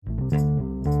Brother.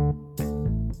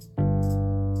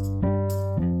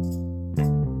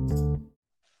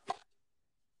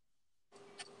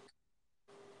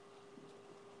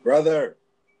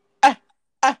 Yeah.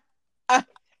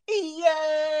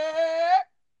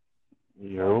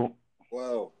 Yo,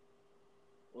 Whoa.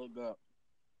 Look up.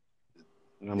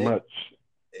 not Nick. much.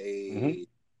 Hey.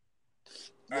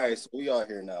 All right, so we are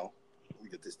here now. Let me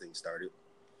get this thing started.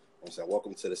 So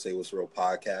welcome to the Say What's Real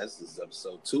podcast. This is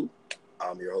episode 2.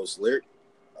 I'm your host, Lyric.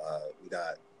 We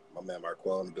got my man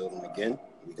Marquel in the building again.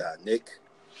 We got Nick.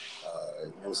 You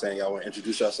know what I'm saying? Y'all want to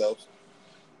introduce yourselves?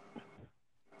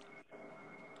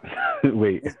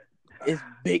 Wait, It's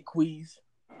Big Queez.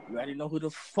 You already know who the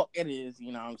fuck it is.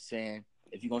 You know what I'm saying?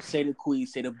 If you're going to say the Queez,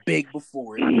 say the Big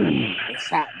before it. It's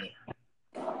happening.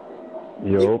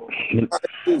 yo,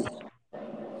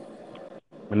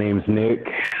 my name's Nick,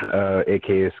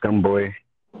 aka Scumboy.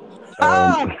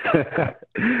 What's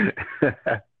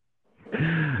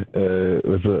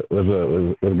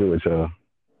good with y'all?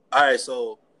 All right,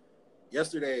 so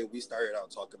yesterday we started out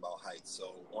talking about heights.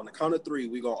 So on the count of 3,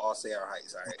 we're going to all say our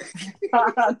heights, all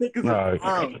right?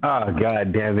 Oh,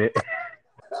 God damn it.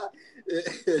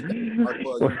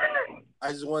 Marquel,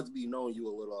 I just wanted to be known you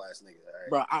a little ass nigga, all right?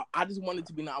 Bro, I just wanted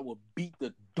to be known I will beat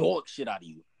the dog shit out of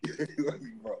you.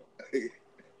 Bro.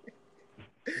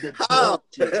 The How? dog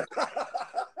shit.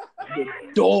 The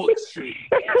dog shit.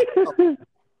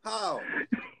 How?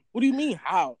 What do you mean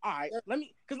how? All right, let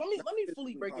me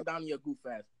fully break it down in your goof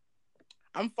ass.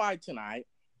 I'm 5'10", all right?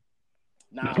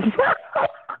 Now,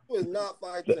 You is not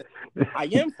 5'10". I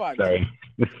am 5'10".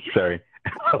 Sorry. I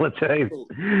apologize.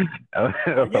 I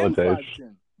am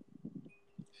 5'10".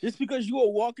 Just because you a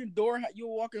walking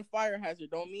fire hazard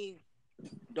don't mean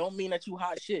that you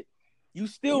hot shit. You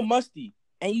still musty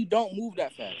and you don't move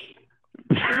that fast.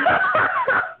 All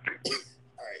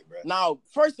right, bro. Now,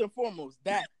 first and foremost,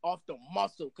 that off the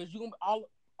muscle, because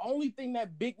only thing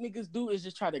that big niggas do is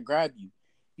just try to grab you.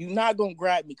 You not gonna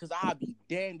grab me, because I'll be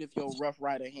damned if your Rough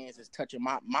Rider hands is touching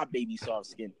my baby soft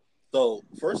skin. So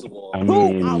first of all, I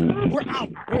mean, I'll break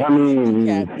your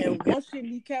kneecap, and once your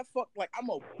kneecap fuck, like I'm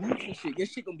a boost and shit. Your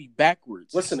shit gonna be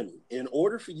backwards. listen to me. In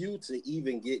order for you to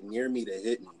even get near me to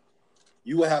hit me,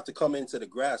 you would have to come into the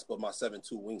grasp of my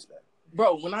 7'2" wingspan.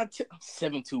 Bro, when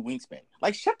 7'2" wingspan,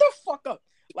 like shut the fuck up.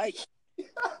 Like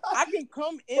I can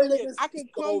come in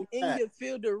your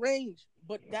field of range,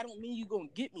 but that don't mean you gonna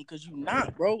get me, because you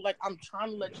not, bro. Like I'm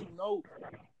trying to let you know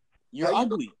you're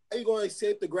ugly. How you gonna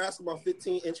escape the grasp of my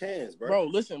 15-inch hands, bro? Bro,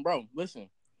 listen.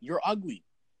 You're ugly.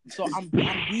 So I'm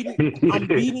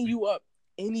beating you up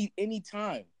any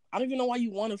time. I don't even know why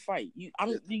you want to fight.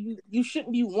 You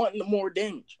shouldn't be wanting more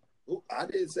damage. I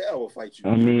didn't say I would fight you.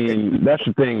 I mean, that's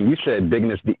the thing. You said big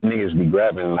niggas be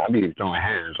grabbing. I be throwing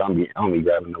hands. I don't be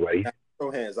grabbing nobody.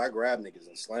 Throw hands. I grab niggas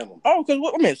and slam them. Oh, because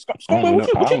what you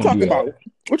talking about?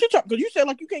 What you talking? Because you said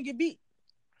like you can't get beat.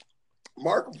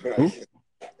 Mark,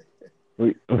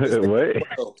 Wait, what?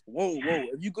 Whoa!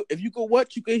 If you go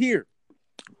what you can hear.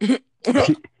 You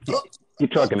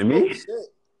talking to me?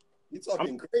 You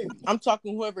talking crazy? I'm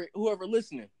talking whoever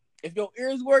listening. If your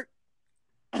ears work,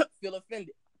 feel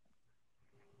offended.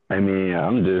 I mean,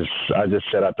 I just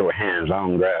said I throw hands. I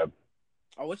don't grab.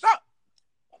 Oh, what's up?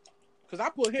 Because I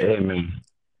put hit. Hey, man.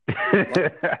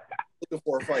 Looking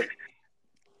for a fight.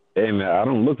 Hey, man, I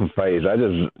don't look for fights. I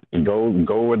just go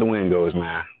where the wind goes,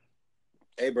 man.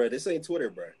 Hey, bro, this ain't Twitter,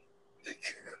 bro.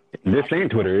 This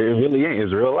ain't Twitter. It really ain't.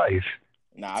 It's real life.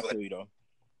 Nah, I feel you, though.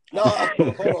 No,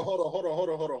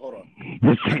 hold on.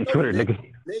 This ain't Twitter, nigga.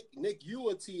 Nick, you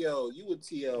a TL.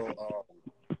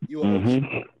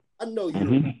 I know you.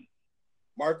 Mm-hmm.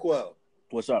 Marquel.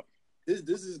 What's up? This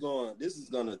is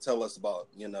gonna tell us about,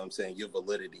 you know what I'm saying, your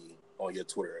validity on your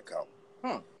Twitter account.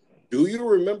 Huh. Do you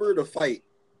remember the fight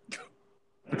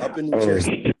up in New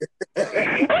Jersey?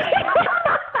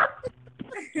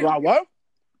 What?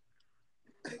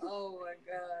 Oh my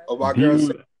god. Oh, my girl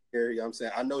said here, you know what I'm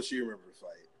saying? I know she remembered the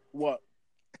fight. What?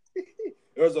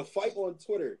 There was a fight on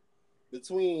Twitter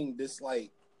between this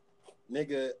like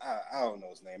nigga, I don't know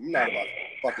his name. I'm not about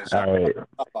to fucking shot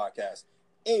podcast.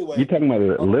 Anyway, you talking about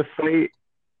a lift fight?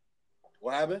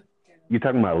 What happened? You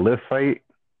talking about a lift fight?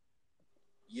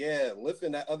 Yeah,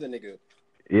 lifting that other nigga.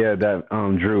 Yeah, that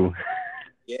Drew.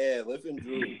 Yeah, lifting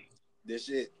Drew. This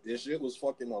shit was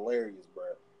fucking hilarious, bro.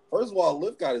 First of all,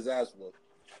 Lift got his ass whooped,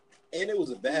 and it was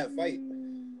a bad fight.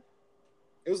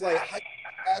 It was like how you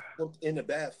ass whooped in a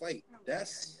bad fight.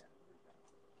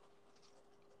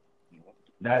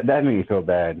 That made me feel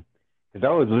bad, because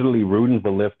I was literally rooting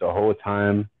for Lift the whole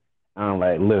time. I'm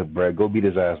like, Lift, bro, go beat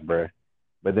his ass, bro.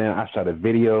 But then I saw the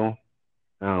video.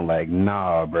 I'm like,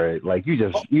 nah, bro. Like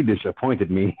you disappointed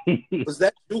me. Was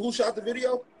that you who shot the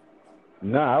video?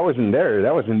 Nah, I wasn't there.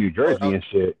 That was in New Jersey and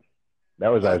shit. That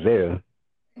was Isaiah.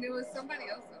 And it was somebody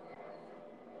else.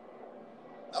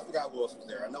 I forgot who else was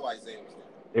there. I know Isaiah was there.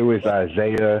 It was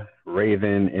Isaiah,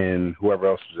 Raven, and whoever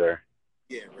else was there.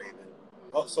 Yeah, Raven.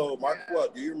 Oh, so Mark,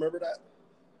 what? Do you remember that?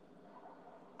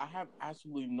 I have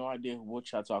absolutely no idea what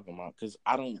y'all talking about because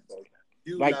I don't.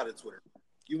 You like, not a Twitter.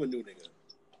 You a new nigga.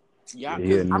 Yeah,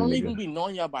 because I don't even be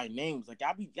knowing y'all by names. Like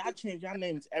y'all change y'all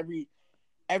names every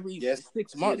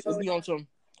 6 months. It'll be on some.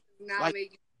 Not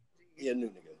making. Yeah, new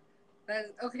nigga.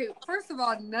 Okay, first of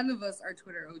all, none of us are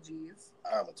Twitter OGs.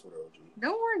 I'm a Twitter OG.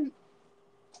 No one.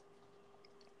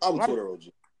 I'm a Twitter OG.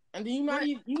 And then you not.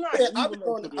 Yeah, I've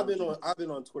been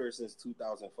on Twitter since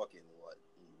 2000 fucking what?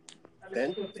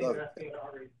 10?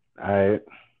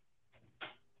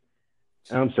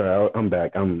 I'm sorry. I'm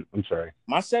back. I'm sorry.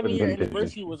 My 7-year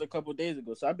anniversary was a couple days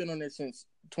ago, so I've been on there since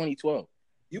 2012.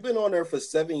 You've been on there for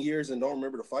 7 years and don't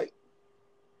remember the fight?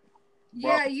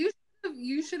 Yeah, you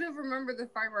should have remembered the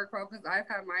fight, Mark, because I've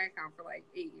had my account for like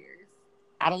 8 years.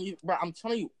 I don't even, bro. I'm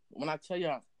telling you, when I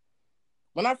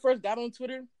first got on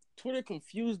Twitter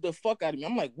confused the fuck out of me.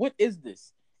 I'm like, what is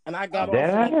this? And I got on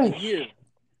for like a year.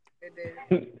 It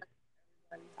did.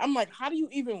 I'm like, how do you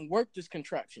even work this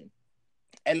contraption?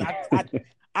 And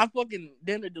I fucking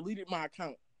then deleted my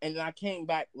account, and then I came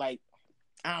back like,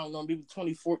 I don't know, maybe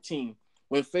 2014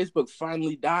 when Facebook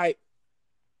finally died,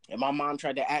 and my mom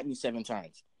tried to add me 7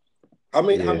 times. How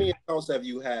many accounts have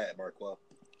you had, Marquel?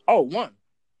 Oh, one.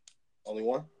 Only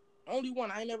one? Only one.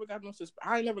 I ain't never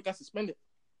got suspended.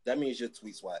 That means you're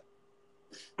tweet swat.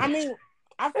 I mean,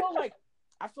 I feel like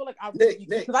I really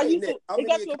because I used to. It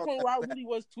got to a point where I really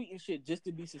was tweeting shit just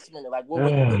to be suspended. Like, what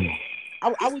was it?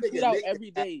 I would tweet out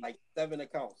every day. Like 7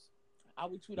 accounts. I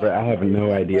would tweet out. But I have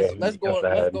no idea. Let's go,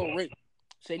 Rick.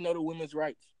 Say no to women's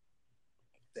rights.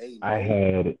 I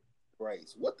had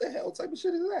rights. What the hell type of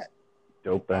shit is that?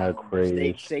 Dope ass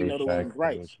crazy. Say no to women's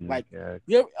rights. Like, a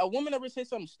woman ever say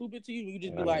something stupid to you, and you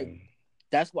just be like,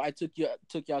 "That's why I took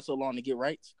y'all so long to get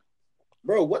rights."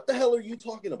 Bro, what the hell are you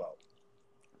talking about?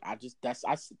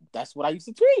 That's what I used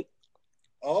to tweet.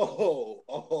 Oh.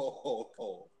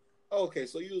 Okay,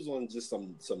 so you was on just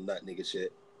some nut nigga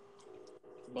shit.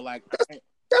 But like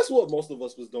that's what most of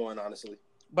us was doing, honestly.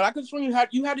 But I could swear you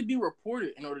had to be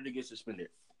reported in order to get suspended.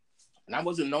 And I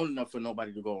wasn't known enough for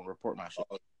nobody to go and report my shit.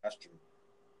 Oh, that's true.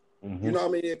 Mm-hmm. You know how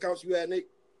many accounts you had, Nick?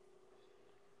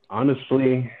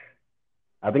 Honestly,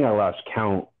 I think I lost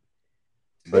count.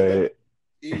 But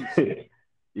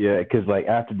yeah, because like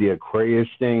after the Aquarius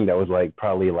thing, that was like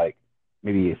probably like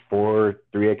maybe 3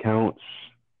 accounts.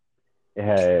 It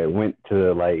had went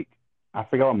to like, I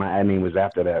forgot what my ad name was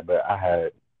after that, but I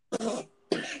had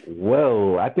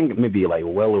I think maybe like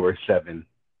well over 7.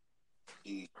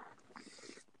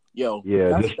 Yo,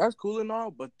 yeah, that's cool and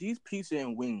all, but these pizza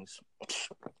and wings,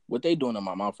 what they doing in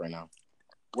my mouth right now?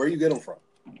 Where you get them from?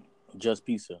 Just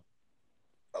Pizza.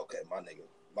 Okay, my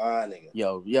nigga.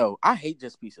 Yo, I hate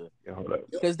Just Pizza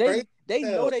because they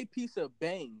know they pizza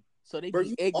bang, so they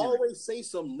be ignorant. You always say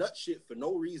some nut shit for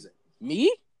no reason.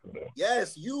 Me?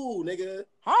 Yes, you nigga.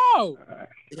 How?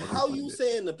 How you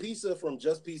saying the pizza from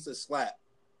Just Pizza slap?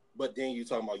 But then you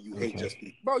talking about you hate Just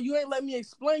Pizza. Bro, you ain't let me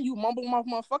explain, you mumble mouth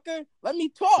motherfucker. Let me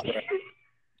talk.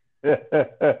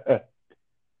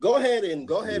 Go ahead and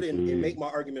make my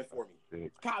argument for me.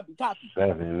 Copy.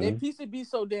 Their pizza be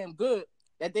so damn good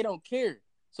that they don't care.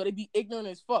 So they be ignorant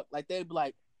as fuck. Like they be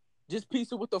like, just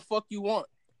pizza what the fuck you want.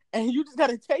 And you just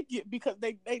gotta take it because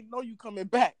they know you coming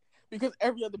back. Because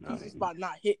every other pizza spot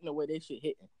not hitting the way they shit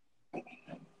hitting.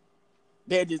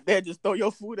 They just throw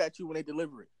your food at you when they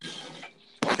deliver it.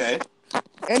 Okay.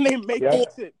 And they make it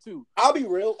tip too. I'll be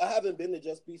real. I haven't been to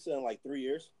Just Pizza in like 3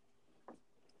 years.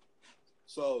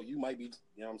 So you might be,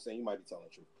 you know what I'm saying? You might be telling the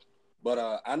truth.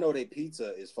 But I know their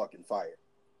pizza is fucking fire.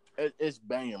 It's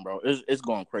banging, bro. It's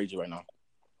going crazy right now.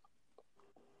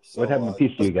 So, what type of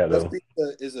pizza you got, though? Just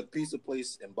Pizza is a pizza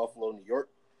place in Buffalo, New York.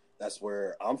 That's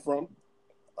where I'm from.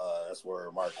 That's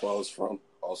where Marquel is from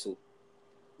also.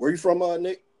 Where you from,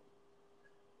 Nick?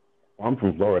 I'm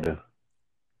from Florida.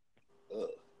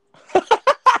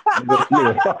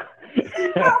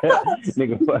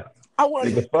 Nigga, fuck. I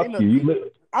want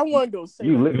to go say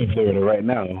you live in Florida right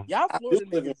now. Y'all Florida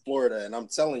live in Florida, and I'm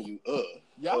telling you,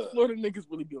 y'all Florida niggas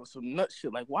really be on some nut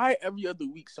shit. Like, why every other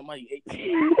week somebody ate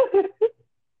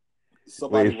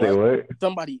somebody? Wait, say what?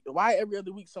 Somebody. Why every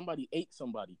other week somebody ate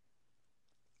somebody?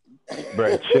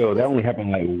 Bro, chill. That only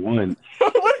happened like once.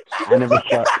 I never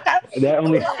saw that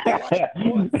only.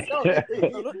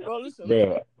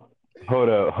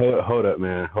 Bro, hold up,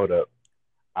 man. Hold up.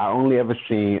 I only ever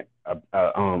seen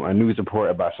a news report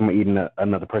about someone eating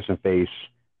another person's face.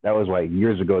 That was like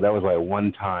years ago. That was like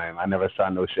one time. I never saw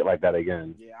no shit like that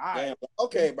again. Yeah, damn.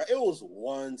 Okay, but it was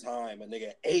one time a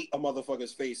nigga ate a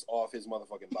motherfucker's face off his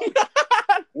motherfucking body.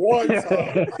 One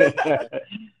time.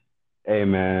 Hey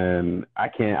man, I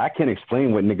can't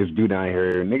explain what niggas do down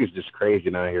here. Niggas just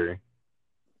crazy down here.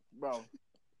 Bro.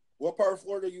 What part of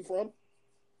Florida are you from?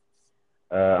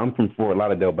 I'm from Fort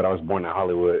Lauderdale, but I was born in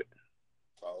Hollywood.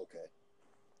 Oh, okay.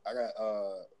 I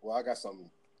got some,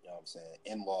 you know what I'm saying,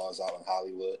 in-laws out in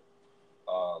Hollywood.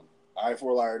 All right,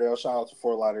 Fort Lauderdale. Shout out to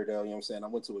Fort Lauderdale. You know what I'm saying? I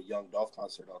went to a Young Dolph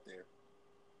concert out there.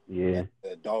 Yeah.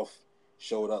 And Dolph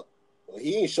showed up. Well,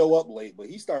 he didn't show up late, but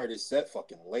he started his set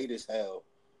fucking late as hell.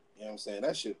 You know what I'm saying?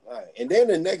 That shit. All right. And then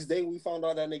the next day we found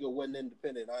out that nigga wasn't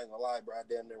independent. I ain't gonna lie, bro. I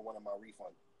damn near wanted my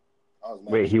refund. I was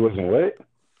mad. Wait, he wasn't what?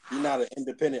 He's not an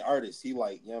independent artist. He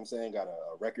like, you know what I'm saying, got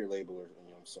a record label or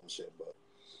some shit. But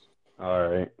all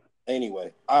right.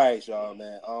 Anyway, all right, y'all,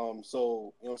 man.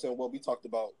 So you know what I'm saying. What we talked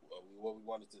about, what we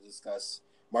wanted to discuss.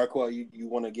 Marco, you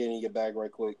want to get in your bag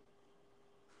right quick?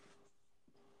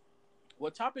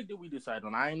 What topic did we decide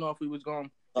on? I didn't know if we was going.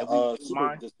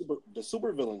 The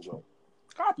super villain joint.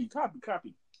 Copy.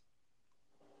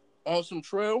 On some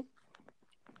trail.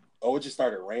 Oh, it just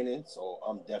started raining, so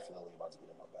I'm definitely about to get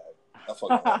in my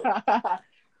bag.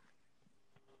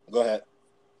 Go ahead.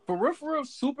 For real,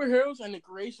 superheroes and the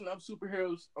creation of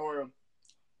superheroes or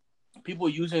people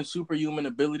using superhuman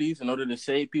abilities in order to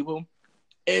save people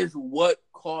is what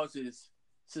causes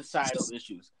societal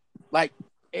issues. Like,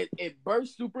 it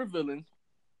bursts supervillains.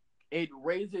 It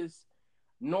raises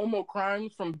normal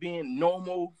crimes from being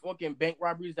normal fucking bank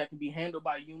robberies that can be handled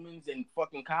by humans and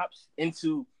fucking cops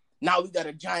into now we got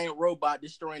a giant robot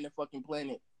destroying the fucking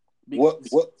planet. What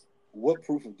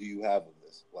proof do you have of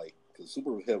this? Like, because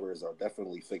superheroes are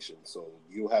definitely fiction, so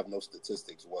you have no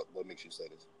statistics. What makes you say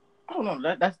this? Oh no,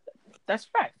 that's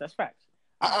facts. That's facts.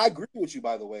 I agree with you,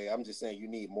 by the way. I'm just saying you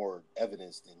need more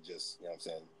evidence than just, you know what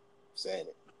I'm saying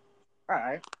it. All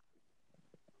right.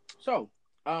 So,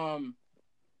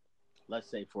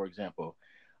 let's say, for example,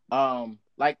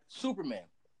 like Superman.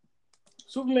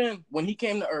 Superman, when he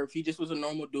came to Earth, he just was a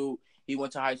normal dude. He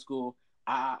went to high school,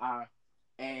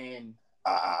 and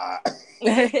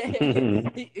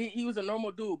he was a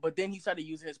normal dude. But then he started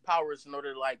using his powers in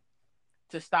order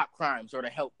to stop crimes or to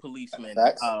help policemen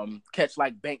catch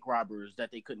like bank robbers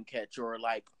that they couldn't catch, or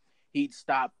like he'd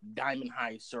stop diamond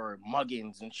heists or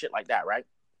muggings and shit like that, right?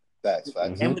 Facts.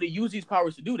 And when he used these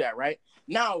powers to do that, right?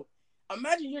 Now,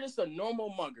 imagine you're just a normal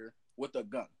mugger with a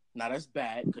gun. Now that's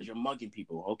bad because you're mugging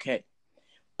people, okay?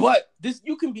 But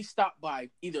you can be stopped by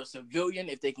either a civilian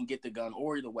if they can get the gun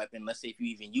or the weapon. Let's say if you're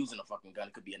even using a fucking gun,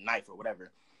 it could be a knife or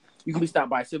whatever. You can be stopped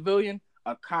by a civilian,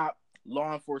 a cop,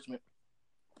 law enforcement,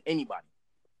 anybody.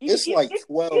 It's like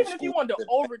 12. Even if you want to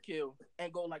overkill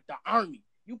and go like the army,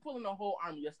 you pulling the whole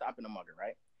army, you're stopping a mugger,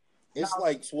 right? It's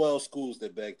like 12 schools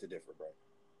that beg to differ, bro.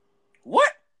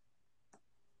 What?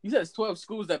 You said it's 12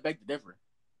 schools that beg to differ.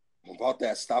 About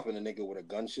that stopping a nigga with a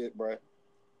gun shit, bro.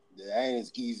 That ain't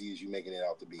as easy as you making it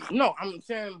out to be. No, I'm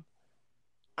saying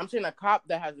a cop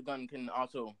that has a gun can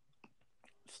also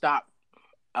stop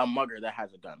a mugger that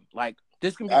has a gun. Like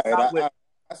this can be stopped with.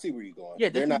 I see where you're going. Yeah,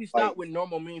 this can be stopped with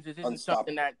normal means. This isn't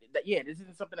something this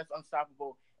isn't something that's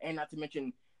unstoppable. And not to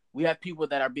mention, we have people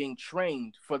that are being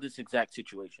trained for this exact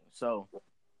situation. So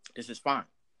this is fine.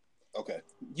 Okay.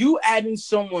 You add in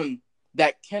someone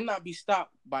that cannot be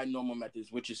stopped by normal methods,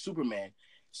 which is Superman.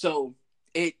 So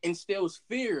it instills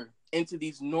fear into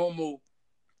these normal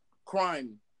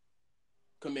crime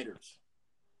committers.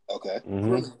 Okay.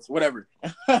 Criminals, whatever.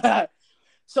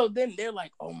 So then they're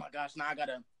like, oh my gosh, now I got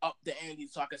to up the ante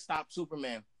so I can stop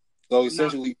Superman. So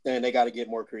essentially saying they got to get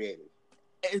more creative.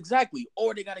 Exactly.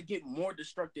 Or they got to get more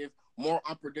destructive, more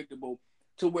unpredictable,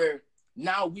 to where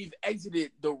now we've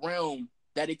exited the realm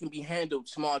that it can be handled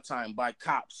small time by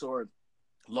cops or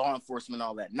law enforcement,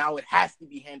 all that. Now it has to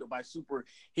be handled by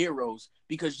superheroes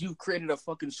because you've created a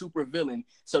fucking super villain.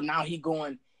 So now he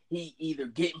either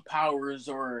getting powers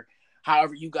or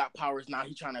however you got powers. Now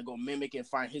he's trying to go mimic and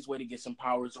find his way to get some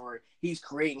powers, or he's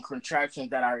creating contraptions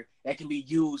that can be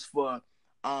used for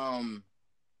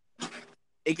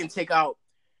it can take out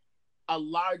a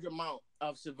large amount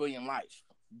of civilian life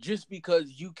just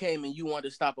because you came and you wanted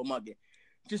to stop a mugging.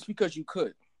 Just because you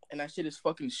could. And that shit is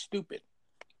fucking stupid.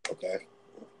 Okay.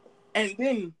 And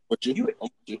then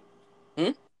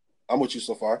I'm with you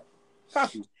so far.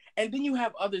 Copy. And then you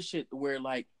have other shit where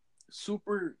like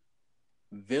super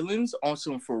villains on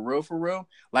some for real,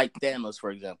 like Thanos,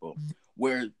 for example,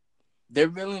 where they're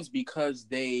villains because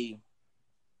they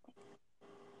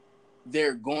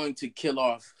they're going to kill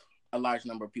off a large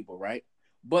number of people, right?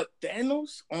 But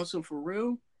Thanos, also for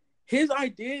real, his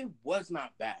idea was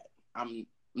not bad. I'm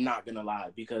not gonna lie,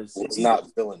 because it's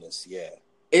not villainous. Yeah,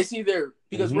 it's either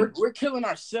because we're killing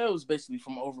ourselves basically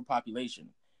from overpopulation,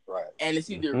 right? And it's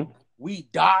either we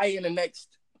die in the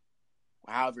next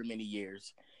however many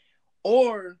years,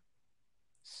 or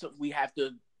so we have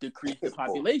to decrease the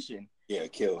population. Yeah,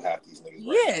 kill half these niggas.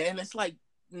 Yeah, right? And it's like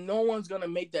no one's gonna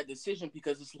make that decision,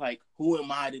 because it's like, who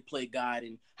am I to play God,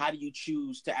 and how do you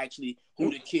choose to actually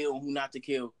who to kill and who not to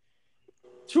kill?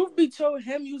 Truth be told,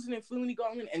 him using Infinity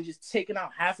Gauntlet and just taking out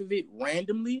half of it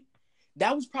randomly,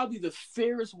 that was probably the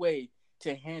fairest way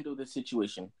to handle the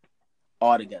situation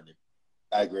altogether.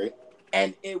 I agree.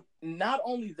 And it not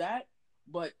only that,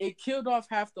 but it killed off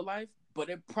half the life, but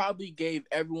it probably gave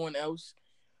everyone else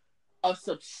a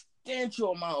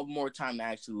substantial amount of more time to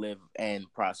actually live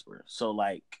and prosper. So,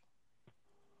 like,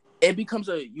 it becomes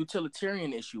a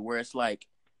utilitarian issue where it's like,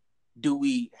 do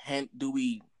we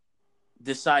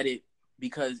decide it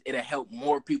because it'll help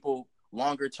more people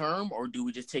longer term, or do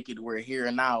we just take it where here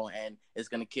and now and it's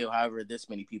going to kill however this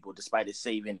many people, despite it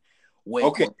saving way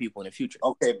more people in the future?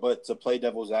 Okay, but to play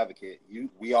devil's advocate,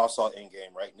 we all saw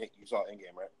Endgame, right? Nick, you saw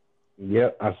Endgame, right?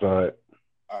 Yep, I saw it.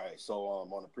 All right, so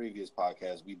on the previous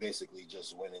podcast, we basically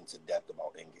just went into depth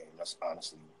about Endgame. That's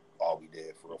honestly all we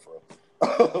did, for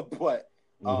real. But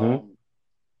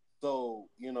so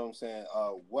you know what I'm saying.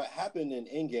 What happened in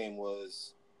Endgame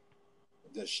was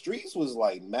the streets was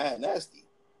like mad nasty. You know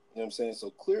what I'm saying?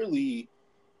 So clearly,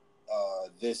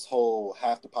 this whole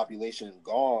half the population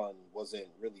gone wasn't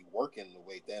really working the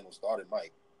way Thanos thought it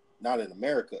might. Not in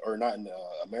America, or not in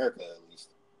America at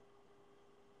least.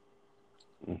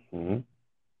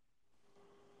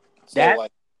 So that,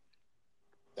 like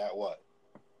that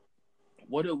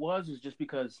what it was just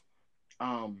because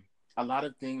a lot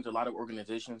of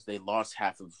organizations, they lost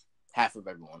half of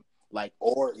everyone. Like,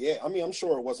 or yeah, I mean, I'm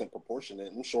sure it wasn't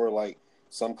proportionate. I'm sure like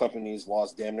some companies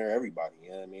lost damn near everybody.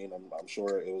 You know what I mean? I'm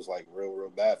sure it was like real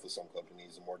bad for some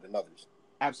companies more than others.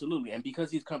 Absolutely. And because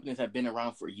these companies have been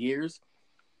around for years,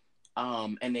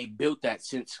 and they built that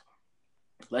since,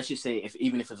 let's just say,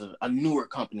 even if it's a newer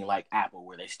company like Apple,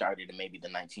 where they started in maybe the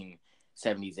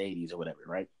 1970s, 80s, or whatever,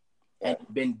 right? And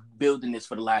been building this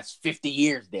for the last 50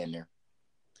 years down there.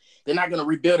 They're not going to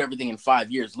rebuild everything in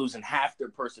 5 years, losing half their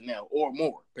personnel or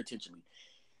more, potentially.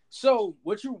 So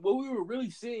what we were really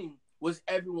seeing was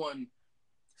everyone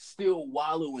still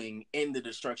wallowing in the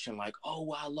destruction, like, oh,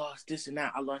 well, I lost this and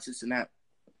that.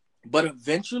 But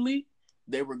eventually,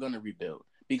 they were going to rebuild,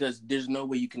 because there's no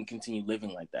way you can continue living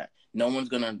like that. No one's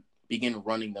going to begin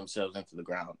running themselves into the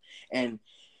ground. And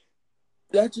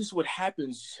that's just what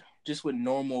happens just with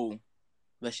normal,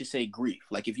 let's just say, grief.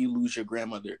 Like, if you lose your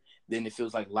grandmother, then it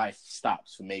feels like life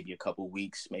stops for maybe a couple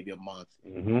weeks, maybe a month.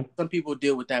 Some people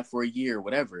deal with that for a year or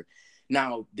whatever.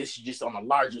 Now, this is just on a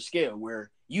larger scale,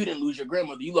 where you didn't lose your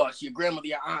grandmother. You lost your grandmother,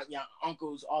 your aunt, your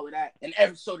uncles, all of that. And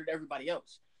so did everybody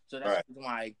else. So that's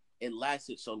why it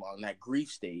lasted so long, that grief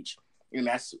stage. And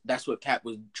that's what Cap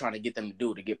was trying to get them to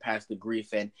do, to get past the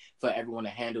grief and for everyone to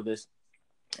handle this.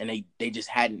 And they just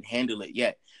hadn't handled it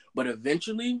yet. But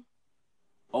eventually,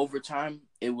 over time,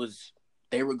 they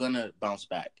were going to bounce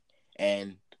back.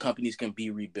 And companies can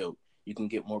be rebuilt. You can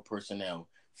get more personnel.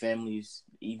 Families,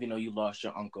 even though you lost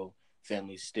your uncle,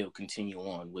 families still continue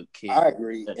on with kids. I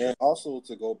agree. And also,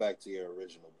 to go back to your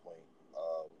original point,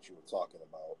 what you were talking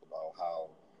about how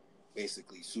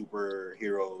basically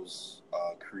superheroes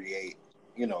create,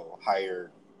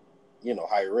 higher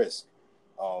risk.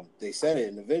 They said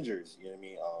it in Avengers. You know what I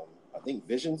mean? I think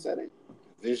Vision said it.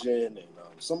 Vision and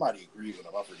somebody agreed with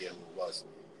him. I forget who it was.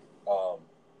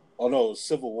 It was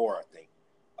Civil War, I think.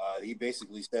 He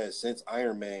basically said since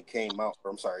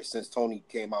since Tony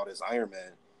came out as Iron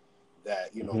Man,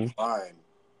 that crime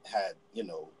had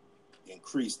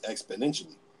increased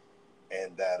exponentially,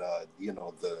 and that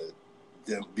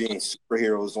the being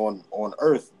superheroes on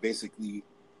Earth basically,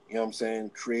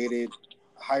 created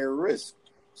higher risk.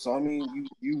 So I mean,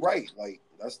 you right, like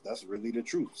that's really the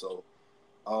truth. So,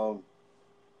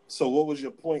 so what was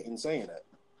your point in saying that?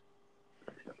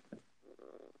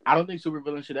 I don't think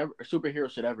superheroes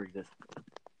should ever exist.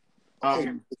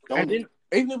 And then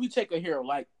even if we take a hero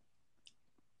like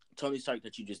Tony Stark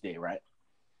that you just did, right?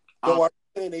 So are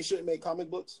you saying they shouldn't make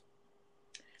comic books?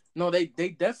 No, they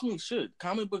definitely should.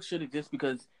 Comic books should exist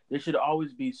because there should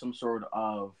always be some sort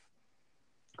of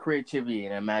creativity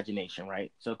and imagination,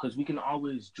 right? So, because we can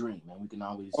always dream and we can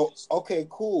always. Oh, okay,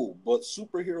 cool. But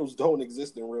superheroes don't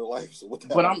exist in real life. So what?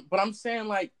 But I'm saying,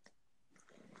 like,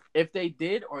 if they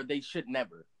did, or they should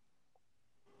never,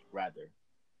 rather.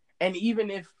 And even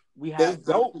if we have.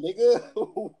 They don't,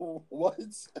 nigga. What?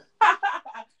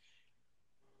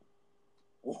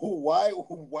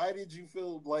 Why did you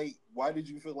feel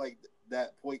like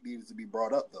that point needed to be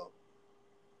brought up though?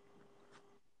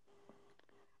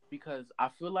 Because I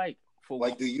feel like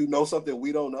do you know something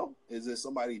we don't know? Is it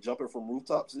somebody jumping from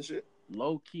rooftops and shit?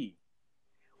 Low key.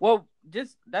 Well,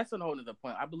 just that's a whole other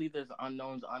point. I believe there's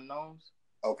unknowns.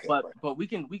 Okay. But we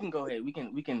can go ahead. We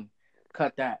can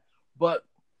cut that. But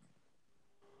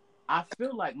I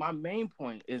feel like my main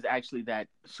point is actually that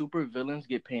super villains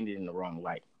get painted in the wrong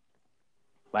light.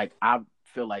 Like, I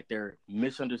feel like they're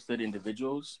misunderstood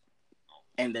individuals,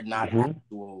 and they're not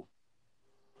actual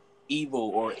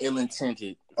evil or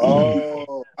ill-intended.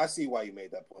 Oh, I see why you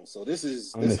made that point. So this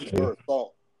is your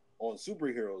thought on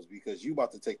superheroes because you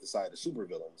about to take the side of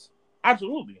supervillains.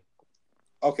 Absolutely.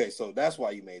 Okay, so that's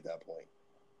why you made that point.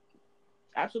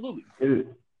 Absolutely.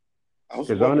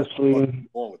 Because honestly, going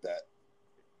with that.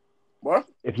 What?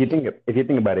 If you think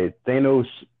about it, Thanos,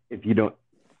 if you don't,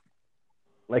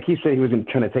 like he said, he was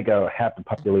trying to take out half the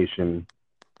population.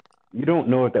 You don't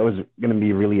know if that was going to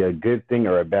be really a good thing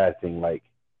or a bad thing. Like,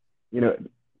 you know,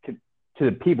 to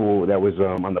the people that was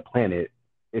on the planet,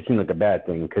 it seemed like a bad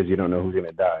thing because you don't know who's going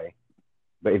to die.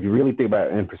 But if you really think about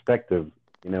it in perspective,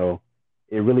 you know,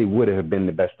 it really would have been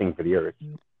the best thing for the Earth.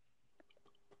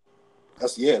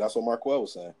 That's what Marquel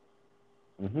was saying.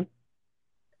 Mm-hmm.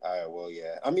 All right, well,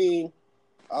 yeah. I mean,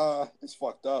 it's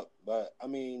fucked up, but I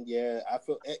mean, yeah, I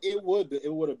feel it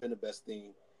would have been the best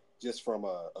thing just from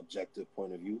a objective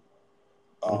point of view.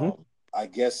 I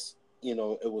guess, you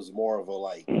know, it was more of a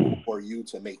like for you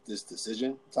to make this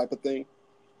decision type of thing.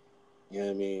 You know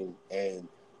what I mean? And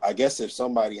I guess if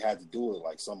somebody had to do it,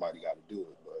 like somebody got to do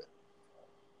it, but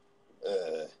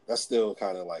that's still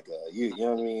kind of like you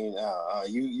know what I mean?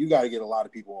 You got to get a lot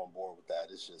of people on board with that.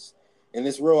 It's just, and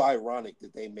it's real ironic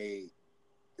that they made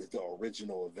the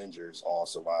original Avengers all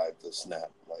survive the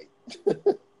snap. Like,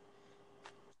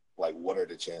 like what are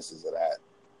the chances of that?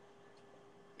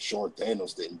 Sure,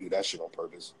 Thanos didn't do that shit on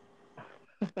purpose.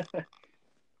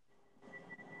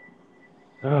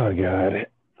 Oh God,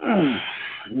 I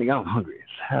think I'm hungry as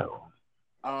hell.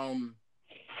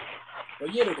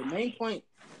 But yeah, the main point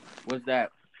was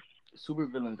that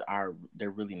supervillains they're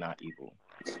really not evil,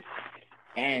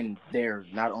 and they're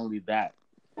not only that,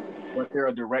 but they're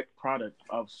a direct product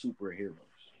of superheroes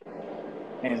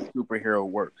and superhero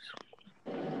works.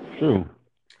 True.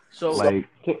 So like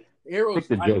heroes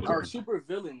are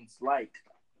supervillains like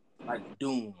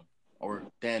Doom or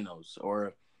Thanos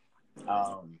or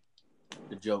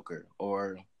the Joker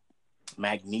or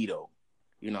Magneto.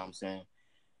 You know what I'm saying?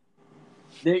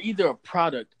 They're either a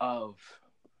product of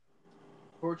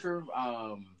torture,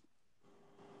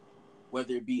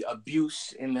 whether it be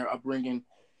abuse in their upbringing.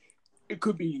 It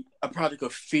could be a product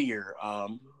of fear,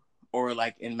 or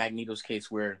like in Magneto's case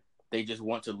where they just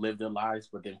want to live their lives,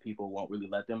 but then people won't really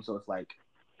let them. So it's like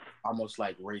almost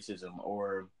like racism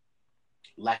or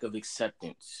lack of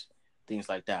acceptance, things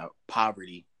like that,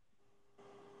 poverty.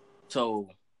 So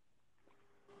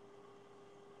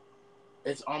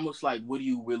it's almost like, what do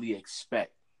you really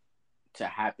expect to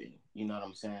happen? You know what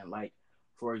I'm saying? Like,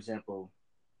 for example,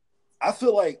 I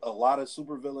feel like a lot of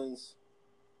supervillains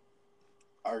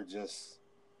are just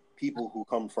people who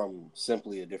come from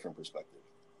simply a different perspective,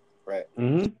 right?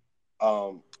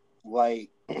 Mm-hmm. Like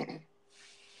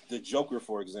the Joker,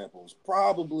 for example, is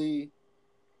probably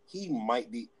he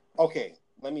might be okay.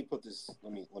 Let me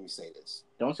say this.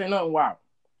 Don't say nothing wild.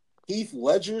 Heath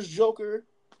Ledger's Joker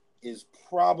is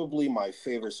probably my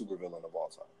favorite supervillain of all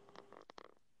time.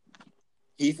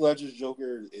 Heath Ledger's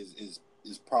Joker is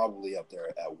probably up there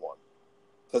at one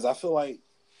because I feel like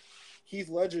Heath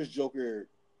Ledger's Joker,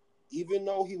 even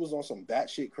though he was on some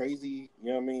batshit crazy, you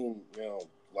know what I mean, you know,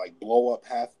 like blow up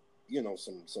half, you know,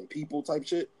 some people type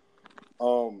shit.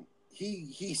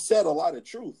 He said a lot of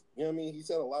truth. You know what I mean? He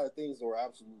said a lot of things that were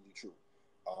absolutely true.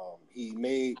 He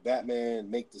made Batman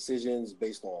make decisions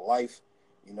based on life.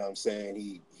 You know what I'm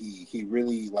saying? He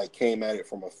really like came at it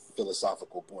from a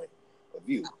philosophical point of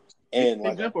view. And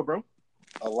like example, bro,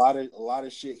 a lot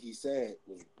of shit he said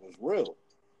was real.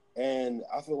 And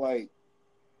I feel like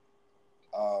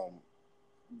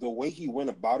the way he went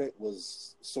about it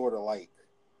was sort of like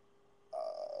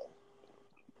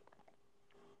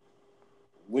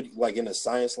like in a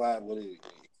science lab, with it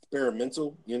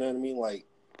experimental, you know what I mean? Like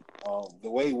the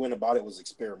way he went about it was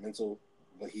experimental,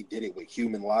 but he did it with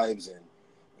human lives, and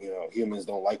you know, humans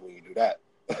don't like when you do that.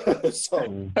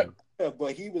 So,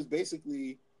 but he was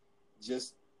basically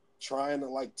just trying to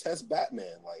like test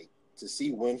Batman, like to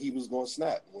see when he was going to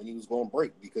snap, when he was going to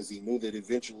break, because he knew that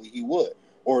eventually he would,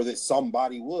 or that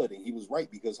somebody would, and he was right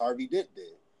because Harvey Dent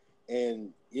did.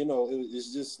 And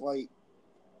it's just like,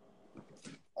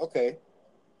 okay.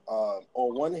 On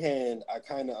one hand, I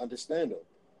kind of understand him,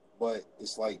 but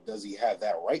it's like, does he have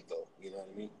that right though? You know what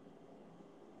I mean?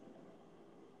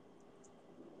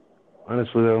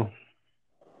 Honestly, though,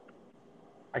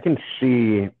 I can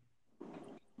see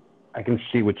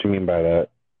what you mean by that.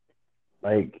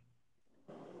 Like,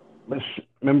 let's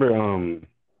remember,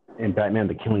 in Batman: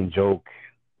 The Killing Joke,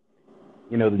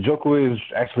 the Joker was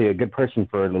actually a good person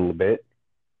for a little bit,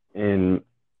 and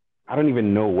I don't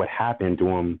even know what happened to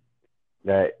him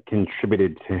that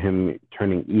contributed to him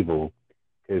turning evil,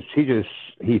 because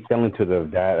he fell into the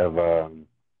vat of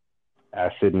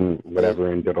acid and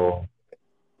whatever and did all.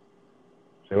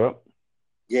 Say what?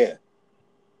 Yeah.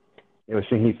 It was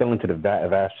saying he fell into the vat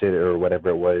of acid or whatever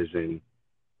it was and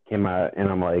came out, and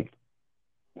I'm like,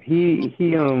 he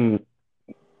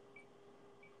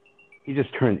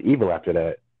just turned evil after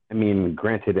that. I mean,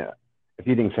 granted, a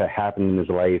few things that happened in his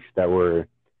life that were,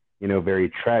 very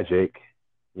tragic.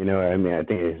 I mean, I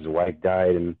think his wife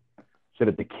died, and so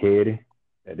did the kid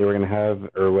that they were gonna have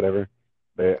or whatever.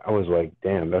 But I was like,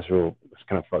 damn, that's kind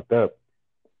of fucked up.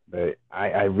 But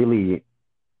I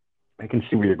can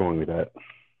see where you're going with that.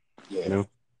 Yeah.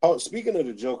 Oh, speaking of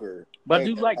the Joker, but have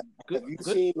you good?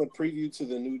 seen the preview to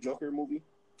the new Joker movie?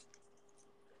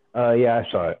 Yeah,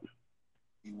 I saw it.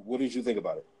 What did you think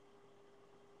about it?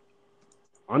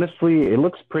 Honestly, it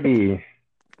looks pretty.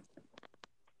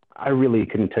 I really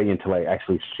couldn't tell you until I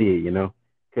actually see it,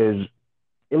 because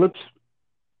it looks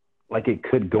like it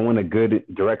could go in a good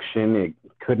direction. It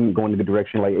couldn't go in a good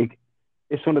direction. Like,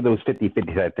 it's one of those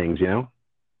 50-50 type things,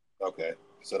 Okay.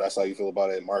 So that's how you feel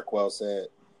about it. Markwell said,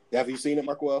 have you seen it,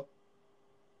 Markwell?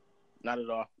 Not at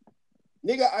all.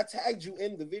 Nigga, I tagged you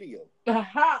in the video.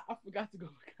 I forgot to go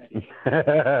look at it.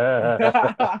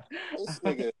 This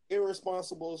nigga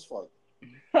irresponsible as fuck.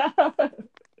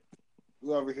 We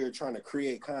over here trying to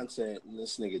create content, and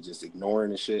this nigga just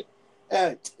ignoring the shit.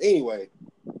 Anyway,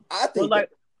 I think that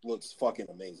looks fucking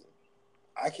amazing.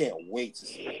 I can't wait to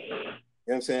see it. You know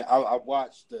what I'm saying? I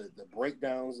watched the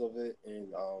breakdowns of it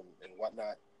and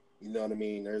whatnot. You know what I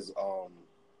mean? There's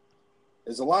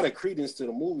a lot of credence to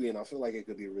the movie, and I feel like it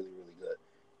could be really, really good.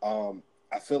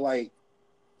 I feel like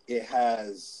it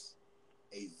has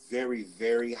a very,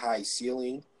 very high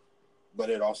ceiling, but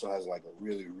it also has like a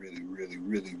really, really, really,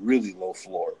 really, really low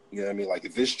floor. You know what I mean? Like,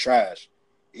 if it's trash,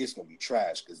 it's gonna be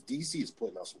trash because DC is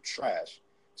putting out some trash.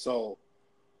 So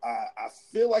I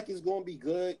feel like it's gonna be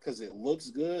good because it looks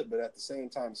good, but at the same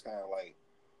time, it's kind of like,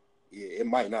 yeah, it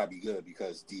might not be good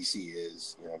because DC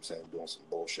is, you know what I'm saying, doing some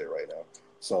bullshit right now.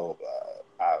 So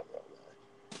I don't know,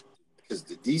 man. Because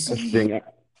the DC thing,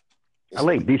 I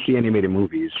like DC animated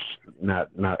movies, not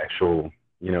actual,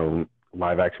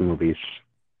 live action movies.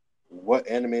 What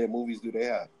animated movies do they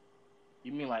have?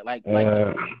 You mean like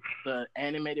the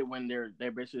animated when they're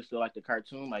basically still like the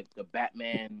cartoon, like the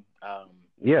Batman?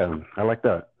 Yeah, I like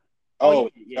that. Oh,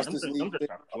 yeah, them just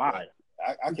fly.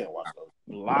 I can't watch those.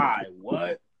 Fly?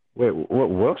 What? Wait,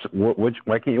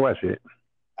 why can't you watch it?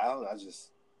 I don't know. I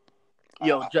just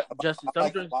Justice, I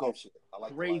like live shit. I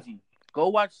like crazy. Go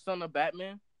watch Son of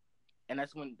Batman, and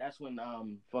that's when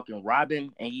fucking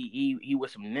Robin and he with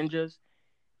some ninjas.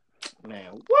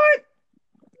 Man,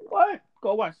 what?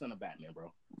 Go watch Son of Batman,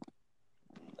 bro.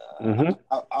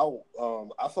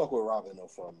 I fuck with Robin though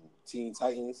from Teen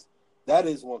Titans. That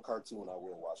is one cartoon I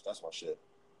will watch. That's my shit.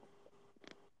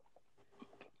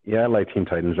 Yeah, I like Teen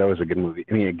Titans. That was a good movie.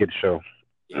 I mean, a good show.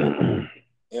 Yeah.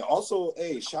 And also,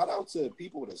 hey, shout out to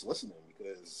people that's listening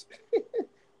because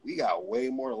we got way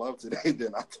more love today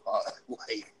than I thought.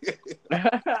 Like,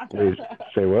 wait,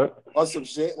 say what? On some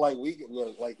shit like we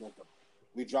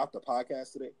dropped the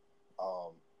podcast today,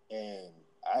 and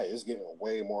it's getting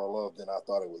way more love than I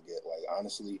thought it would get. Like,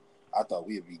 honestly, I thought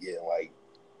we'd be getting like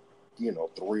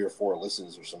 3 or 4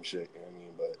 listens or some shit. You know what I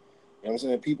mean? But you know what I'm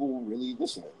saying, people really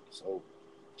listening. So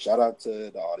shout out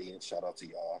to the audience. Shout out to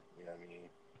y'all. You know what I mean?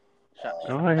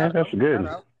 Yeah, that's good.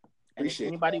 Appreciate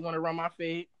if anybody want to run my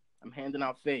fade, I'm handing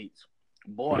out fades.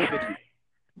 Boy,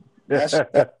 that's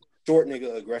short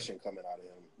nigga aggression coming out of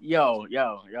him. Yo.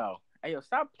 Hey, yo,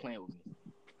 stop playing with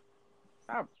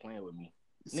me.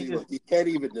 See, look, he can't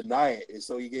even deny it, and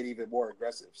so you get even more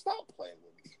aggressive. Stop playing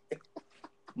with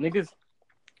me. Niggas.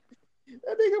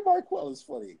 That nigga Markwell is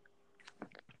funny.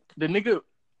 The nigga,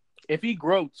 if he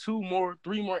grow 3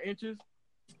 more inches,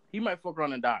 he might fuck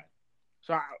around and die.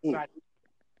 So I'm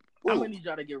gonna need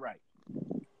y'all to get right.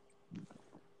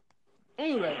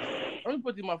 Anyway, let me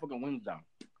put these motherfucking wings down.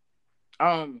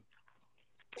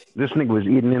 This nigga was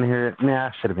eating in here. Nah,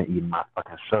 I should have been eating my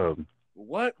fucking sub.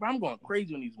 What? I'm going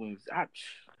crazy on these wings.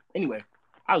 Anyway,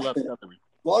 I love celery.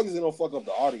 long as they don't fuck up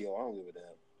the audio, I don't give a damn.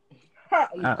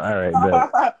 All right,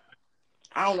 but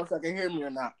I don't know if I can hear me or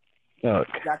not. Look.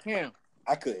 I can.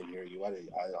 I couldn't hear you. I don't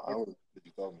know what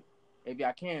you told me. Maybe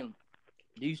I can.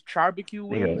 These barbecue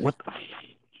wings. What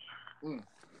the?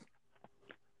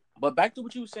 But back to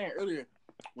what you were saying earlier,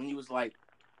 when you was like,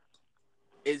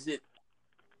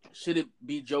 should it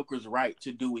be Joker's right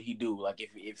to do what he do? Like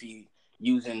if he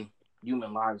using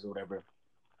human lives or whatever.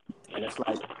 And it's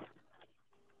like,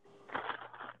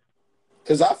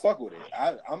 because I fuck with it.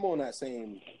 I'm on that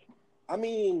same. I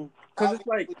mean, because it's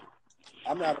like,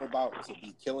 I'm not about to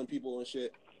be killing people and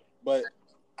shit, but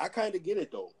I kind of get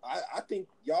it though. I think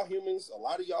y'all humans, a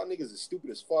lot of y'all niggas is stupid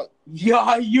as fuck.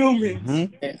 Y'all humans.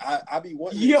 Mm-hmm. And I be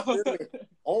wanting to experiment.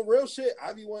 On real shit,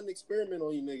 I be wanting to experiment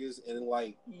on you niggas and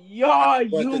like y'all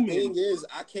but humans. the thing is,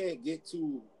 I can't get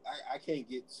to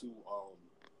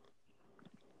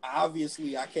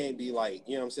obviously I can't be like,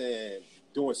 you know what I'm saying,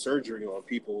 doing surgery on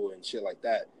people and shit like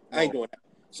that. I ain't doing that.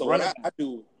 So what I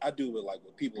do with like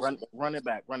with people's run it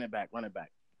back.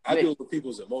 I do it with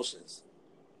people's emotions.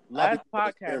 Last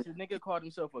podcast, this nigga called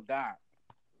himself a god.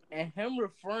 And him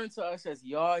referring to us as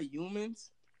y'all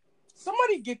humans.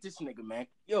 Somebody get this nigga, man.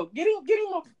 Yo, get him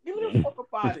the fuck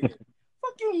up out of here.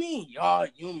 Fuck you mean, y'all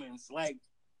humans? Like,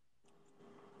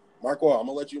 Marco, I'm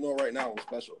gonna let you know right now, I'm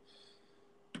special.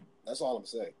 That's all I'm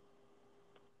saying.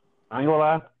 I ain't gonna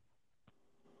lie.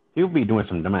 He'll be doing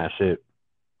some dumbass shit.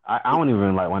 I don't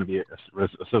even like want to be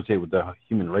associated with the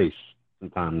human race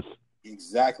sometimes.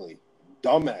 Exactly.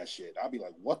 Dumbass shit. I'll be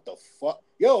like, what the fuck?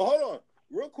 Yo, hold on.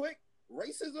 Real quick.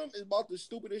 Racism is about the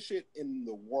stupidest shit in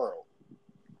the world.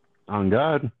 On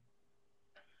God.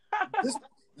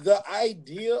 The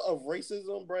idea of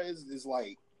racism, bro, is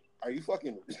like, are you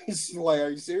fucking like,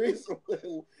 are you serious?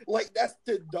 Like, that's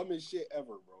the dumbest shit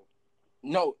ever, bro.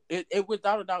 No, it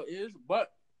without a doubt is,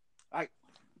 but like,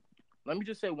 let me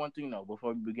just say one thing though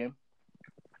before we begin.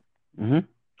 Mm-hmm.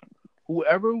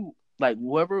 Whoever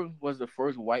was the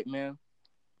first white man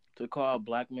to call a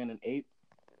black man an ape,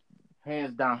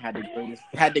 hands down had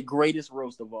the greatest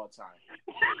roast of all time.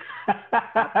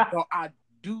 I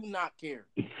do not care.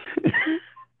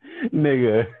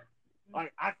 Nigga.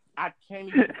 Like I can't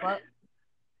even front.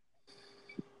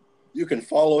 You can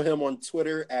follow him on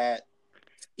Twitter at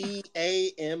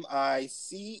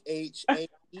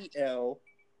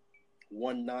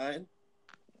EAMICHAEL19.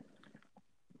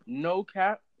 No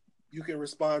cap. You can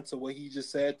respond to what he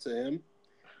just said to him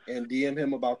and DM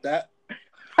him about that.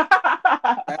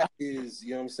 That is,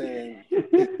 you know what I'm saying?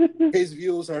 His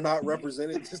views are not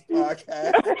represented in this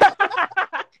podcast.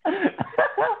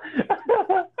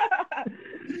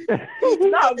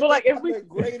 No, but like if we the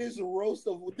greatest roast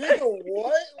of nigga,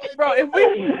 what? Like, bro, if we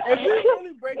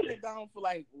really break it down for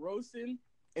like roasting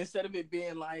instead of it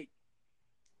being like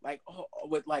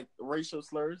with like racial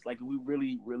slurs, like we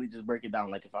really just break it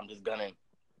down. Like if I'm just gunning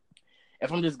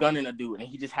a dude and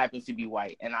he just happens to be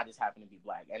white and I just happen to be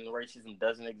black and racism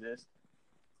doesn't exist,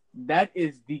 that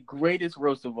is the greatest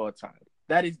roast of all time.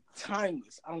 That is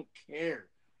timeless. I don't care.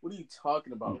 What are you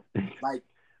talking about? Like,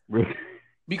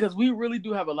 because we really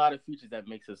do have a lot of features that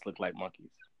makes us look like monkeys.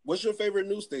 What's your favorite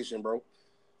news station, bro?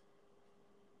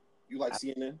 You like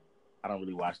CNN? I don't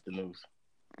really watch the news.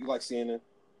 You like CNN?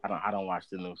 I don't watch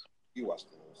the news. You watch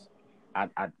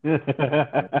the news.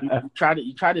 You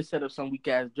try to set up some weak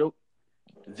ass joke.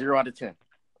 0 out of 10.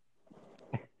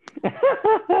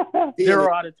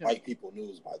 0 out of 10. White people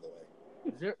news, by the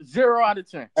way. 0 out of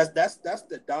 10. That's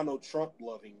the Donald Trump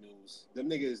loving news. Them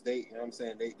niggas, they, you know what I'm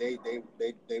saying, they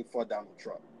for Donald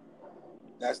Trump.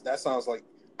 That sounds like.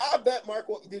 I bet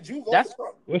Marco. Did you vote for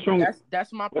Trump? What's wrong?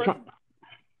 That's my president.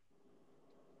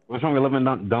 What's wrong with loving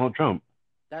Donald Trump?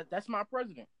 That's my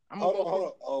president. Hold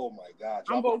on. Oh my God.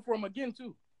 I'm voting for him again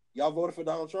too. Y'all voted for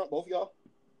Donald Trump, both of y'all?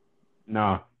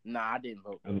 No. Nah, I didn't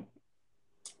vote.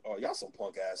 Oh, y'all some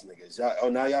punk ass niggas.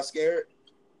 Now y'all scared?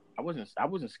 I wasn't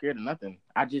scared of nothing.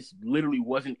 I just literally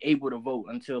wasn't able to vote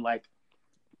until like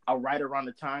right around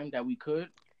the time that we could,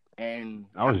 and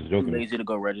I was just joking. Lazy to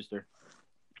go register.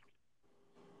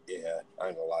 Yeah, I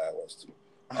ain't gonna lie, I was too.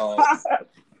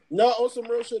 No, on some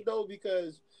real shit though,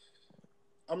 because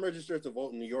I'm registered to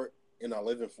vote in New York and I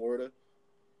live in Florida.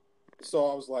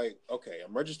 So I was like, okay,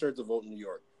 I'm registered to vote in New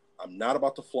York. I'm not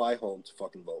about to fly home to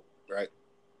fucking vote, right?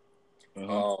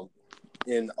 Mm-hmm.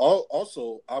 And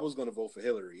also, I was going to vote for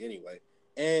Hillary anyway.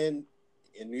 And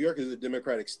New York is a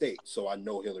Democratic state, so I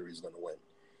know Hillary's going to win.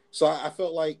 So I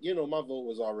felt like, you know, my vote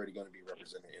was already going to be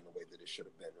represented in the way that it should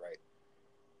have been, right?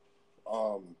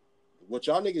 What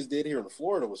y'all niggas did here in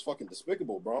Florida was fucking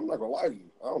despicable, bro. I'm not going to lie to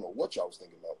you. I don't know what y'all was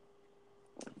thinking about.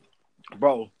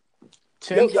 Bro,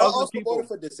 Yo, y'all also voted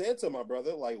for DeSantis, my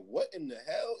brother. Like, what in the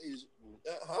hell is?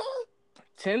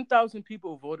 10,000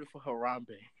 people voted for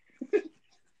Harambe.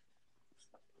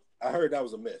 I heard that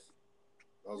was a myth.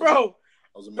 Bro,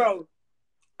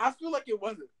 I feel like it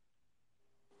wasn't.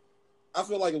 I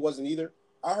feel like it wasn't either.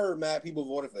 I heard mad people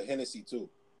voted for Hennessy too.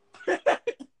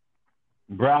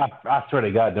 Bro, I swear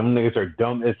to God, them niggas are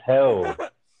dumb as hell.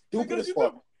 Stupid as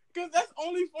fuck. Because that's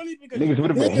only funny because niggas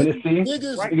voted for Hennessy.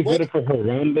 Niggas voted for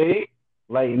Harambe.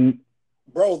 Like,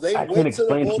 bro, they went to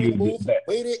the voting booth,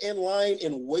 waited in line,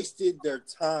 and wasted their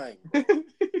time.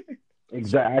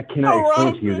 Exactly. I cannot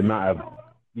explain to you the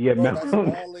amount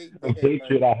of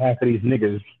hatred I have for these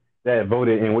niggas that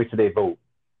voted and wasted their vote.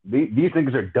 These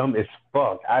niggas are dumb as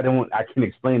fuck. I can't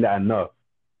explain that enough.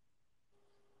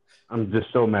 I'm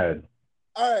just so mad.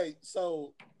 All right,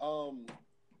 so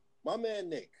my man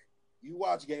Nick, you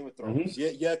watch Game of Thrones.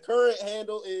 Mm-hmm. Your current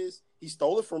handle is, he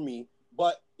stole it from me,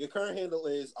 but your current handle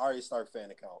is Arya Stark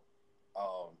fan account.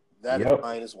 That is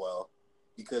mine as well,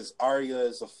 because Arya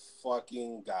is a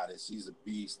fucking goddess. She's a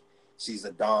beast. She's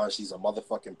a dawn. She's a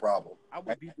motherfucking problem. I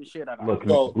would beat the shit out of her.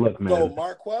 Look, man. So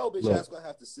Marquel, bitch, that's gonna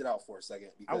have to sit out for a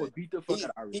second. I would beat the fuck out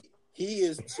of Arya.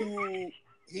 He's too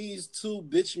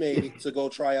bitch made to go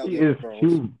try out Game of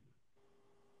Thrones.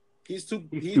 He's too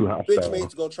bitch made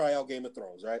to go try out Game of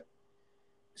Thrones, right?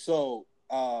 So,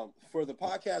 for the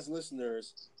podcast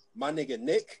listeners, my nigga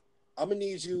Nick, I'm gonna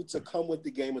need you to come with the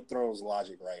Game of Thrones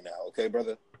logic right now, okay,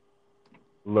 brother?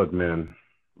 Look, man.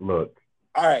 Look.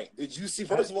 All right. Did you see?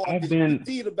 First of all, did you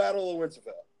see the Battle of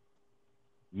Winterfell?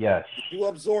 Yes. Did you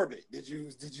absorb it? Did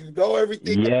you know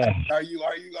everything? Yes. Are you?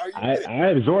 I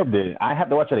absorbed it. I have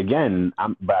to watch it again.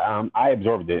 But I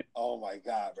absorbed it. Oh my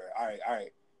God, bro! All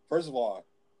right. First of all,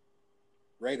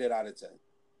 rate it out of 10.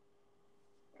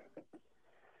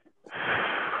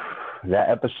 That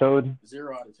episode?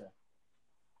 0 out of 10.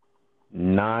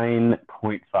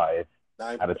 9.5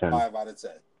 out of 10. 5 out of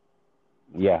 10.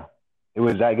 Yeah, it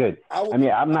was that good. I'm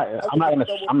not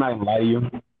gonna lie to you.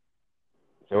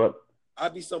 So what?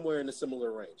 I'd be somewhere in a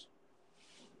similar range.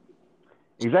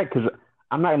 Exactly, because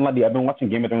I'm not gonna lie to you. I've been watching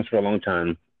Game of Thrones for a long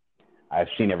time. I've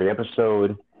seen every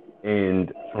episode,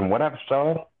 and from what I've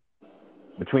saw,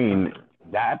 between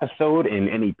that episode and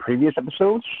any previous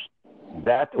episodes,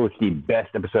 that was the best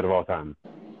episode of all time.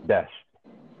 Best.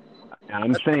 And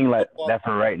I'm saying like that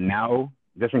for right now,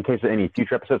 just in case of any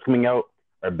future episodes coming out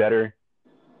are better.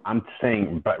 I'm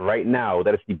saying, but right now,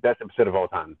 that is the best episode of all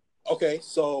time. Okay,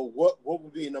 so what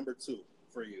would be number 2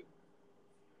 for you?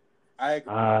 I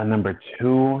agree. Number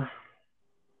 2,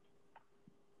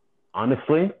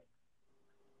 honestly,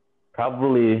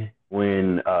 probably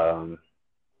when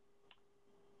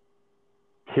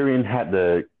Tyrion had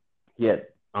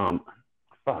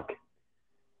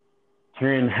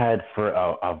Tyrion had for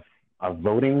a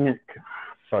voting.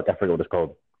 Fuck, I forget what it's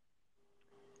called.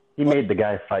 He made the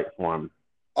guy fight for him.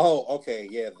 Oh, okay,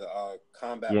 yeah, the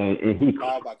combat.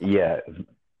 Yeah,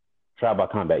 trial by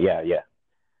combat. Yeah.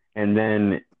 And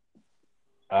then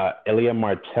Elia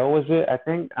Martell was it? I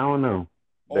think, I don't know.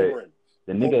 Oberyn.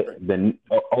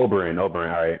 Oberyn. All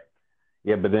right.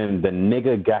 Yeah, but then the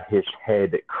nigga got his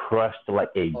head crushed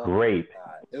like a grape.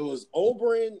 It was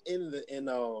Oberyn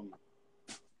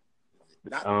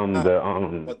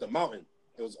but the mountain.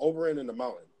 It was Oberyn in the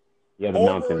mountain. Yeah, the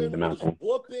mountain. Was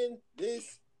whooping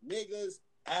this nigga's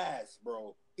ass,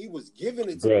 bro. He was giving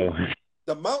it to him.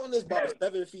 The mountain is about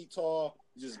 7 feet tall,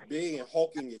 just big and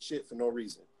hulking and shit for no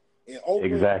reason. And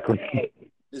Exactly.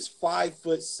 This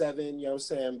 5'7", you know what I'm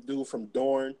saying, dude from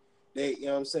Dorne. They, you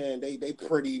know what I'm saying, they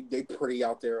pretty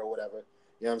out there or whatever.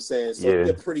 You know what I'm saying? So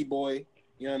they're pretty boy,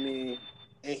 you know what I mean?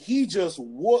 And he just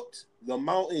whooped the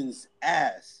mountain's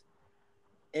ass.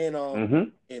 And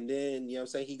and then, you know what I'm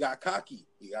saying, he got cocky.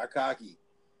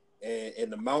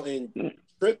 And the mountain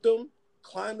tripped him,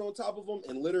 climbed on top of him,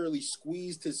 and literally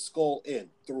squeezed his skull in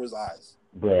through his eyes.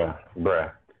 Bruh.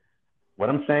 What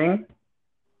I'm saying,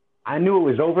 I knew it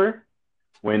was over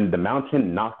when the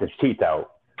mountain knocked his teeth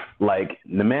out. Like,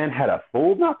 the man had a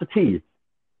full knock of teeth,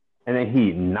 and then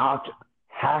he knocked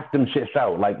half them shits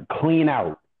out, like, clean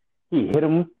out. He hit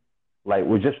him, like,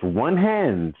 with just one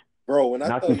hand. Bro, when I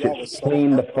knocked thought him shit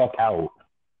clean the fuck out.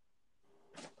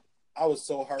 I was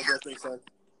so heartbroken, son.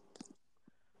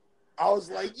 I was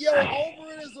like, yo,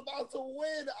 Oberyn is about to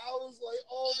win. I was like,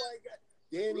 oh my God.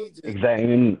 Then he just...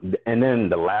 Exactly. And then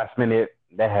the last minute,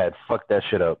 they had fucked that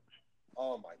shit up.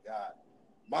 Oh my God.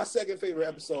 My second favorite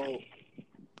episode,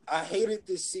 I hated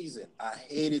this season.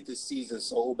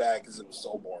 So bad because it was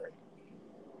so boring.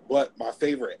 But my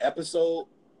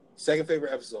second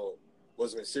favorite episode,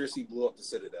 was when Cersei blew up the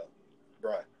Citadel.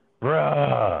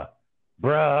 Bruh.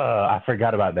 Bruh, I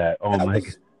forgot about that. Oh that my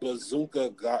was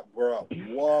Bazooka got, bro.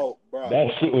 Whoa, bro.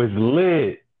 That shit was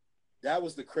lit. That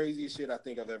was the craziest shit I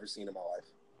think I've ever seen in my life.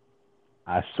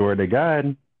 I swear to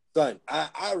God. Son,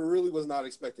 I really was not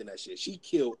expecting that shit. She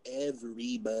killed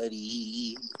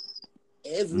everybody.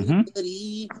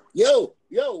 Everybody. Yo,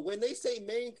 when they say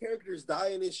main characters die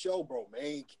in this show, bro,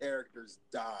 main characters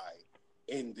die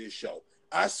in this show.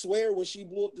 I swear when she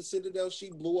blew up the Citadel,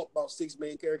 she blew up about 6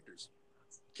 main characters.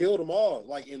 Killed them all,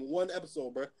 like in one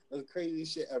episode, bro. That's the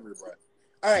craziest shit ever, bro.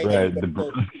 All right,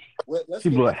 Bruh, let's she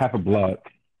blew up get half a block.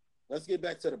 let's get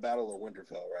back to the Battle of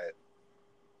Winterfell, right?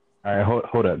 All right,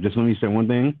 hold up. Just let me say one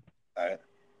thing. All right.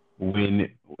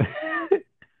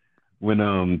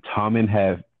 When Tommen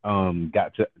had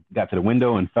got to the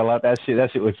window and fell out, that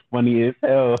shit was funny as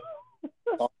hell.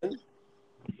 Tommen?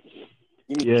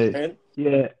 Yeah. Bran?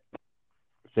 Yeah.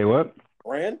 Say what?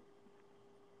 Bran?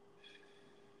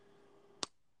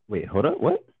 Wait, hold up.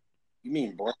 What? You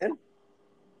mean Bran?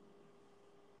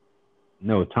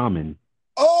 No, Tommen.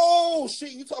 Oh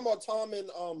shit! You talking about Tommen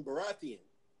Baratheon?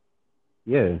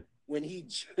 Yeah. When he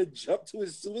jumped to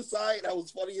his suicide, that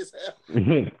was funny as hell.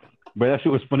 But that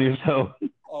shit was funny as hell.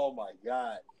 Oh my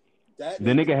god!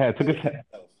 The nigga took his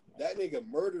that nigga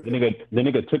murdered. The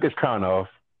nigga took his crown off,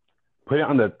 put it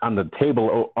on the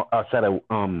table outside of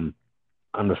on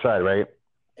the side, right?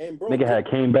 And bro, nigga had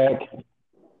came back,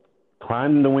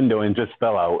 climbed the window, and just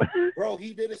fell out. Bro,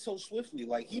 he did it so swiftly.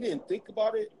 Like he didn't think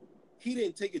about it. He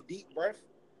didn't take a deep breath.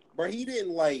 But he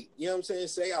didn't, like, you know what I'm saying,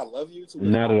 say I love you to his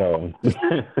Not at all.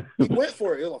 He went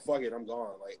for it. He was like, fuck it, I'm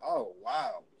gone. Like, oh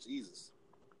wow, Jesus.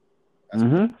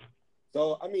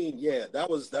 So I mean, yeah, that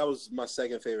was my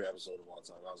second favorite episode of all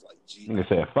time. I was like, gee. Nigga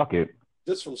said, fuck it.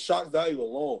 Just from shock value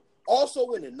alone. Also,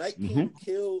 when the Night King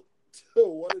killed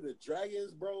one of the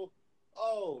dragons, bro.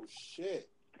 Oh shit.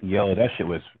 Yo, that shit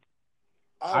was.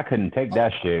 I couldn't take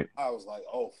that shit. I was like,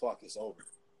 oh fuck, it's over.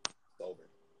 It's over.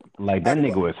 Like that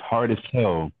nigga was hard as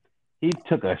hell. He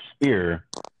took a spear,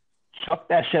 chucked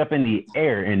that shit up in the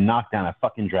air, and knocked down a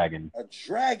fucking dragon. A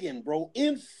dragon, bro,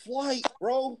 in flight,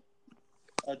 bro.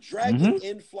 A dragon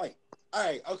in flight. All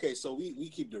right, okay, so we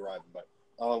keep deriving, but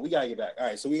we gotta get back. All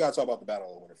right, so we gotta talk about the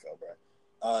Battle of Winterfell,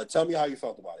 bro. Tell me how you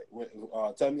felt about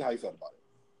it. Tell me how you felt about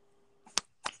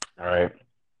it. All right,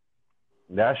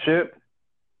 that shit.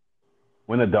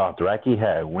 When the Dothraki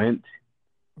had went,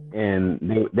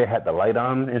 and they had the light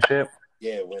on and shit.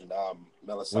 Yeah, when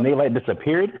Melisandre, when they light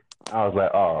disappeared, I was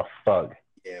like, oh fuck.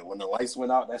 Yeah, when the lights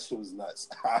went out, that shit was nuts.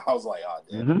 I was like, oh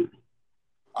damn.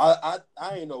 I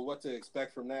didn't know what to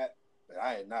expect from that, but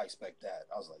I did not expect that.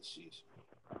 I was like, sheesh.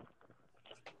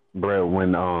 Bro,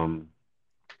 when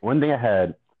one thing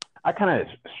I kind of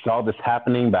saw this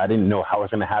happening, but I didn't know how it was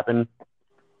gonna happen.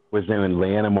 Was when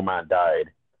Lyanna Mormont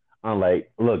died. I'm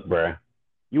like, look, bro,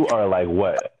 you are like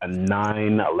what,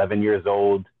 9, 11 years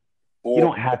old. You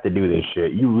don't have to do this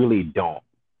shit. You really don't.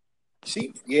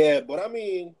 But I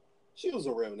mean, she was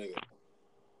a real nigga.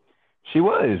 She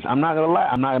was. I'm not gonna lie.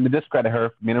 I'm not gonna discredit her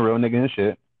for being a real nigga and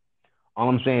shit. All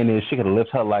I'm saying is she could have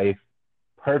lived her life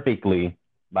perfectly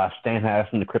by staying her ass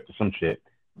in the crypt or some shit.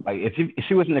 Like if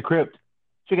she was in the crypt,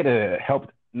 she could have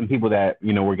helped the people that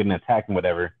were getting attacked and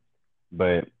whatever.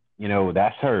 But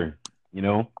that's her.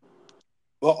 Well,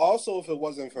 also if it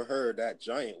wasn't for her, that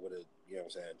giant would have, you know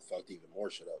what I'm saying, fucked even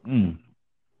more shit up.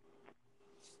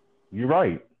 You're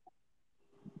right.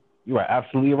 You are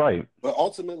absolutely right. But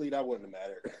ultimately, that wouldn't have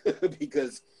mattered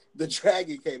because the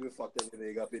dragon came and fucked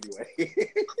everything up anyway.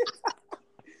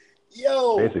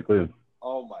 Yo. Basically.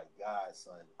 Oh my god,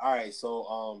 son. All right,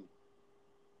 so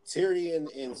Tyrion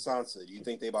and Sansa, do you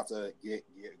think they about to get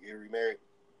remarried?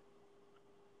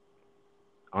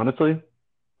 Honestly,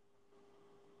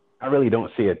 I really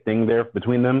don't see a thing there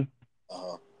between them.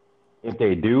 If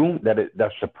they do,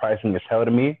 that's surprising as hell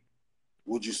to me.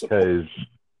 Would you support?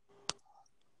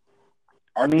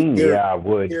 I mean, I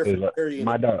would.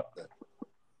 My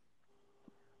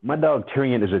dog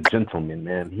Tyrion is a gentleman,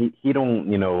 man. He don't,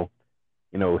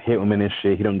 hit women and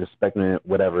shit. He don't disrespect women,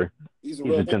 whatever. He's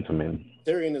a gentleman.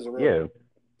 Tyrion is a real. Yeah.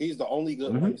 He's the only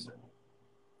good Lannister.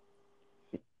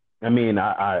 I mean,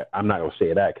 I'm not gonna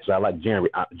say that because I like Jamie.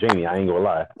 I ain't gonna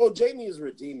lie. Well, Jamie is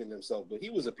redeeming himself, but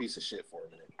he was a piece of shit for a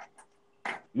minute.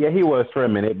 Yeah, he was for a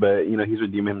minute, but he's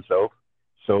redeeming himself.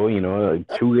 So 2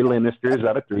 Lannisters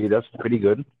out of 3, that's pretty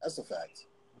good. That's a fact.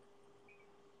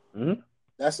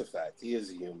 That's a fact. He is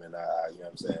a human. You know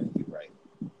what I'm saying? You're right.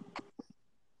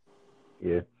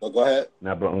 Yeah. So go ahead.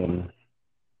 Now, but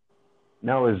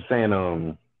now I was saying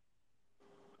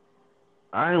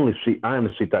I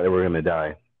honestly thought they were gonna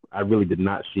die. I really did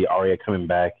not see Arya coming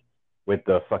back with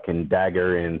the fucking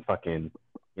dagger and fucking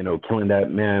killing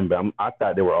that man. But I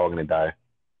thought they were all gonna die.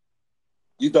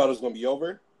 You thought it was gonna be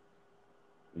over?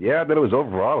 Yeah, I thought it was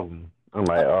over all of them. I'm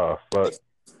like, oh fuck.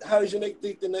 How did you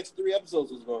think the next 3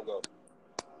 episodes was gonna go?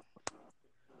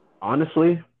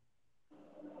 Honestly,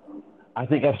 I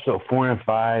think episode 4 and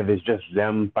 5 is just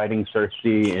them fighting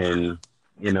Cersei and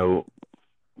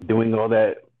doing all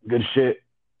that good shit.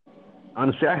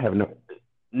 Honestly, I have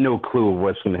no clue of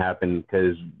what's going to happen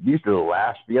because these are the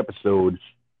last 3 episodes,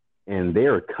 and they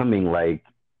are coming like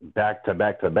back to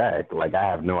back to back. Like I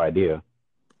have no idea.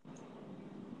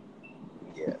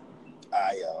 Yeah,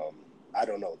 I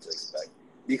don't know what to expect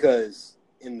because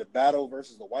in the battle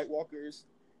versus the White Walkers,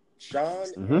 Jon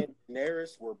and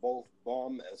Daenerys were both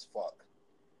bomb as fuck,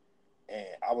 and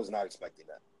I was not expecting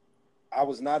that. I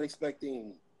was not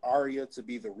expecting Arya to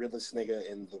be the realest nigga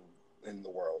in the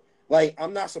world. Like,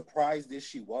 I'm not surprised if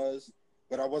she was,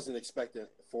 but I wasn't expecting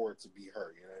for it to be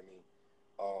her. You know what I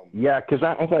mean? Yeah, because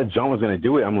I thought Jon was gonna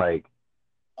do it. I'm like,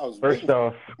 first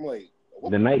off,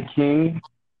 the Night King.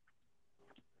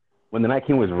 When the Night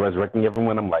King was resurrecting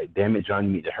everyone, I'm like, damn it, Jon,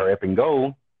 you need to hurry up and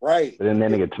go. Right. But then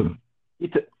that nigga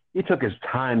he took his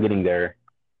time getting there,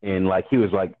 and like he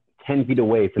was like 10 feet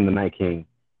away from the Night King,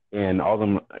 and all of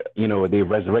them, they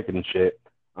resurrected and shit.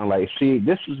 I'm like, see,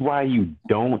 this is why you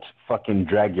don't fucking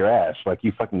drag your ass. Like,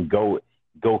 you fucking go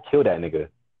kill that nigga.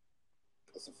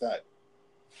 That's a fact.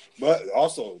 But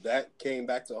also, that came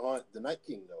back to haunt the Night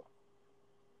King, though.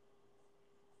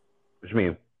 What you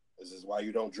mean? This is why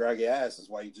you don't drag your ass. This is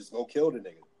why you just go kill the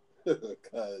nigga.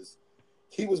 Because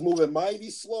he was moving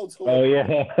mighty slow. Oh,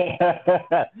 yeah.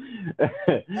 That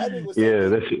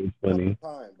shit was funny.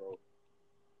 Time, bro.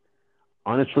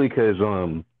 Honestly, because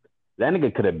that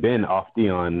nigga could have been off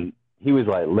Theon. He was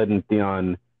like letting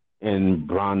Theon and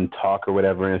Bronn talk or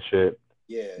whatever and shit.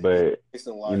 Yeah. But,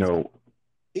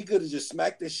 he could have just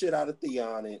smacked the shit out of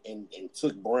Theon and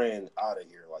took Bran out of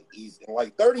here like easy. In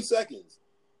like 30 seconds.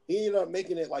 He ended up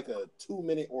making it like a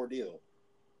 2-minute ordeal.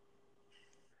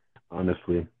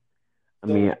 Honestly. I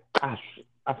mean, I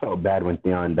felt bad when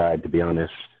Theon died, to be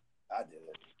honest. I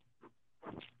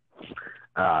didn't.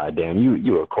 Ah, damn.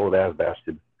 You a cold-ass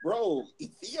bastard. Bro,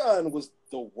 Theon was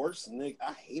the worst nigga.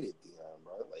 I hated Theon,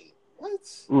 bro. Like, what?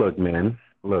 Look, man.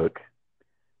 Look.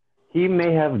 He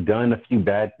may have done a few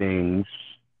bad things,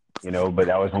 but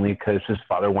that was only because his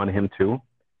father wanted him to.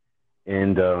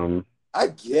 And, I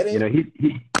get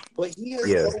it. But he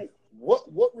has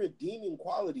what redeeming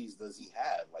qualities does he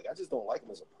have? Like, I just don't like him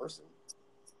as a person.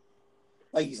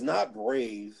 Like, he's not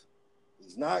brave.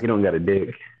 He don't got a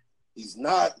dick. He's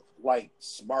not, like,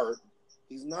 smart.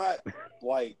 He's not,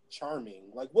 like, charming.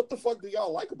 Like, what the fuck do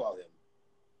y'all like about him?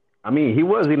 I mean, he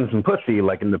was eating some pussy,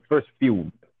 like, in the first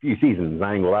few seasons.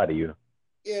 I ain't gonna lie to you.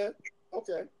 Yeah,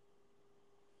 okay.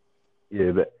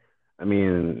 Yeah, but, I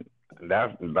mean,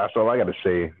 that's all I gotta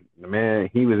say. The man,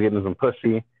 he was getting some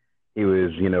pussy. He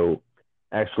was,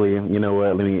 actually, you know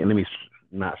what? Let me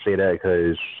not say that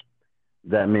because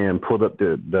that man pulled up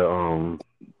the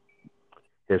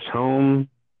his home,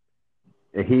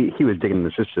 and he was digging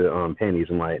the sister panties.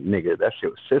 I'm like, nigga, that's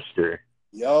your sister.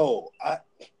 Yo,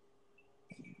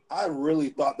 I really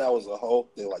thought that was a hoe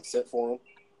they like set for him.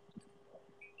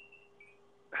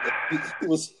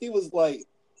 He was like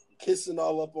kissing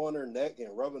all up on her neck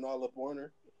and rubbing all up on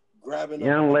her, grabbing.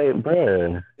 Yeah, I'm like,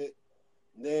 bruh.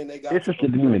 Then they got. His sister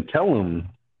didn't even tell him.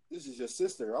 This is your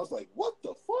sister. I was like, what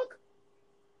the fuck?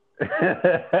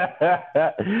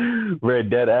 Bruh,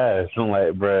 dead ass. I'm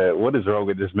like, bruh, what is wrong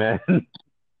with this man?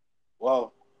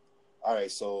 Well, all right,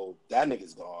 so that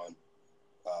nigga's gone.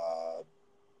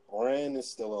 Bran is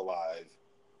still alive.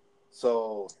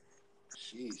 So,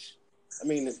 sheesh. I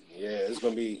mean, it's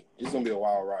gonna be a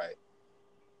wild ride.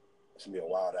 It's gonna be a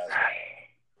wild ass ride.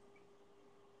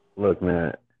 Look,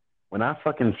 man, when I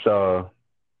fucking saw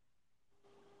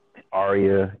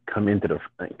Arya come into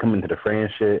the fray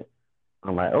and shit,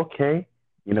 I'm like, okay,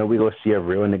 we go see a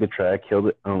real nigga try to kill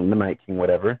the Night King,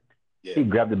 whatever. Yeah. She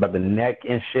grabbed it by the neck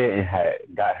and shit and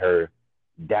got her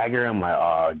dagger. I'm like,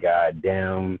 oh god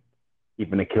damn, he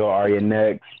finna kill Arya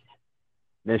next.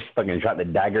 Then she fucking dropped the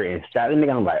dagger and stabbed the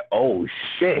nigga. I'm like, oh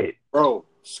shit, bro,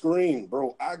 scream,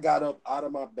 bro. I got up out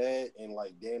of my bed and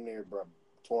like damn near, bro,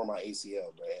 tore my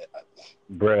ACL,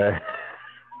 bruh.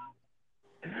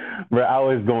 Bruh, I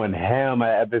was going ham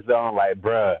at episode. I'm like,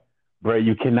 bruh,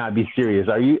 you cannot be serious.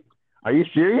 Are you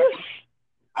serious?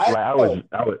 I was.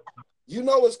 You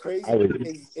know what's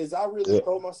crazy is I really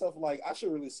told myself like I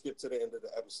should really skip to the end of the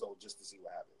episode just to see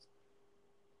what happens.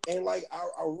 And like I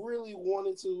really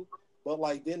wanted to, but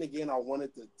like then again I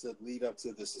wanted to lead up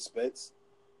to the suspense.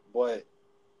 But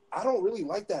I don't really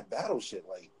like that battle shit.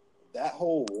 Like that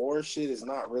whole war shit is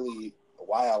not really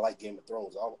why I like Game of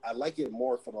Thrones. I like it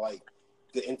more for like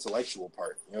the intellectual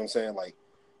part. You know what I'm saying? Like,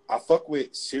 I fuck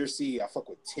with Cersei. I fuck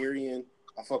with Tyrion.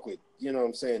 I fuck with, you know what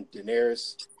I'm saying,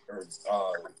 Daenerys. Or, you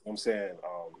know what I'm saying,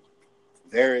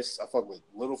 Varys. I fuck with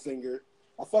Littlefinger.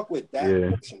 I fuck with that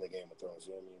portion of Game of Thrones.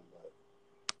 You know what I mean? But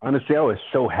honestly, I was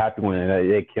so happy when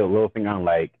they killed Littlefinger. I'm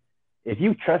like, if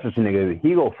you trust this nigga,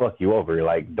 he go fuck you over.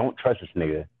 Like, don't trust this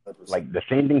nigga. 100%. Like, the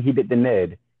same thing he did to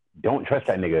Ned. Don't trust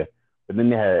that nigga. But then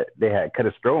they had cut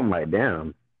his throat. I'm like,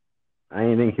 damn. I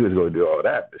didn't think he was going to do all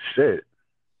that. But shit.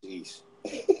 Jeez.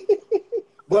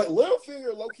 But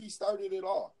Littlefinger low-key started it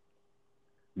all.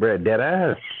 Bruh, dead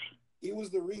ass. He was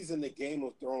the reason that Game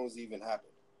of Thrones even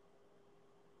happened.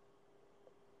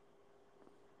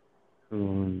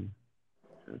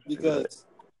 Because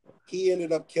he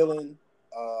ended up killing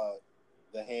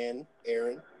the hand,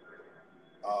 Aaron.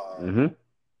 And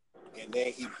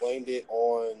then he blamed it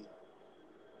on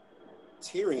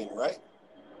Tyrion, right?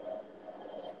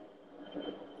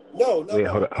 No.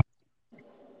 Hold on.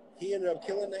 He ended up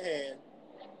killing the hand,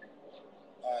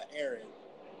 Aaron.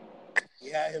 He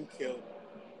had him killed.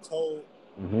 Told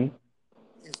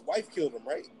his wife killed him,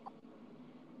 right?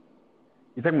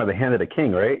 You're talking about the Hand of the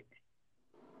King, right?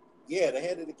 Yeah, the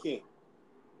Hand of the King.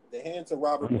 The Hand to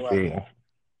Robert Baratheon.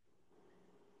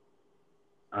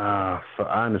 So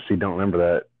I honestly don't remember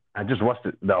that. I just watched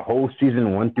the whole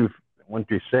season 1 through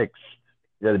 6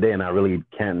 the other day, and I really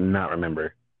cannot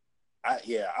remember. I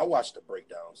watched the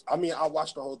breakdowns. I mean, I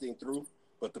watched the whole thing through,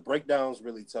 but the breakdowns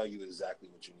really tell you exactly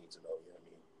what you need to know. You know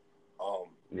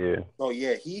what I mean? So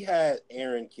yeah, he had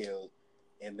Aaron killed,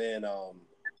 and then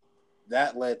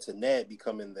that led to Ned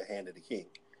becoming the Hand of the King.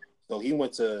 So he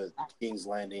went to King's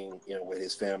Landing, you know, with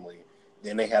his family.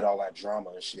 Then they had all that drama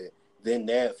and shit. Then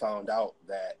Ned found out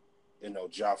that, you know,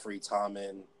 Joffrey,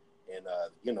 Tommen, and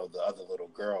you know, the other little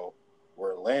girl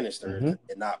were Lannisters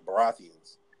and not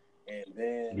Baratheons. And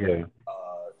then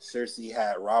Cersei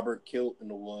had Robert killed in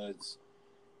the woods,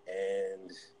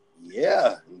 and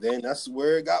then that's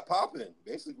where it got popping,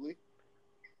 basically.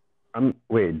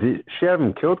 Wait, did she have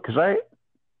him killed? Because I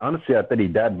thought he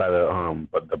died by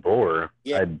the boar.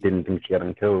 Yeah, I didn't think she had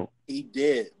him killed. He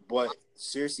did, but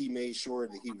Cersei made sure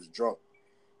that he was drunk.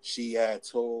 She had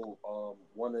told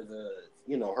one of the,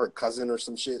 you know, her cousin or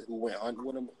some shit who went hunting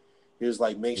with him. He was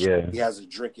like, make sure he has a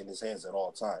drink in his hands at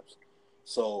all times.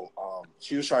 So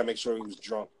she was trying to make sure he was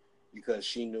drunk because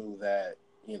she knew that,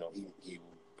 you know, he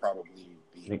would probably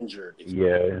be injured. If you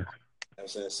know what I'm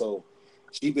saying? So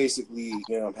she basically,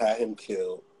 you know, had him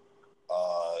killed.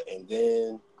 And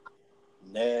then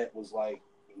Ned was like,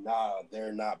 nah,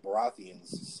 they're not Baratheons.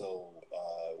 So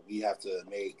we have to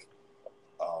make,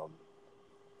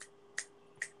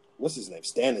 what's his name?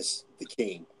 Stannis the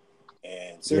king.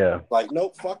 And Cersei like,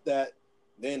 nope, fuck that.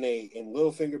 Then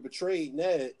Littlefinger betrayed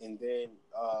Ned, and then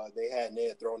they had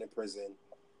Ned thrown in prison,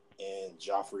 and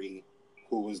Joffrey,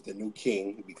 who was the new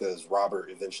king because Robert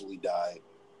eventually died,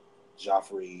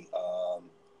 Joffrey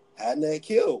had Ned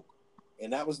killed,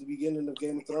 and that was the beginning of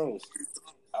Game of Thrones.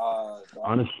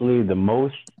 Honestly, the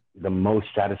most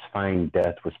satisfying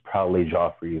death was probably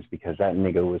Joffrey's because that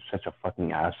nigga was such a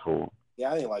fucking asshole.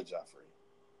 Yeah, I didn't like Joffrey.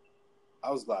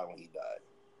 I was glad when he died.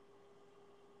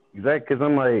 Exactly, because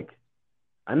I'm like,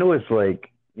 I know it's like,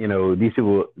 you know, these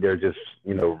people, they're just,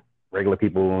 you know, regular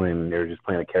people and they're just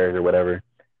playing a character or whatever.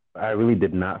 But I really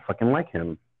did not fucking like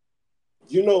him.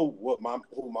 You know who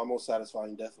my most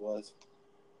satisfying death was?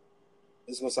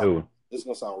 This is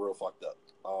gonna sound real fucked up.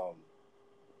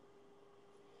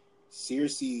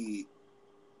 Cersei.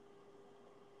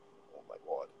 Oh my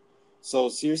god. So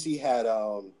Cersei had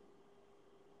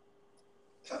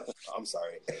I'm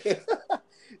sorry.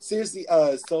 Cersei,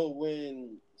 so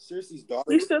when Cersei's daughter.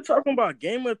 We still talking about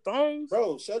Game of Thrones?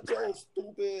 Bro, shut your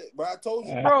stupid. Bro, I told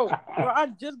you. Bro, I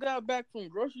just got back from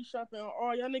grocery shopping.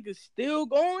 All y'all niggas still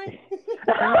going?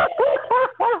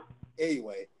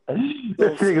 Anyway.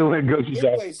 This nigga went grocery shopping.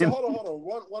 Anyway, so hold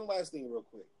on. One last thing real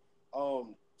quick.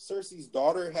 Cersei's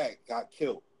daughter got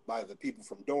killed by the people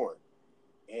from Dorne.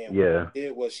 And what she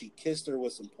did was she kissed her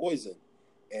with some poison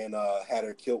and had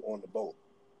her killed on the boat.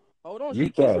 Hold on. You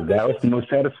thought that was the most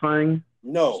satisfying?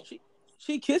 No.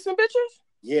 She kissing bitches?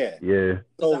 Yeah. Yeah.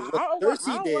 So what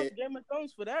Cersei did, watch Game of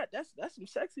Thrones for that. That's some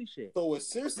sexy shit. So what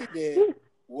Cersei did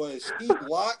was she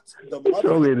locked the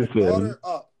mother and the daughter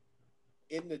up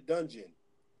in the dungeon,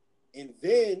 and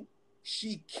then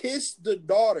she kissed the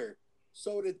daughter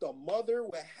so that the mother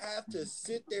would have to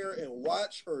sit there and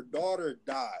watch her daughter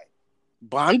die.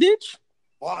 Bondage,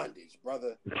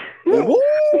 brother. Hold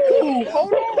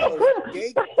on.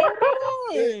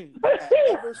 I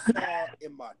ever saw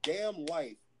in my damn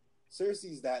life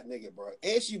Cersei's that nigga, bro.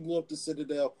 And she blew up the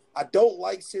Citadel. I don't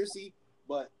like Cersei,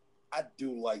 but I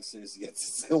do like Cersei.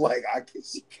 Like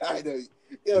she kind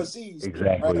of, she's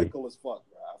radical as fuck,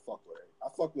 bro. I fuck with her. I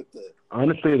fuck with the.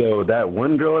 Honestly, though, that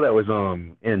one girl that was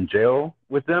in jail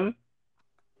with them,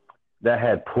 that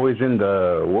had poisoned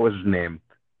what was his name?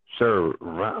 Sir,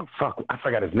 fuck, I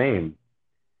forgot his name.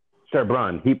 Sir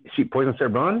Bronn. She poisoned Sir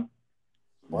Bronn.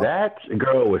 That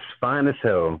girl was fine as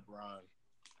hell. Bronn.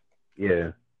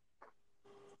 Yeah.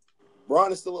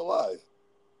 Bronn is still alive.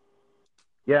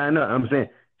 Yeah, I know. I'm saying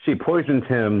she poisoned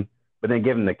him, but then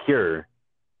gave him the cure.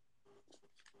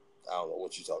 I don't know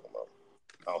what you're talking about.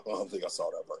 I don't think I saw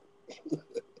that part.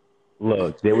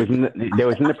 Look, they was in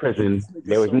the prison.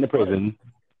 They was in the prison.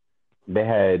 They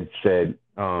had said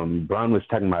Bronn was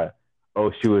talking about,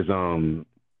 she was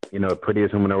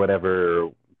prettiest woman or whatever,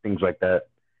 things like that.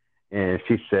 And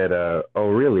she said, oh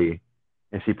really?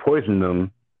 And she poisoned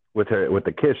them with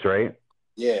the kiss, right?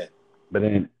 Yeah. But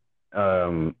then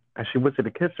actually, was it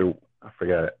a kiss or I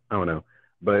forgot? I don't know.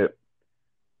 But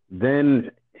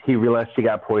then he realized she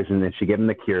got poisoned and she gave him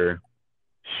the cure.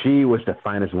 She was the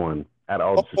finest one out of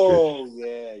all the sisters. Oh,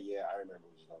 yeah, I remember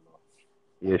what you're talking about.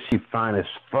 Yeah, she fine as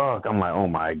fuck. I'm like, oh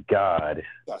my God.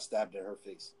 Got stabbed in her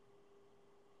face.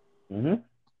 Mm-hmm.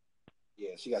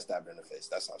 Yeah, she got stabbed in her face.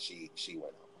 That's how she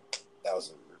went out. That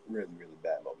was a really, really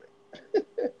bad moment.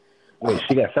 Wait,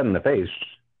 she got stabbed in the face?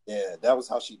 Yeah, that was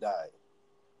how she died.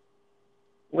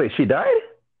 Wait, she died?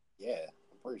 Yeah,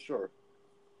 I'm pretty sure.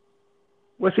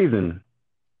 What season?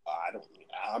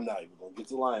 I'm not even gonna get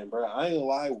to lying, bro. I ain't gonna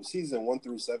lie. Season 1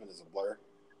 through 7 is a blur.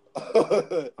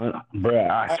 Bruh,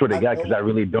 I swear to God, because I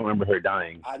really don't remember her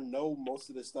dying. I know most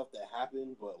of the stuff that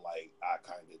happened, but like I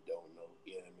kind of don't know.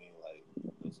 You know what I mean? Like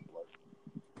it's a blur.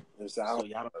 So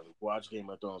y'all don't watch Game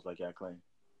of Thrones like y'all claim?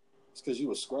 It's because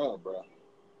you a scrub, bro.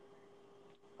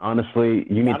 Honestly,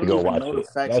 you need to go watch it.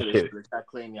 That shit. I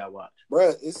claim y'all watch,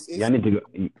 bro. I need to go.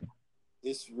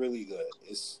 It's really good.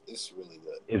 It's really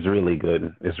good. It's really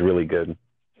good. It's really good.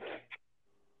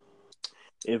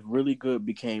 If really good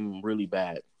became really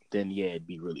bad, then yeah, it'd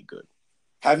be really good.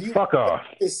 Have you fuck off?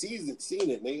 Seen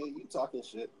it, nigga? You talking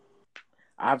shit?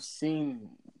 I've seen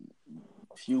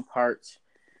a few parts.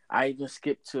 I even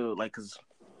skipped to because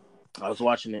I was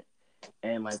watching it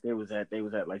and like they was at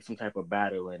like some type of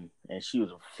battle and she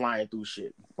was flying through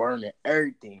shit, burning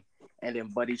everything, and then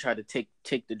Buddy tried to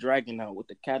take the dragon out with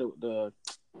the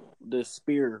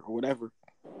spear or whatever.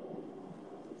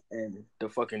 And the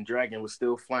fucking dragon was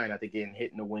still flying after getting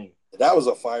hit in the wing. That was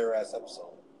a fire ass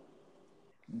episode.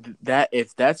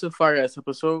 If that's a fire ass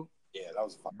episode, yeah, that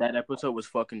was. That episode was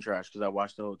fucking trash because I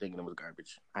watched the whole thing and it was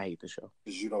garbage. I hate the show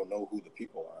because you don't know who the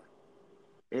people are.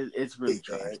 It's really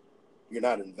trash. You're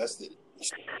not invested.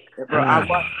 Yeah, bro,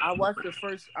 I watched the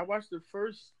first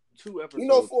 2 episodes. You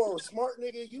know, for a smart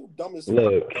nigga, you dumb as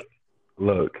fuck.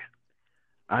 Look.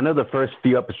 I know the first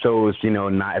few episodes,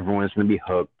 not everyone's gonna be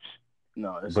hooked.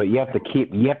 No, but you have to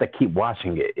keep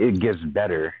watching it. It gets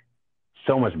better,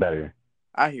 so much better.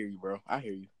 I hear you, bro. I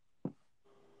hear you.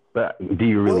 But do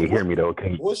you really hear me though?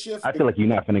 I feel like you're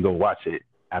not gonna go watch it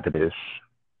after this.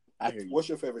 I hear you. What's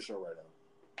your favorite show right now?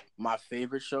 My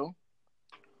favorite show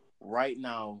right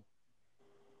now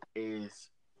is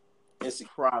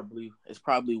probably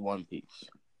One Piece.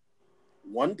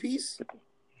 One Piece?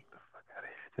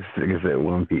 This nigga said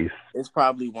One Piece. It's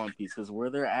probably One Piece because where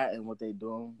they're at and what they're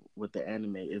doing with the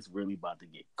anime is really about to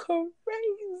get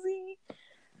crazy.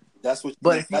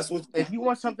 If you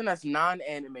want something that's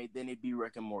non-anime, then it'd be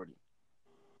Rick and Morty.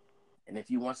 And if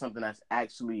you want something that's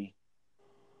actually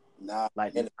not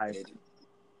animated,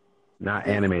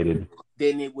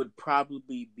 then it would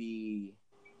probably be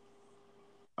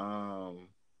I've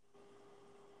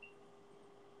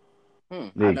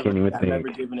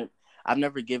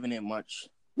never given it much.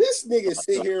 This nigga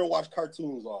sit here and watch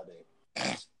cartoons all day.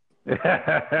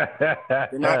 They're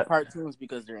not cartoons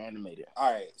because they're animated.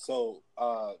 All right, so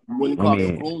when you call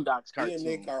it Boondocks cartoons.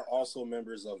 Me and Nick are also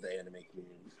members of the anime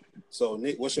community. So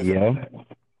Nick, what's your favorite?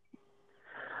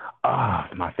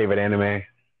 My favorite anime.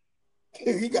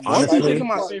 Honestly,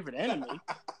 my favorite anime.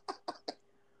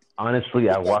 Honestly,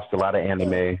 I watched a lot of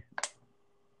anime.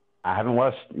 I haven't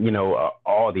watched,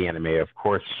 all the anime, of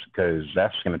course, because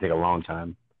that's going to take a long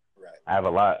time. Right. I have a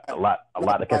lot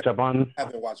to catch up on. I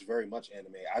haven't watched very much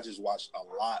anime. I just watched a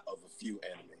lot of a few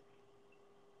anime.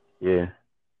 Yeah.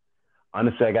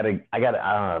 Honestly, I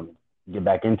gotta get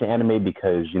back into anime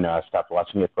because I stopped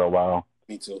watching it for a while.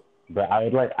 Me too. But I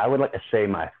would like to say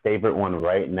my favorite one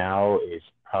right now is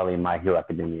probably My Hero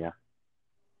Academia.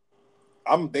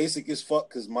 I'm basic as fuck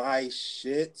because my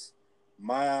shit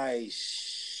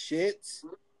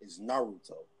is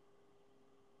Naruto.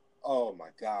 Oh my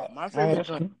god. My favorite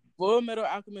joint, Full Metal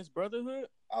Alchemist Brotherhood.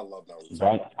 I love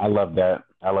Naruto. I love that.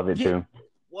 I love it too.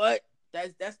 What?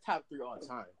 That's top 3 all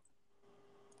time.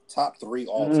 Top 3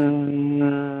 all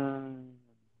time.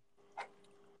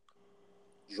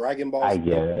 Dragon Ball. I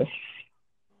guess.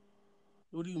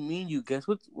 What do you mean? You guess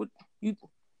what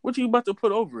you about to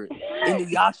put over it?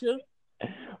 Inuyasha?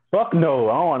 Fuck no!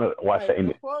 I don't want to watch that.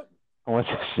 I want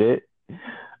that shit.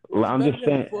 I'm just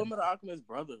saying. Full Metal Alchemist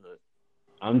Brotherhood.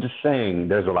 I'm just saying.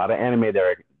 There's a lot of anime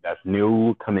that's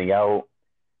new coming out,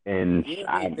 and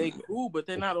they cool, but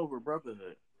they're not over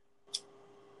Brotherhood.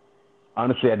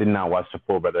 Honestly, I did not watch the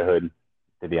full Brotherhood,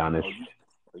 to be honest.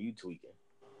 Are you tweaking?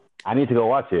 I need to go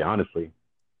watch it, honestly.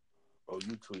 Oh,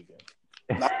 you tweaking.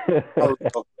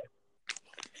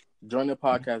 Join the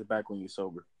podcast back when you're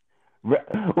sober.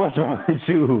 What's wrong with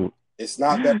you? It's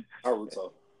not better than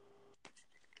Naruto.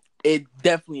 It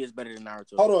definitely is better than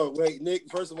Naruto. Hold on, wait, Nick.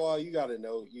 First of all, you got to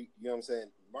know, you know what I'm saying?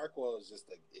 Markwell is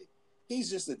he's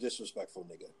just a disrespectful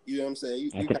nigga. You know what I'm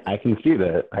saying? I can see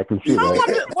that. I can see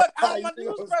that. How am I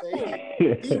disrespectful?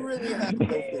 He really has no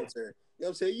filter. You know what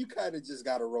I'm saying? You kind of just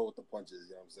got to roll with the punches.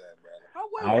 You know what I'm saying,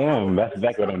 brother? I am. That's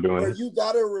exactly what I'm doing. But you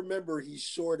got to remember he's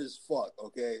short as fuck,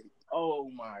 okay? Oh,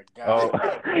 my God. Oh.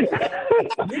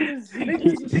 Niggas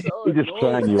is so He's just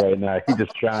trying you right now. He's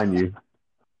just trying you.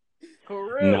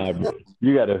 For real. Nah, bro.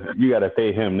 You gotta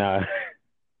fade him now.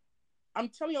 I'm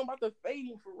telling you, I'm about to fade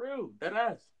him for real. That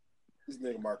ass. This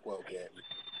nigga Markwell can't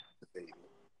fade him.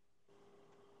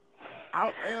 You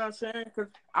know what I'm saying? Because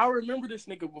I remember this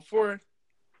nigga before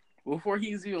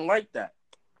he was even like that.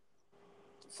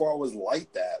 Before I was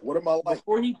like that. What am I like?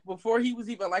 Before he was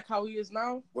even like how he is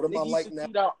now. What am I like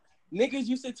now? Niggas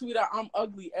used to tweet out, "I'm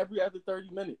ugly" every other 30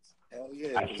 minutes. Hell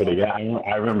yeah.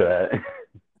 I remember that.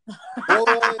 Bro,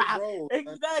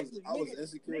 exactly. I was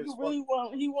insecure as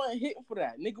fuck. He wasn't hitting for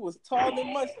that. Nigga was tall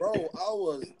and musty. Bro, I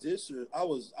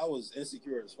was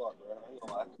insecure as fuck, bro. I ain't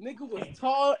gonna lie. Nigga was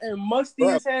tall and musty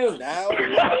as hell. Now,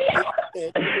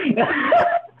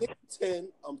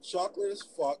 10, I'm chocolate as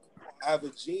fuck. I have a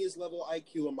genius level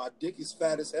IQ and my dick is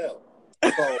fat as hell.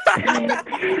 So,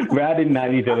 bro, I did not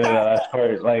need to know that last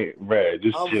part. Like, bro,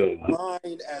 just chill.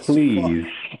 Please.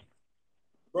 Fuck.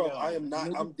 Bro, I am not.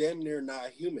 I'm damn near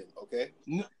not human. Okay.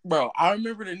 Bro, I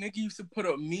remember the nigga used to put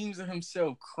up memes of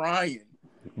himself crying.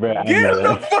 Bro, get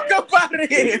the fuck up out of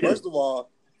here. First of all,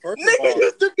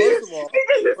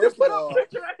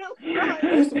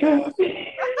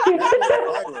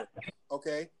 viral.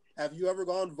 Okay. Have you ever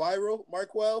gone viral,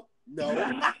 Markwell? No.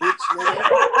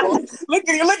 Look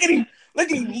at him.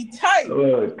 He tight.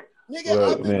 Look,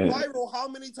 I've been viral how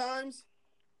many times?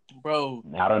 Bro,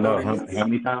 I don't know how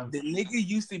many times. The nigga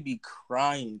used to be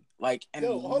crying, like, and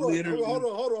hold on. Wasn't it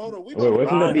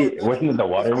the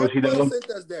water was he doing?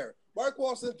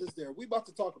 Markwell sent us there. We about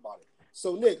to talk about it.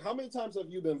 So, Nick, how many times have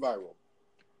you been viral?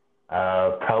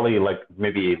 Probably like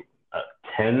maybe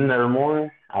 10 or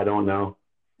more. I don't know.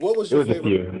 What was your favorite? A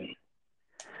few.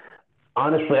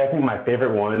 Honestly, I think my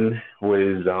favorite one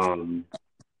was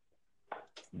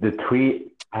the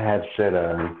tweet I had said.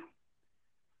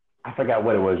 I forgot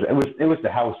what it was. It was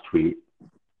the house tweet.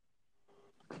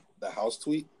 The house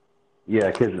tweet?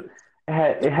 Yeah, because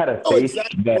it had a face.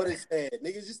 Exactly what it said.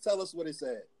 Niggas, just tell us what it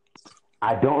said.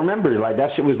 I don't remember. Like,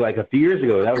 that shit was like a few years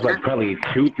ago. That was like probably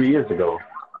 2-3 years ago.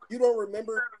 You don't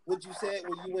remember what you said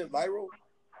when you went viral?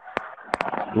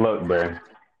 Look, bro.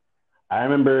 I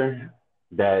remember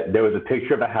that there was a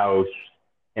picture of a house,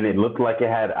 and it looked like it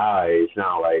had eyes.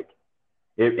 Now, like,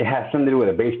 it has something to do with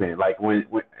a basement. Like, when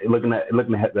looking at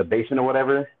the basement or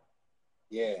whatever.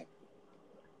 Yeah.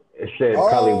 It said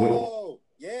probably. Oh,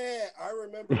 yeah, I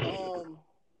remember.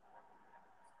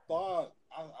 Fuck,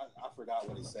 I forgot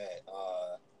what it said.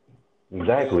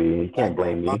 Exactly. You can't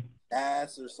blame me.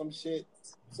 Ass or some shit.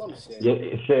 Yeah,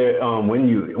 it said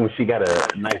when she got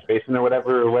a nice basement or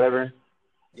whatever.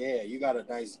 Yeah, you got a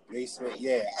nice basement.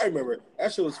 Yeah, I remember.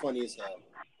 That shit was funny as hell.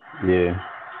 Yeah.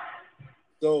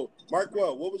 So,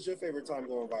 Markwell, what was your favorite time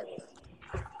going viral?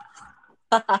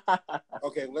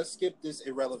 Okay, let's skip this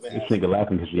irrelevant. This nigga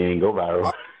laughing because you ain't go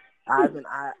viral. I've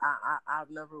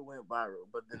never went viral,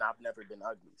 but then I've never been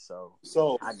ugly. So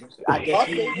I guess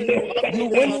you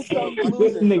winning some, you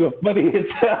losing. This nigga funny as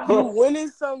hell. You winning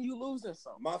some, you losing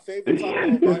some. My favorite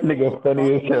time going viral. This nigga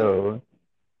funny as hell.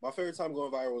 My favorite time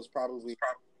going viral was probably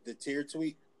the tear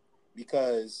tweet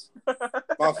because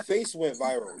my face went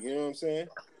viral. You know what I'm saying?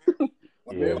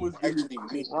 Like, yeah. It was actually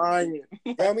me. Crying.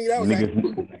 I mean, that was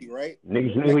actually me, right?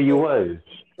 Niggas knew who you was.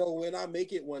 So when I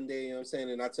make it one day, you know what I'm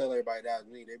saying, and I tell everybody that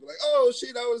was me, they be like, oh,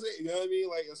 shit, that was it. You know what I mean?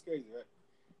 Like, that's crazy, right?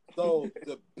 So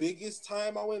the biggest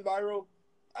time I went viral,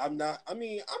 I'm not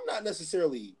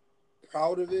necessarily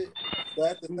proud of it,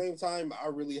 but at the same time, I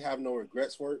really have no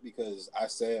regrets for it because I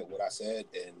said what I said,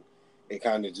 and it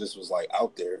kind of just was like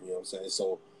out there. You know what I'm saying?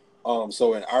 So,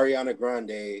 so in Ariana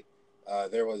Grande,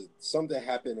 there was something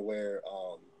happened where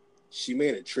she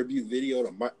made a tribute video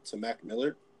to Mac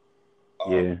Miller.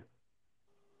 Yeah.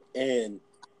 And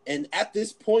at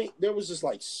this point, there was just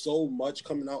like so much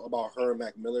coming out about her and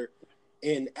Mac Miller.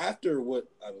 And after what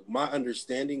my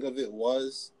understanding of it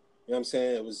was, you know what I'm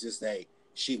saying? It was just that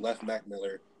she left Mac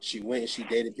Miller. She went and she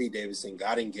dated Pete Davidson,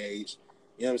 got engaged.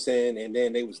 You know what I'm saying? And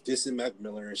then they was dissing Mac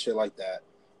Miller and shit like that.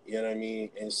 You know what I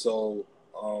mean? And so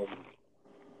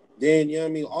then, you know what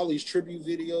I mean? All these tribute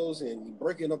videos and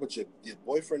breaking up with your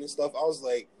boyfriend and stuff. I was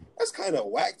like, that's kind of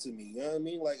whack to me. You know what I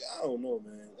mean? Like, I don't know,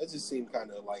 man. That just seemed kind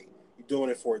of like you're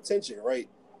doing it for attention, right?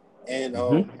 And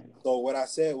so what I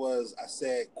said was, I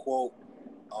said, quote,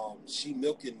 she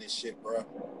milking this shit, bro.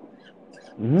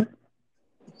 Mm-hmm.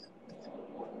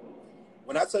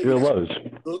 When I tell you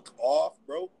that took off,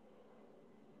 bro,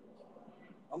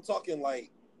 I'm talking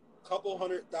like couple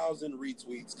 100,000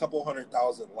 retweets, couple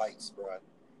 100,000 likes, bro.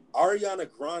 Ariana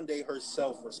Grande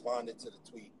herself responded to the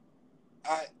tweet.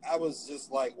 I was just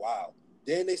like, wow.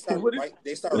 Then they started writing. What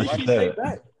did she say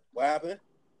back? What happened?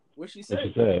 What she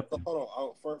say? So, hold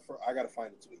on. I gotta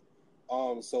find the tweet.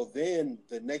 So then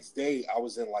the next day I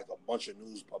was in like a bunch of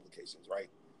news publications, right?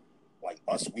 Like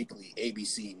Us Weekly,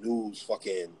 ABC News,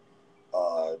 fucking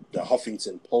the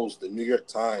Huffington Post, the New York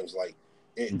Times, like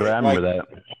Bro, I remember that.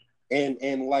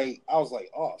 And like I was like,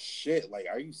 oh shit, like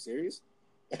are you serious?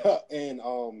 And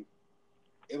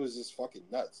it was just fucking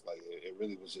nuts. Like it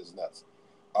really was just nuts.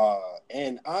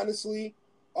 And honestly,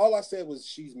 all I said was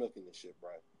she's milking this shit, bro.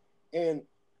 And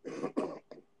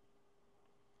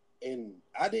and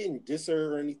I didn't diss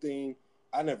her or anything.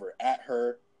 I never at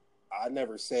her. I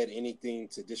never said anything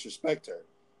to disrespect her.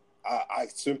 I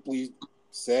simply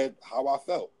said how I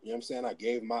felt. You know what I'm saying? I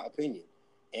gave my opinion.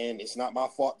 And it's not my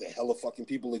fault that hella fucking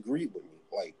people agreed with me.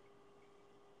 Like,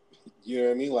 you know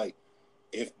what I mean? Like,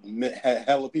 if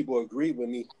hella people agreed with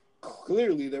me,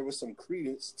 clearly there was some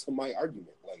credence to my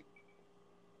argument. Like,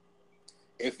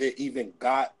 if it even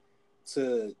got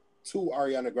to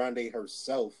Ariana Grande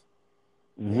herself,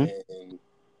 and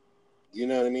you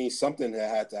know what I mean? Something that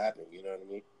had to happen. You know what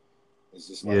I mean? It's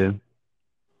just like,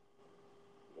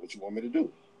 what you want me to do?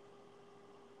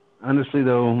 Honestly,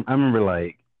 though, I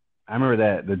remember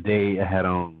that the day I had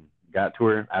got to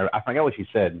her. I forgot what she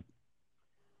said,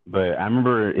 but I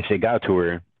remember if she got to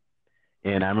her,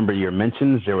 and I remember your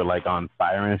mentions, they were like on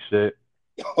fire and shit.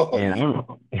 And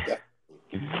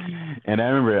I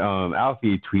remember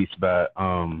Alfie tweets about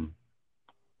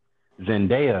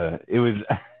Zendaya. It was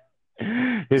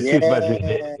his tweets about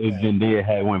Zendaya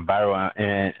had went viral,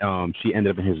 and she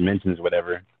ended up in his mentions,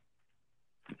 whatever.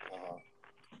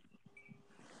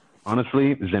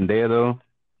 Honestly, Zendaya though,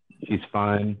 she's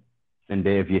fine.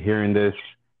 Zendaya, if you're hearing this,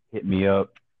 hit me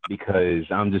up because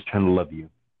I'm just trying to love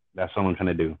you. That's all I'm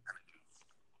trying to do.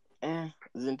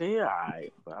 Zendaya,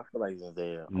 alright, but I feel like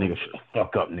Zendaya. Nigga, shut the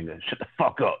fuck up, nigga. Shut the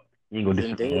fuck up. You ain't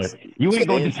gonna disrespect me. You ain't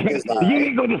gonna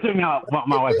disrespect my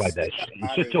wife like that.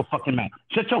 Shut your fucking mouth.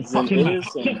 Shut your fucking mouth.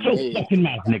 Shut your fucking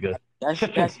mouth, nigga.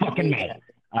 Shut your fucking mouth.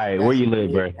 All right, where you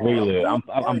live, bro? Where you live? I'm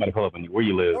about to pull up on you. Where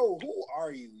you live? Bro, who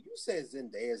are you? You said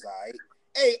Zendaya's alright.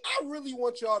 Hey, I really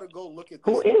want y'all to go look at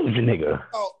this. Who is the nigga?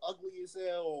 How ugly as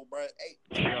hell, bro.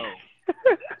 Hey, yo.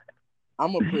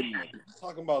 I'm a pretty nigga.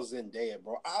 Talking about Zendaya,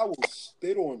 bro. I will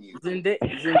spit on you. Zendaya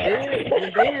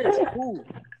is cool.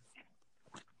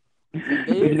 This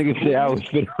nigga said I will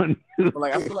spit on you.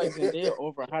 Like, I feel like Zendaya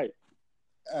overhyped.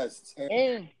 That's terrible.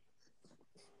 And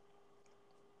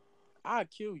I'll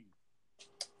kill you.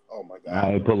 Oh my god.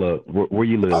 All right, pull up. Where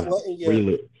you live? Where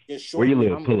you live? Where you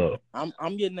live? Pull up.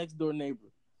 I'm your next door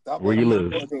neighbor. Where you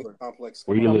live?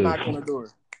 Where you live? Come knock on the door.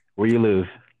 Where you live?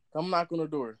 Come knock on the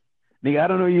door. Nigga, I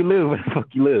don't know where you live. Where the fuck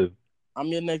you live? I'm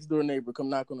your next door neighbor. Come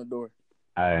knock on the door.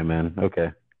 All right, man.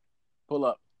 Okay. Pull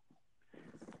up.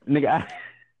 Nigga,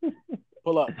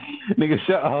 Pull up. Nigga,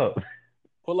 shut up.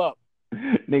 Pull up.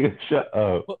 Nigga, shut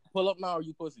up. Pull up now, or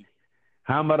you pussy.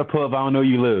 How am I about to pull up? I don't know where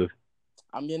you live.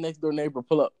 I'm your next door neighbor.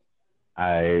 Pull up. All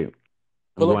right.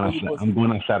 I'm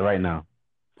going outside right now.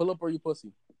 Pull up or you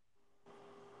pussy.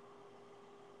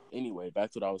 Anyway,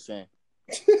 back to what I was saying.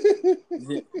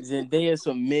 Zendaya's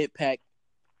some mid-pack,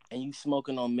 and you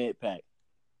smoking on mid-pack.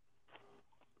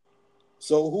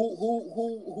 So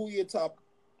who your top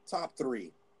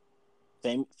three?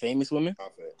 Famous women?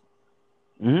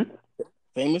 Mm-hmm.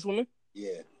 Famous women?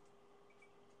 Yeah.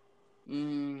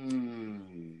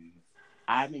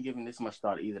 I haven't given this much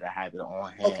thought either to have it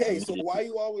on hand. Okay, so why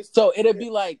you always... So it'll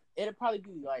probably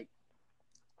be like...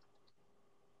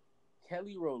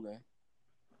 Kelly Rowland.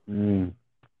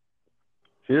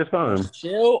 She is fine.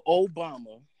 Michelle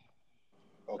Obama.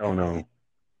 Okay. Oh no.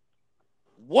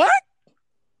 What?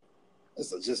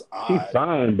 It's just odd. She's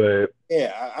fine, but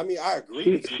yeah, I mean, I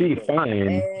agree. She's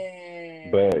fine,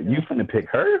 but you finna pick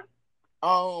her?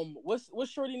 What's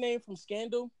shorty name from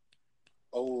Scandal?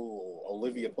 Oh,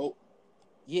 Olivia Pope.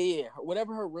 Yeah,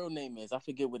 whatever her real name is, I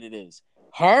forget what it is.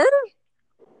 Her?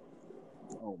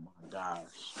 Oh my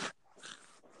gosh,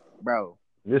 bro.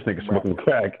 This nigga smoking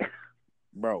crack.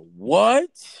 Bro, what?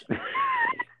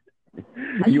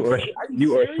 You are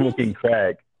smoking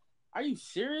crack. Are you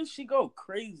serious? She go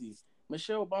crazy.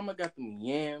 Michelle Obama got them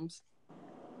yams,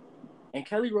 and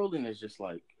Kelly Rowland is just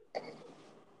like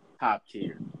top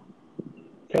tier.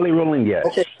 Kelly Rowland, yes.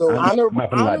 Okay, so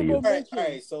honorable mention.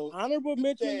 Right, so honorable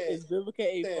mention is Vivica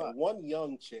A. Fox. One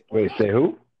young chick. Wait, say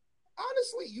who?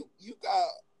 Honestly, you got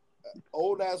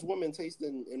old ass women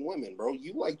tasting in women, bro.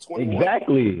 You like 21.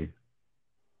 Exactly.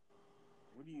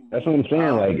 What do you mean? That's what I'm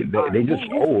saying. Like they just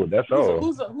old. That's all.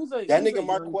 Who's that nigga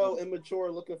Marquel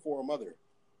immature looking for a mother.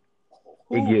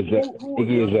 Iggy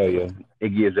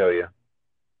Azalea.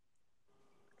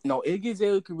 No, Iggy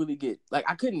Azalea could really get like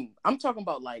I couldn't. I'm talking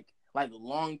about like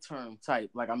long term type.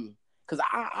 Like because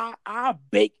I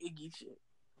bake Iggy shit,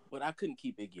 but I couldn't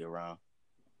keep Iggy around.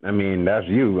 I mean, that's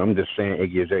you. I'm just saying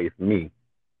Iggy Azalea for me.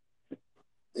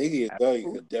 Iggy Azalea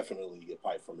could definitely get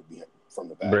piped from the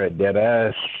back. Bruh, dead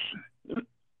ass.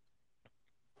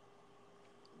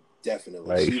 Definitely.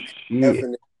 Like, she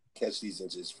definitely catch these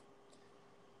inches.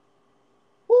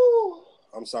 Woo!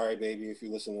 I'm sorry, baby, if you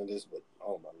listen to this, but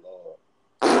oh my lord.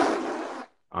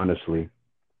 Honestly.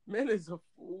 Man is a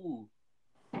fool.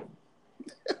 But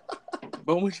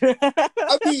I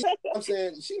mean, I'm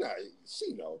saying she know.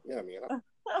 You know what I mean?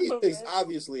 He thinks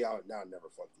obviously I'll never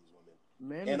fuck these women.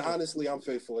 Man, and honestly, I'm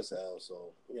faithful as hell,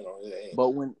 so you know.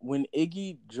 But when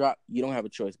Iggy dropped, you don't have a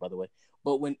choice, by the way.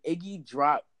 But when Iggy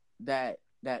dropped that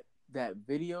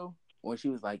video when she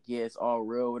was like, "Yeah, it's all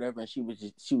real," whatever, and she was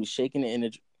shaking it in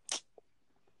the.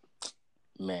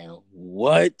 Man,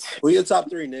 what? Who your top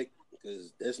three, Nick?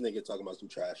 Because this nigga talking about some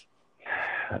trash.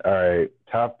 All right,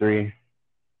 top three.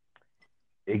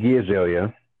 Iggy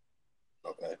Azalea.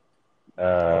 Okay.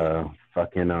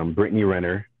 Fucking Brittany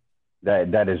Renner.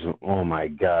 That is, oh my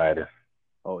god.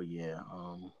 Oh yeah.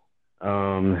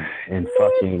 And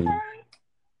fucking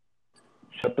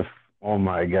oh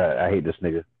my god, I hate this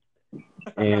nigga.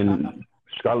 And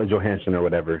Scarlett Johansson or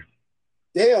whatever.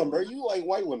 Damn, bro, you like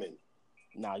white women?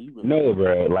 Nah, you really no,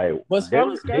 bro. Like, but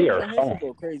Scarlett Johansson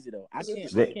go crazy though. I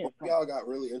can't. Y'all got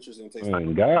really interesting taste. Oh my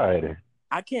god.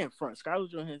 I can't front.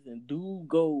 Scarlett Johansson do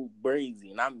go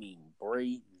brazy, and I mean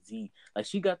brazy. Like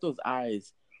she got those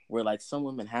eyes where like some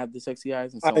women have the sexy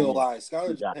eyes, and some I ain't gonna lie.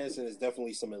 Scarlett Johansson is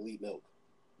definitely some elite milk.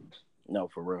 No,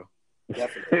 for real.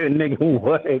 Definitely. Nigga,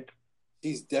 what?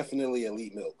 She's definitely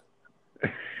elite milk.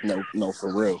 No,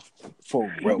 for real.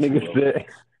 For real. Nigga said,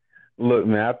 look,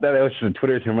 man, I thought that was just a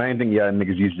Twitter term. I didn't think y'all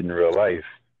niggas used it in real life.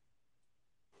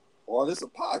 Well, this is a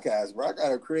podcast, bro. I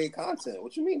gotta create content.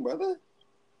 What you mean, brother?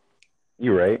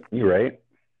 You're right.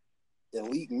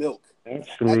 Elite milk.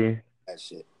 Actually, that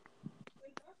shit.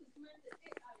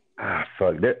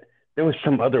 Fuck. There was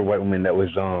some other white woman that was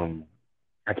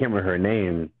I can't remember her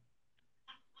name.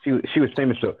 She was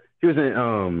famous. So she was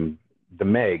in The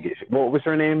Meg. What was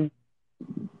her name?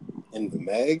 In The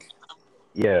Meg?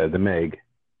 Yeah, The Meg.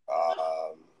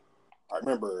 I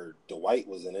remember Dwight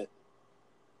was in it.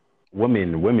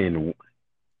 Women.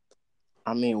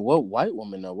 I mean, what white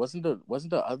woman though? Wasn't the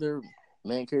other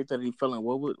main character that he fell in?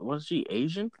 Was she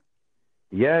Asian?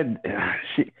 Yeah,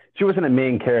 she wasn't a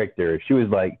main character. She was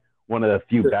like one of the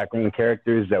few background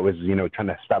characters that was, you know, trying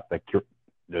to stop the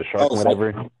shark or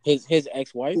whatever. His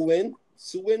ex-wife?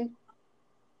 Suwin?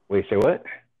 Wait, say what?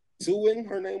 Suwin,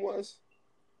 her name was?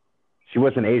 She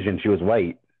wasn't Asian. She was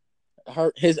white.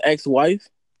 His ex-wife?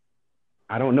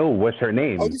 I don't know. What's her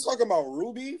name? Oh, you talking about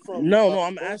Ruby from? No,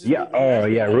 I'm asking. Yeah. Oh,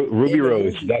 yeah. Ruby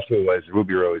Rose. That's who it was.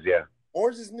 Ruby Rose. Yeah.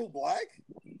 Orange is the New Black.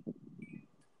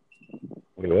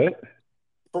 Wait, what?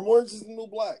 From Orange is the New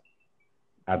Black.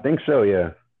 I think so.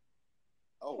 Yeah.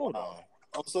 Oh, wow.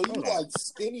 Oh, so you like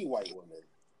skinny white women?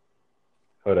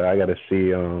 Hold on, I gotta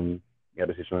see.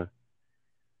 Gotta see something.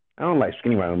 I don't like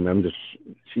skinny white women. I'm just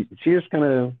she is kind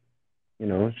of,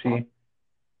 she.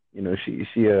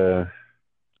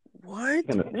 What?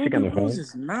 She kind of Rose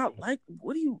is not like.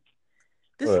 What do you?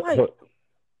 This is like.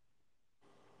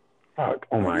 Fuck!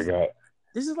 Oh my god!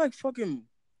 This is like fucking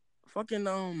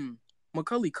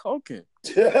Macaulay Culkin.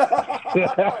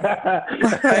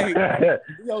 Like,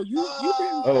 yo, you.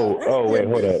 Oh wait!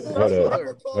 Hold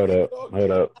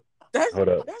up! That's Hold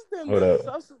up. that's them Hold the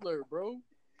up. Sussler, bro.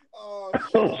 Oh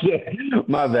Oh shit!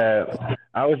 My bad.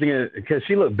 I was thinking because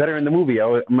she looked better in the movie.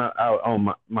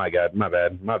 My God, my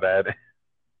bad, my bad,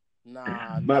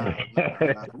 Nah. my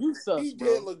bad. You sus, he bro.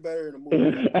 did look better in the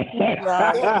movie.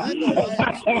 Nah, Yo, I ain't gonna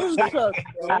lie. you sus, bro.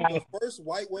 The first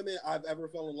white women I've ever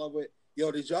fell in love with.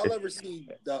 Yo, did y'all ever see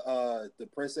the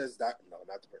Princess No,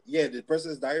 not the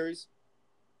Princess Diaries?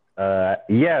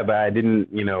 Yeah, but I didn't.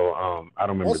 I don't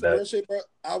remember Most real that. shit, bro.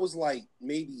 I was like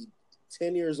maybe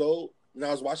 10 years old, and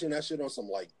I was watching that shit on some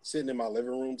like sitting in my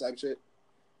living room type shit.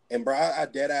 And bro, I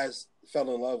dead ass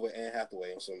fell in love with Anne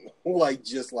Hathaway on some like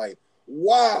just like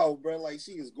wow, bro, like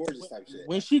she is gorgeous type shit.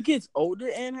 When she gets older,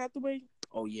 Anne Hathaway.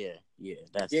 Oh yeah,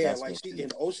 that's like she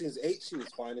in Ocean's 8, she was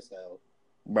fine as hell,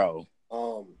 bro.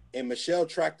 And Michelle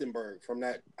Trachtenberg from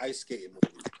that ice skating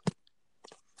movie.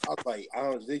 I was like,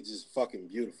 they just fucking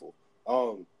beautiful.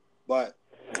 But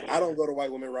I don't go the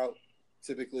white women route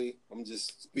typically. I'm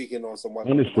just speaking on some white.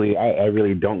 Honestly, I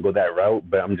really don't go that route,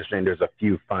 but I'm just saying there's a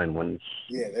few fine ones.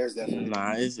 Yeah, there's definitely.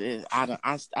 Nah,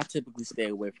 I typically stay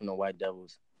away from the white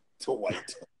devils. To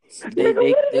white.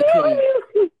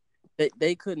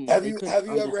 They couldn't. Have you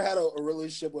ever had a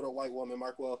relationship with a white woman,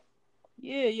 Markwell?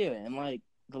 Yeah, and like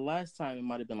the last time it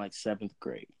might have been like 7th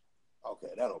grade. Okay,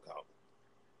 that don't count.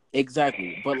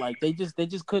 Exactly, but like they just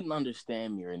couldn't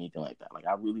understand me or anything like that. Like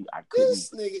I couldn't.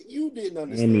 This nigga, you didn't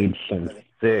understand. You need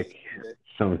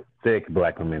some thick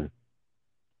black women.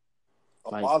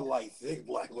 I like thick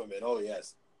black women. Oh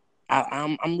yes.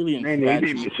 I'm really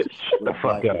infatuated. Shut the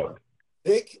fuck up.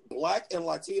 Thick black and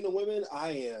Latina women,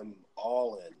 I am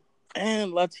all in.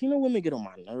 And Latino women get on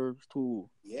my nerves too.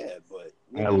 Yeah, but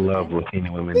I love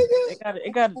Latina women.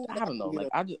 It got. I don't know. Like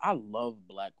I love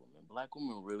black women. Black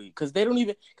women really, because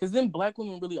then black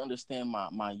women really understand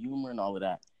my humor and all of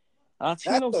that.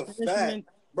 Latino women,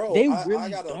 bro. They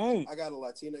really don't. I got a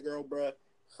Latina girl, bro.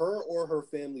 Her or her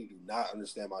family do not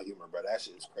understand my humor, bro. That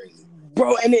shit is crazy,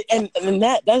 bro. And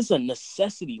that's a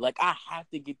necessity. Like I have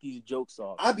to get these jokes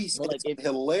off. I be saying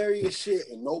hilarious shit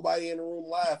and nobody in the room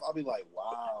laugh. I'll be like,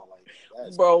 wow, like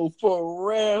that's bro, crazy. For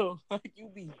real. Like you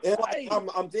be. And like,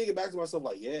 I'm thinking back to myself,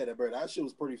 like, yeah, that shit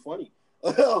was pretty funny.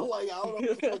 Like I don't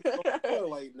know,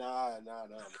 like nah.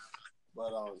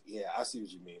 But yeah, I see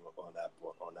what you mean on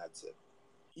that tip.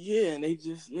 Yeah, and they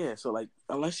just so like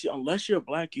unless you're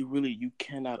black, you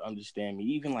cannot understand me,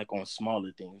 even like on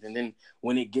smaller things. And then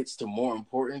when it gets to more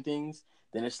important things,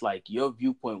 then it's like your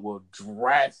viewpoint will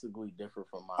drastically differ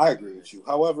from mine. I agree with you.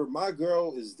 However, my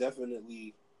girl is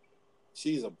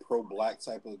she's a pro-black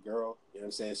type of girl, you know what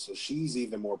I'm saying? So she's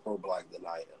even more pro-black than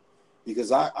I am.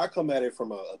 Because I come at it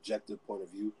from an objective point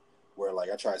of view where like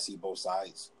I try to see both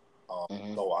sides.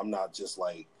 So I'm not just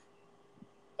like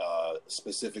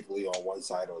specifically on one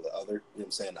side or the other. You know what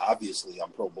I'm saying? Obviously, I'm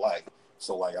pro-black,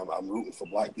 so like I'm rooting for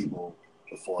black people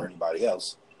before anybody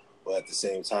else. But at the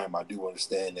same time, I do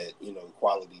understand that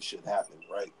equality should happen,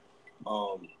 right?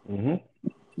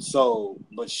 So,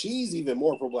 but she's even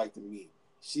more pro-black than me.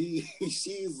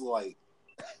 She's like,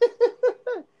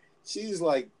 she's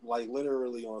like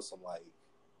literally on some like,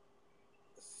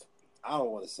 I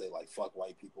don't want to say like fuck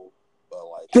white people, but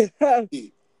like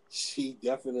she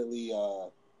definitely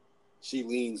she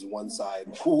leans one side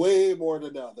way more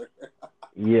than the other.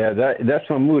 Yeah, that's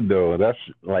her mood though. That's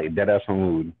her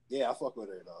mood. Yeah, I fuck with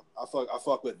her though. I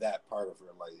fuck with that part of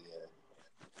her. Like, yeah.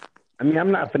 I mean,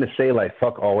 I'm not gonna say like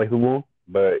fuck all white people,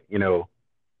 but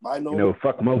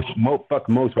fuck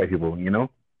most white people.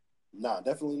 Nah,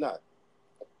 definitely not.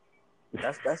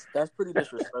 That's pretty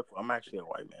disrespectful. I'm actually a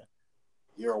white man.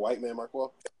 You're a white man,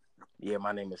 Markwell? Yeah,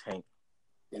 my name is Hank.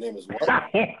 Your name is what?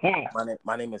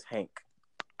 my name is Hank.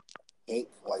 Hank,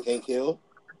 like Hank Hill?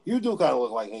 You do kind of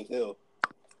look like Hank Hill.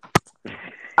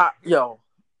 Yo,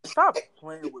 stop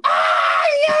playing with me.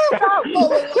 Stop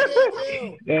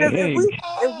playing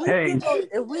like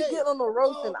if we get on the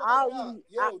roast, and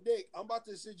Nick, I'm about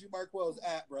to send you Markwell's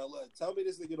app, bro. Look, tell me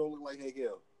this nigga don't look like Hank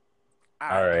Hill.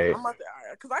 All right.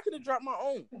 Because I could have dropped my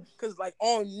own. Because like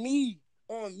on me.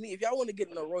 If y'all want to get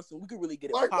in a roast, we could really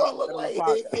get it popping. Like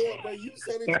you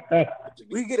said it.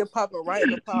 We get it popping right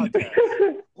in the podcast.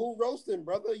 Who roasting,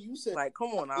 brother? You said like,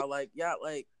 come on now, like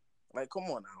come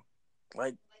on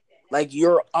now, like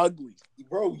you're ugly,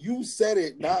 bro. You said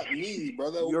it, not me,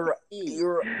 brother. You're this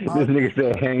nigga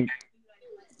said Hank.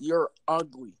 You're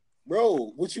ugly,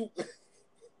 bro. What you?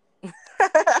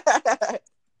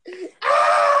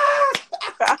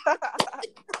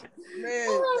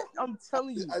 Man, I'm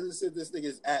telling you. I just said this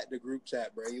nigga's at the group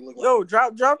chat, bro. You look like...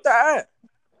 drop the at.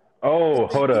 Oh,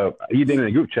 hold up. You did in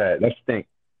the group chat. That's stink.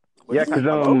 Yeah, because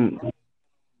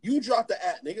you dropped the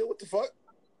at, nigga. What the fuck?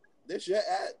 This your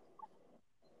at?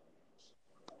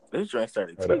 This joint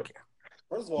started tweaking.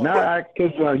 First of all,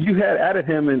 because you had added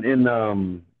him in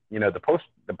the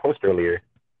post earlier.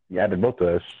 You added both of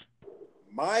us.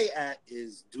 My @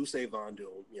 is Duce Von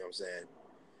Doom. You know what I'm saying?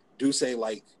 Duce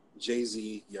like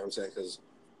Jay-Z. You know what I'm saying? Because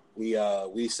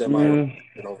we semi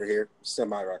over here,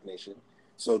 semi Rock Nation.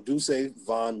 So Duce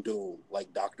Von Doom,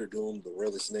 like Dr. Doom, the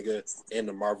realest nigga in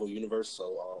the Marvel universe.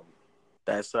 So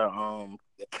that's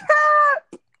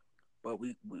but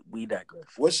we digress.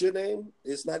 What's your name?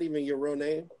 It's not even your real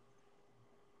name.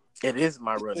 It is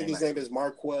my real name. His name is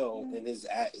Marquell, and his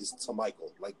 @ is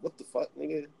Tamichael. Like, what the fuck,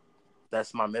 nigga?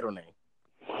 That's my middle name.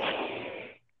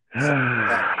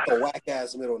 A whack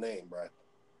ass middle name,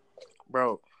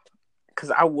 bro. Because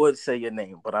I would say your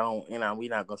name, but I don't. We're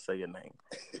not gonna say your name.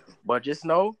 But just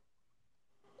know,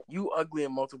 you ugly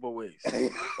in multiple ways.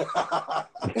 Well,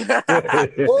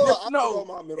 no,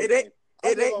 it ain't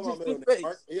just the face.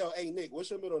 Yo, hey Nick, what's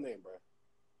your middle name, bro?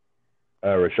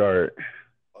 Rashard.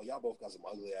 Oh, y'all both got some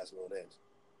ugly ass middle names.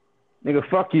 Nigga,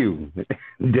 fuck you,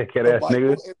 dickhead ass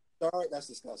nigga. That's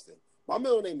disgusting. My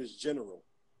middle name is General.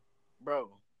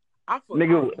 Bro, I forgot.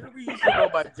 Nigga, we used to go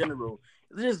by General.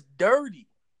 It's just dirty.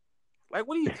 Like,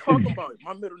 what are you talking about?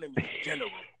 My middle name is General.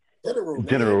 General Robert.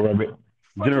 General Robert.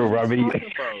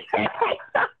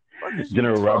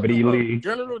 General Robert E. Lee.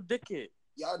 General Dickhead.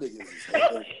 Y'all niggas is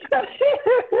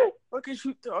what is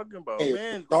you talking about, hey,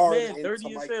 man?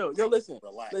 Dirty as hell. Yo, listen.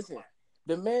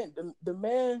 The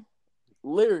man,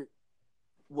 Lyric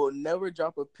will never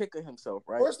drop a pic of himself,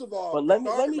 right? First of all, but let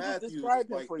me just describe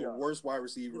him for y'all. The worst wide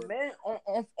receiver. The man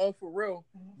on for real.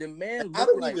 The man. I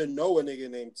don't even know a nigga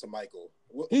named Tamichael.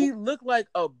 He looked like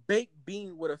a baked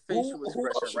bean with a facial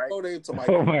expression, right?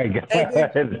 Oh my god!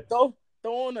 And throw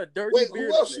on a dirty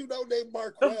beard. Who else you know named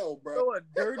Marquell, bro? Throw a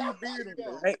dirty beard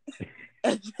on, right?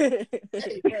 And then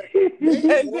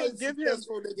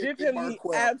give him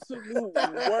the absolute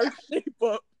worst shape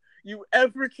up you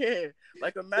ever can.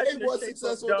 Like, imagine a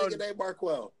successful nigga named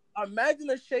Marquell. Imagine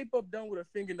a shape up done with a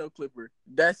fingernail clipper.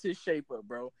 That's his shape up,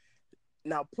 bro.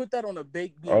 Now put that on a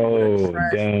baked bean with a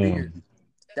trash beard.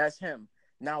 That's him.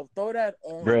 Now throw that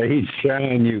on. Bro, he's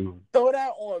showing you. Throw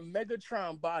that on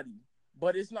Megatron body,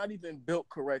 but it's not even built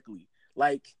correctly.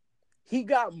 Like, his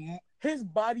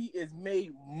body is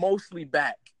made mostly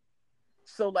back.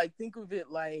 So, like, think of it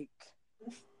like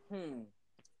an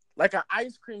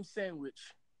ice cream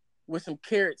sandwich with some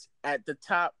carrots at the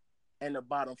top and the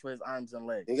bottom for his arms and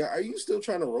legs. Nigga, are you still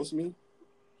trying to roast me?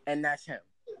 And that's him.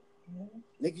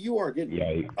 Nigga, you are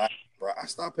getting bro. I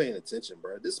stopped paying attention,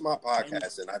 bro. This is my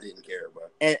podcast, and I didn't care, bro.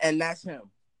 And that's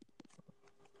him.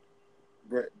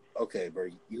 Bro, okay, bro.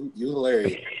 You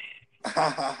hilarious.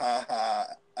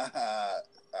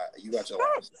 You got your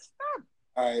life. Stop.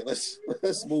 All right, let's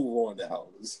move on now.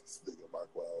 This nigga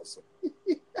Marquell. So.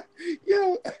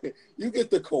 Yo, you get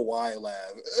the Kawhi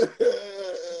laugh.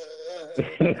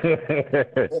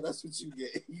 That's what you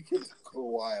get. You get the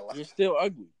Kawhi laugh. You're still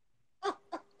ugly.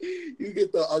 You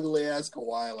get the ugly ass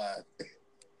Kawhi laugh.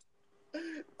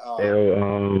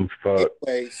 Fuck.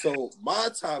 Anyway, so my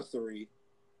top 3.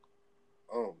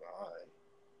 Oh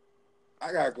my!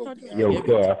 I gotta go. Yo,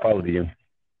 cool. I followed you.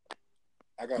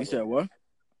 You said what?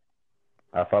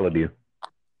 I followed you.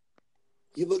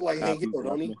 You look like Hank Hill,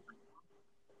 don't he?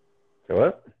 So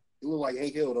what? You look like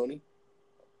Hank Hill, don't he?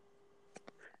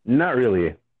 Not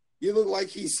really. You look like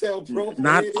he sell pro.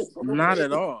 Not at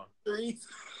all.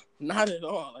 Not at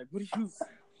all. Like, what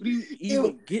do you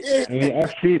even get? I mean,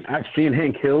 I've seen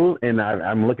Hank Hill, and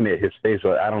I'm looking at his face,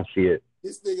 but I don't see it.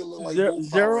 This nigga look like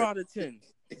 0 out of 10.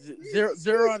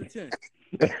 0 out of 10.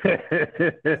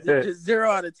 0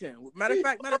 out of 10. Matter of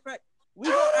fact, we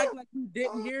gonna act like you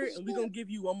didn't hear it, and we gonna give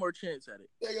you one more chance at it.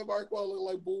 Nigga Marquell look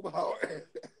like Boom Howard.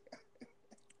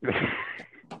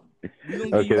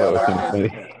 Okay, that was funny.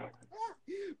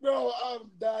 Bro,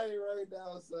 I'm dying right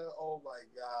now, son. Oh my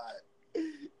god.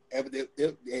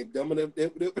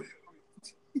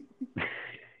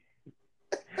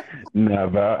 No,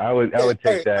 but I would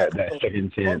take that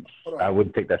second chance. I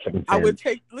would take that second chance. I would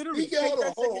take literally take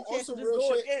that second chance to just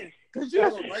go again. Cause you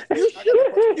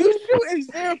shooting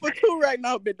 0 for 2 right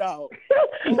now, big dog.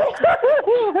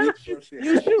 You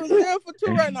shooting 0 for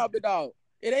 2 right now, big dog.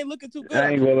 It ain't looking too good.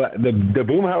 I ain't gonna lie. The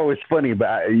Boom Howard was funny,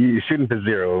 but you shooting for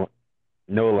 0.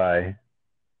 No lie.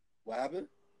 What happened?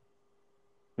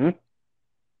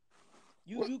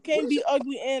 You can't be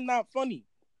ugly and not funny.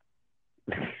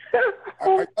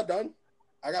 Are y'all done?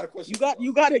 I got a question.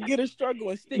 You got to get a struggle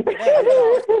and stick with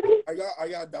that. Are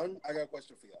y'all done? I got a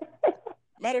question for y'all.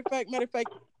 Matter of fact,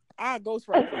 I'll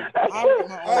ghostwrite for you. I'll write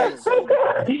my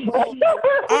own.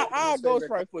 I'll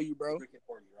ghostwrite for you, bro.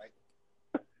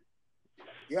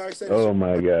 You already said oh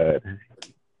my god.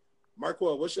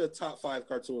 Marquel, what's your top 5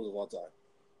 cartoons of all time?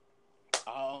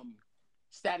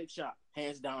 Static Shock,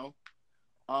 hands down.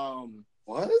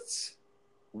 What?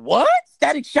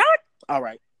 Static Shock? All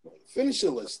right. Finish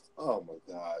your list. Oh my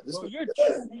god. Bro,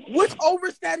 what's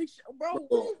over Static Shock, bro?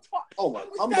 Oh my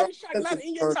god. Static Shock not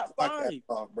in your top 5.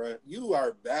 Bro. You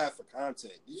are bad for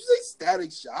content. Did you say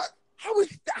Static Shock? How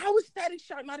is Static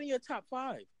Shock not in your top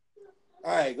 5?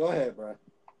 All right, go ahead, bro.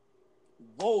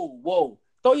 Whoa.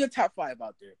 Throw your top 5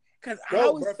 out there.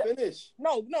 Finish.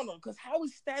 No. Because how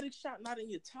is Static Shock not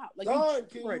in your top? Like, Don,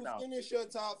 can you finish your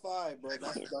top 5, bro?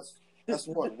 That's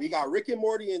one. We got Rick and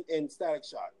Morty and Static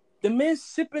Shock. The man's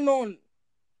sipping on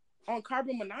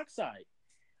carbon monoxide.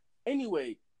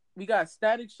 Anyway, we got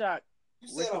Static Shock. You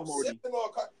said I'm sipping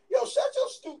on Yo, shut your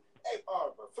stupid. Hey, all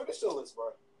right, bro. Finish your list, bro.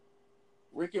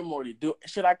 Rick and Morty.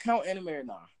 Should I count anime or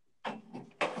not?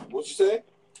 What you say?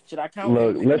 Should I count?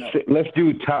 Look, let's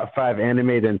do top 5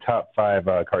 anime, then top 5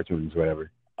 cartoons,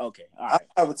 whatever. Okay, all right.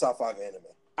 I have a top 5 anime.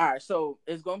 All right, so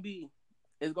it's gonna be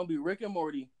Rick and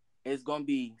Morty. It's gonna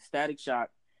be Static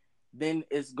Shock. Then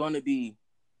it's gonna be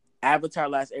Avatar: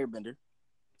 Last Airbender.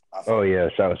 Oh yeah,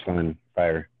 that was fun.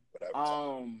 Fire.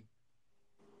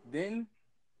 Then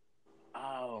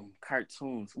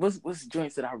cartoons. What's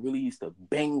joints that I really used to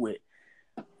bang with?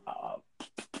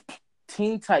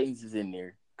 Teen Titans is in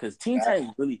there because Teen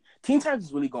Titans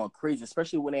is really going crazy,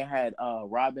 especially when they had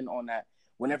Robin on that.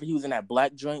 Whenever he was in that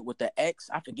black joint with the X,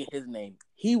 I forget his name.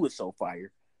 He was so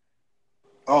fire.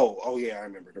 Oh yeah, I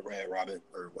remember the Red Robin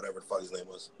or whatever the fuck his name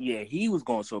was. Yeah, he was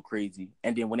going so crazy.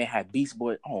 And then when they had Beast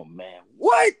Boy, oh man,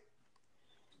 what?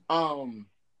 And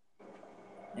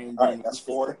then all right, that's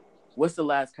 4. What's the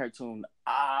last cartoon?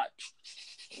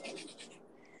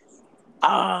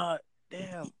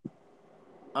 Damn.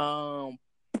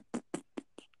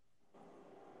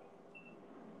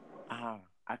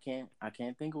 I can't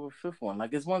think of a 5th one.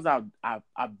 Like, it's ones I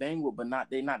bang with, but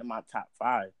they're not in my top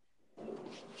 5.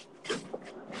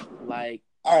 Like,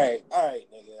 all right,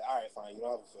 nigga. All right, fine. You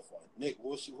don't have a 5th one. Nick,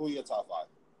 who are your top 5?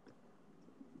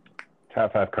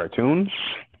 Top 5 cartoons?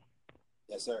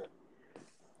 Yes, sir.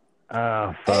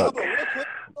 Fuck. Hey, hold on, real quick.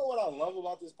 You know what I love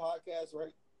about this podcast,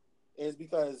 right? Is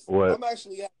because I'm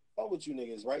actually having fun with you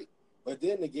niggas, right? But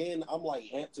then again, I'm like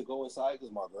amped to go inside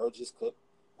because my girl just cooked.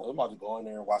 I'm about to go in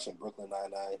there and watching Brooklyn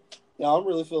Nine-Nine. Yeah, I'm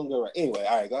really feeling good right. Anyway,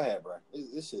 all right, go ahead, bro.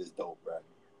 This shit is dope, bro.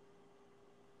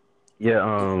 Yeah,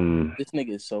 this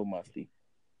nigga is so musty.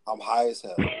 I'm high as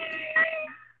hell.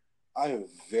 I am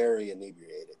very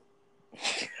inebriated.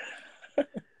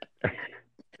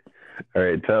 All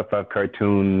right, top 5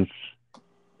 cartoons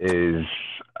is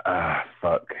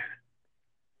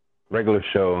Regular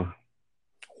Show.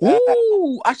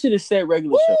 Ooh, I should have said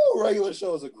Regular Show. Regular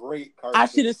Show is a great cartoon. I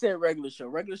should have said Regular Show.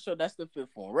 Regular Show, that's the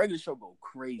 5th one. Regular Show go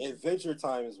crazy. Adventure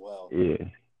Time as well. Yeah.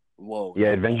 Whoa.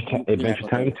 Yeah, Adventure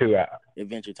Time too.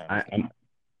 Adventure Time.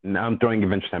 I'm throwing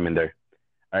Adventure Time in there.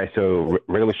 All right, so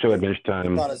Regular Show, Adventure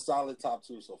Time. Got a solid top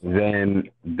 2 so far.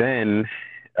 Then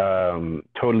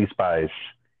Totally Spies.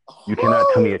 You cannot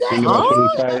tell me a thing about Totally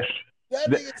Spies.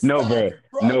 No, bro.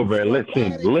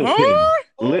 Listen. Listen.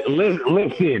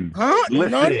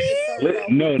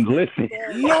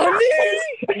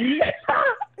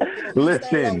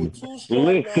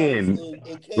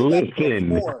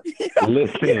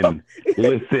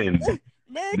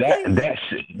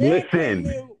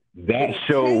 That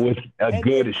show was a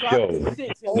good show.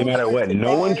 No matter what,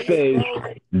 no one says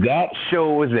that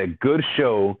show was a good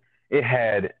show. It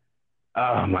had,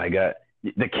 oh my god,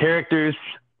 the characters.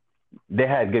 They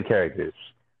had good characters.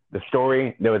 The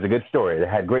story, there was a good story. They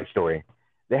had great story.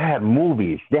 They had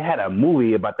movies. They had a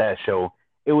movie about that show.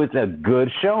 It was a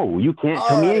good show. You can't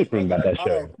tell me anything about that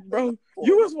show. Bro,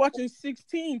 you was watching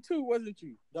 16 too, wasn't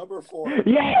you? Number 4.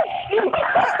 Yeah.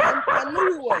 I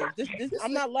knew you was.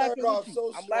 I'm not laughing at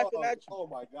you. I'm laughing at you. Oh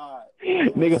my god.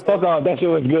 Nigga, fuck off. That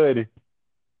show was good.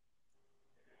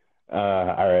 All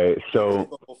right, so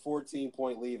a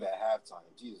 14-point lead at halftime.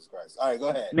 Jesus Christ! All right, go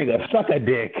ahead. Nigga, suck a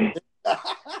dick.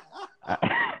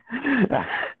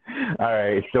 All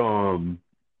right, so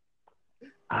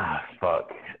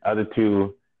fuck. Other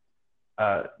 2,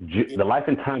 The Life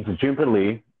and Times of Juniper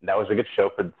Lee. That was a good show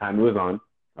for the time it was on.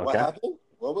 Okay. What happened?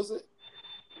 What was it?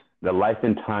 The Life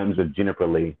and Times of Juniper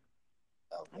Lee.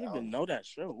 I didn't even know that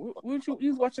show. You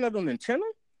was watching that on the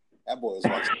channel? That boy was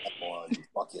watching that on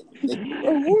fucking.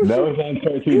 That was on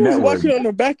Cartoon He was Network. watching on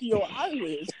the back of your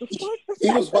eyelids.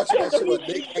 He was watching that shit with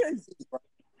Nick.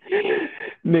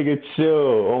 Nigga,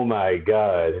 chill. Oh my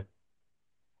god.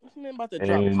 What's the name about to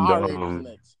drop Power Rangers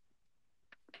next?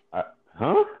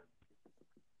 Huh?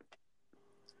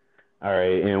 All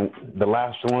right, and the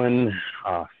last one,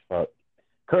 fuck.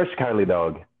 Curse Kylie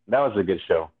Dog. That was a good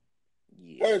show.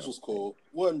 Yeah. Purge was cool.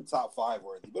 Wasn't top 5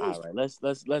 worthy. But all right, let's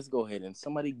go ahead and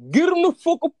somebody get him the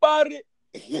fuck about it.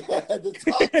 Yeah, the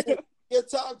top 2. Your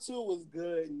top 2 was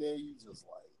good, and then you just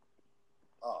like,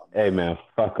 oh man. Hey man,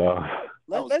 fuck off.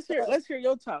 Let's hear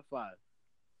your top 5.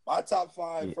 My top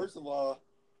 5, first of all,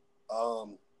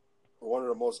 one of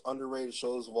the most underrated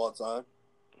shows of all time,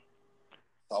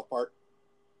 South Park.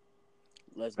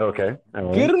 Let's go. Okay.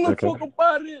 Right. Get him the fuck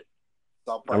about it.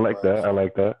 South Park. I like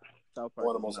that. South Park,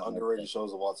 one of the most underrated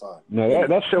shows of all time. No,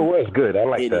 that show was good. I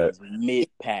like that. It is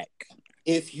mid-pack.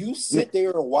 If you sit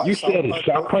there and watch, you said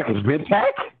South Park is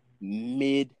mid-pack.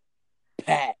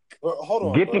 Mid-pack. Hold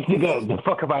on. Get this nigga the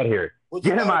fuck up out of here.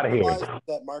 Get him out of here.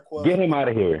 Get him out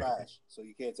of here. Trash, so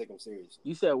you can't take him seriously.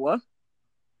 You said what?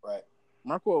 Right.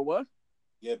 Marco, what?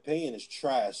 Your opinion is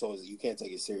trash, so you can't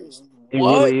take it seriously.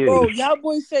 What, really bro? Y'all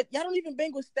boys said y'all don't even bang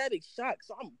with Static Shock,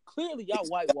 so I'm clearly y'all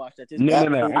whitewashed at this. No.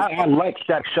 I like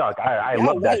Static Shock. I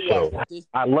love that show.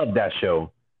 I love that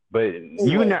show. But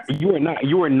you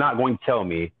are not going to tell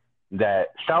me that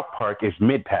South Park is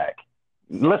mid-pack.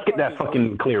 Let's get that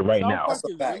fucking clear right now.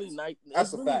 South Park is really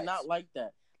it's really not like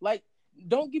that. Like,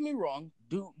 don't get me wrong.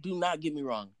 Do not get me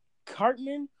wrong.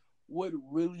 Cartman would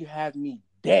really have me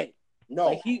dead. No,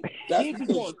 like that's because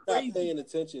you're not paying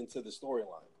attention to the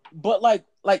storyline. But like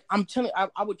I'm telling you,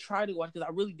 I would try to watch because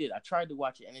I really did. I tried to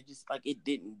watch it and it just like it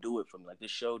didn't do it for me. Like the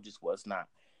show just was not.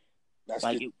 That's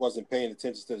like it wasn't paying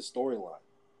attention to the storyline.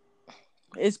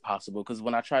 It's possible because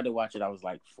when I tried to watch it, I was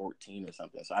like 14 or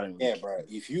something, so I didn't. Really bro.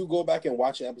 If you go back and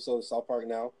watch an episode of South Park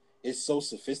now, it's so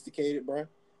sophisticated, bro.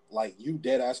 Like you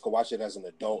dead ass could watch it as an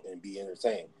adult and be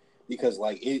entertained because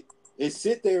like it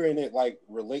sit there and it like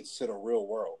relates to the real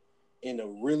world in a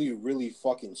really, really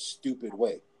fucking stupid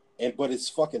way. But it's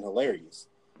fucking hilarious.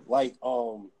 Like,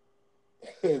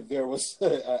 there was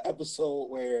an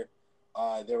episode where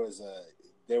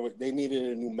they needed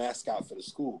a new mascot for the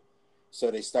school. So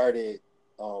they started,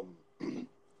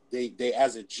 they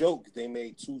as a joke, they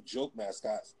made 2 joke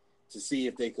mascots to see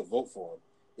if they could vote for them.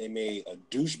 They made a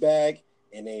douchebag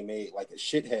and they made like a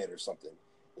shithead or something.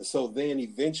 And so then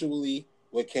eventually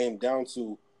what came down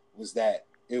to was that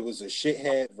it was a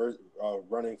shithead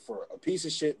running for a piece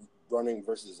of shit running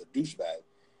versus a douchebag.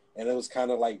 And it was kind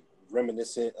of like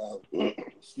reminiscent of,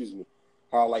 excuse me,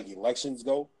 how like elections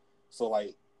go. So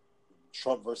like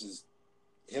Trump versus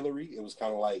Hillary, it was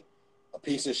kind of like a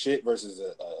piece of shit versus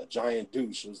a giant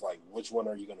douche. It was like, which one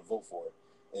are you going to vote for?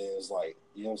 And it was like,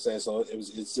 you know what I'm saying? So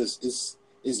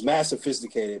it's mad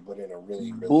sophisticated, but in a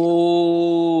really, really.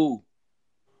 Boo.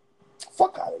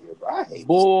 Fuck out of here, bro. I hate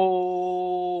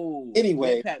Boo. This.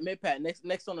 Anyway. Mid-pat.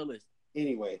 Next on the list.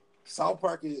 Anyway, South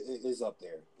Park is up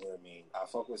there. You know what I mean? I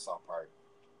fuck with South Park.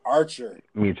 Archer.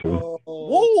 Me too.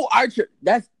 Whoa, Archer.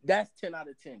 That's 10 out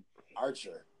of 10.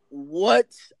 Archer. What?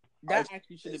 That Archer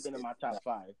actually should have been in my top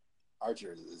 5.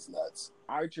 Archer is nuts.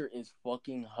 Archer is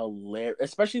fucking hilarious.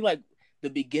 Especially like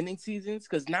the beginning seasons,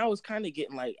 because now it's kind of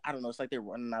getting like, I don't know, it's like they're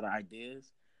running out of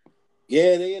ideas.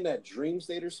 Yeah, they in that dream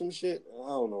state or some shit. I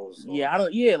don't know.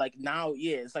 Like now,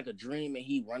 it's like a dream and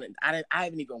he running. I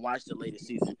haven't even watched the latest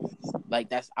season. Like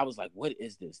I was like, what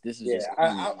is this? This is just.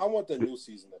 I want the new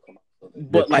season to come out.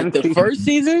 But like the first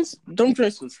seasons, Don't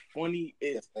Dress was funny.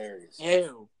 It's hilarious.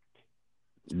 Hell.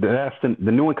 That's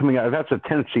the new one coming out. That's the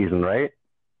 10th season, right?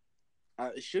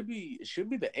 It should be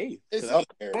the 8th. It's up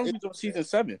there. It's on season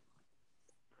 7.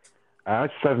 I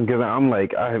just haven't given. I'm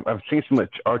like I've seen so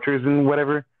much Archers and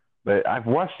whatever. But I've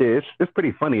watched it. It's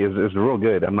pretty funny. It's real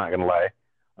good. I'm not gonna lie.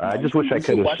 I just wish I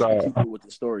could have saw with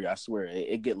the story. I swear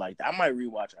it get like that. I might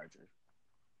rewatch Archer.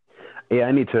 Yeah,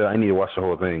 I need to watch the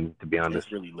whole thing. To be honest,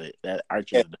 it's really lit. That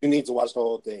Archer. Yeah, you need to watch the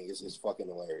whole thing. It's fucking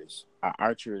hilarious.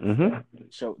 Archer.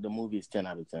 Show the movie is 10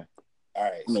 out of 10. All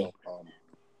right, so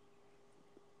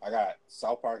I got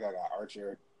South Park. I got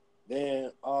Archer.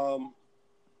 Then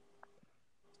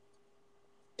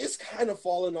it's kind of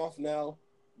falling off now.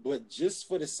 But just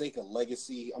for the sake of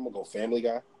legacy, I'm gonna go Family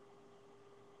Guy.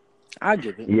 I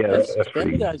give it. Yeah,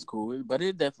 Family Guy is cool, but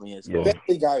it definitely is. Yeah.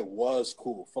 Family Guy was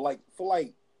cool for like 4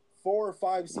 or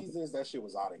 5 seasons. That shit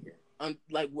was out of here.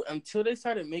 Until they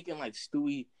started making like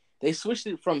Stewie, they switched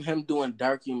it from him doing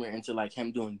dark humor into like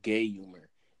him doing gay humor.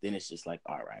 Then it's just like,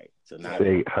 all right. So now,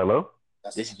 hello.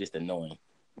 This is just annoying.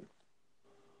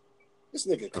 This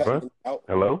nigga cutting out.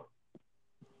 Hello,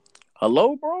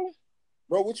 bro.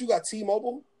 Bro, what you got?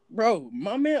 T-Mobile? Bro,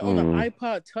 my man on an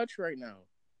iPod Touch right now.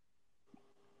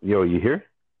 Yo, you here?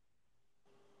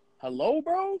 Hello,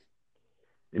 bro?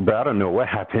 But I don't know what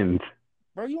happened.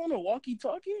 Bro, you on a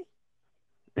walkie-talkie?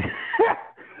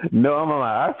 No, I'm on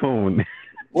my iPhone.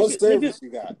 What service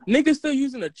you got? Nigga still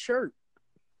using a chirp.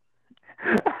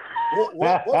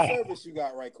 What service you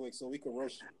got right quick so we can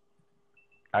rush you?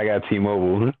 I got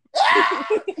T-Mobile.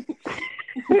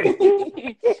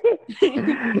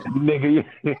 Nigga,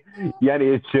 y'all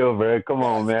need to chill, bro. Come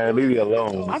on, man. Leave me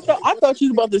alone. I thought you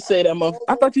was about to say that,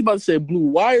 I thought you was about to say Blue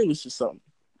Wireless or something.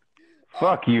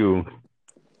 Fuck you.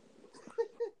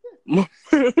 My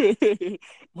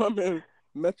man,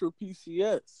 Metro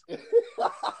PCS. That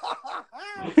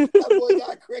boy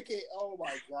got cricket. Oh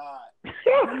my god.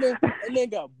 And then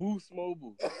got Boost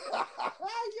Mobile.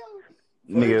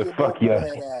 Nigga, fuck y'all.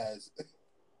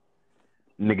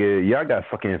 Nigga, y'all got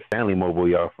fucking Family Mobile,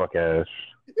 y'all fuck ass.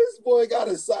 This boy got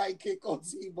a sidekick on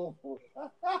T-Mobile.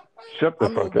 Shut the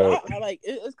fuck up. I like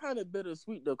it's kind of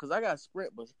bittersweet though, because I got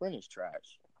Sprint, but Sprint is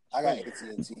trash. I got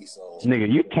AT&T, so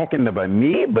nigga, you talking about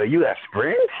me, but you got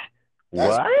Sprint?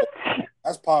 What?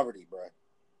 That's poverty, bro.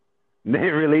 It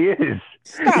really is.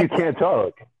 Stop you can't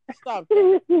talk. Stop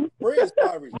that. Sprint is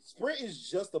poverty. Sprint is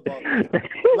just above me.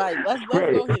 Like, let's go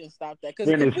ahead and stop that. Because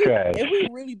if we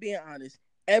really being honest,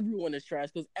 everyone is trash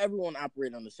because everyone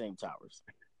operates on the same towers.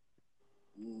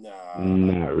 Nah.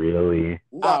 Not really.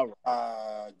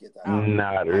 Get that.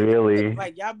 Not really.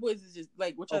 Like, y'all boys is just,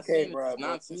 like, what y'all saying is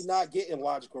nonsense. We're not getting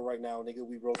logical right now, nigga.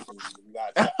 We roasting you.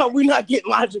 We're not getting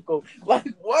logical.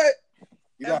 Like, what?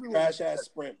 You got trash-ass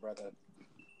Sprint, brother.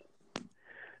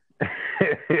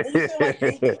 And you said,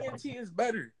 like, AT&T is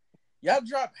better. Y'all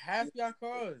drop half y'all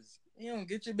cars. You don't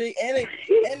get your big... And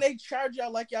they charge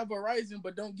y'all like y'all Verizon,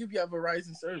 but don't give y'all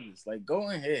Verizon service. Like, go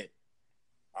ahead.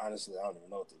 Honestly, I don't even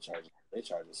know what they charge. They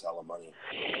charge us hella money.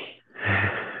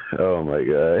 Oh my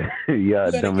god, yeah,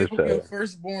 dumb as hell. Your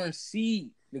firstborn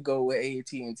seed to go with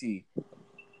AT&T.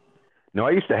 No,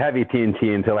 I used to have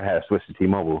AT&T until I had switched to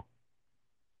T-Mobile.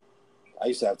 I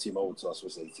used to have T-Mobile until I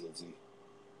switched to AT&T.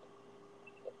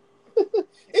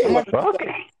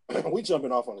 We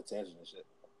jumping off on a tangent and shit.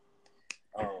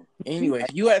 Anyway,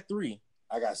 you had 3.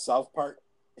 I got South Park.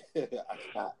 I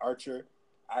got Archer.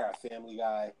 I got Family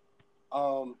Guy.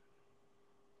 Some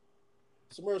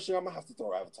real shit. I'm gonna have to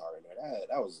throw Avatar in there.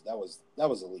 That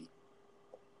was elite.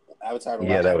 Avatar.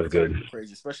 Yeah, that was good.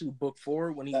 Crazy, especially Book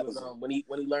 4 when he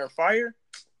learned fire.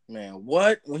 Man,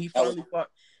 what when he fought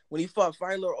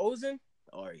Fire Lord Ozan?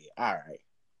 Oh yeah, all right.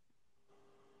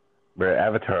 Bro,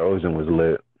 Avatar Ozan was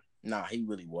lit. Nah, he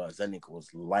really was. That nigga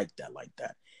was like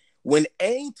that. When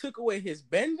Aang took away his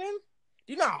bending,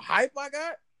 do you know how hype I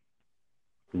got?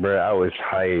 Bro, I was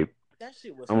hyped. That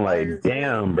shit was. I'm like,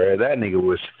 damn, bro, that nigga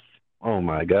was. Oh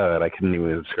my god, I couldn't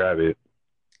even describe it.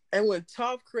 And when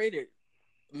Toph created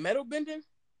metal bending,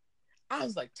 I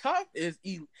was like, Toph is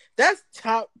elite. That's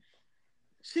top.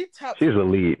 She's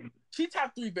elite. She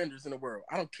top 3 benders in the world.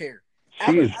 I don't care.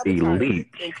 She's elite,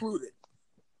 included.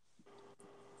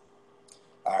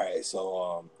 All right,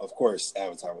 so of course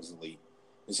Avatar was elite,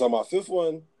 and so my 5th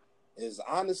one is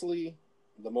honestly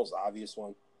the most obvious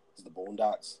one. Is the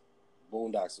Boondocks.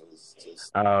 Boondocks was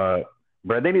just.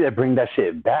 Bro, they need to bring that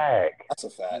shit back. That's a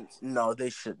fact. No,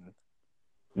 they shouldn't.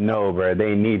 No, bro,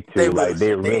 they need to. They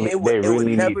really would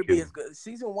never need be to. as good.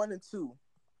 Season 1 and 2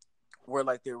 were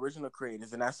like the original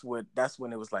creators, and that's when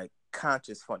it was like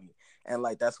conscious funny, and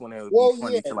like that's when it would be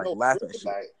funny to like laugh at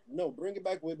shit. No, bring it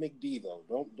back with McD though.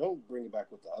 Don't bring it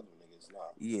back with the other niggas. Nah.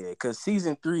 Yeah, because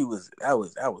season 3 was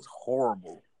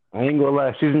horrible. I ain't gonna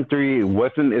lie, season 3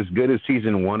 wasn't as good as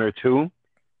season 1 or 2,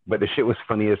 but the shit was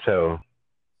funny as hell.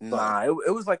 Nah,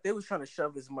 it was like they was trying to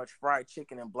shove as much fried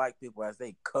chicken in black people as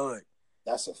they could.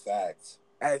 That's a fact.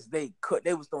 As they could.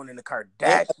 They was throwing in the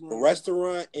Kardashians. The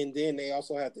restaurant, and then they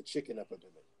also had the chicken up under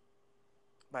it.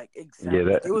 Like, exactly.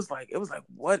 Yeah, it was like,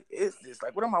 what is this?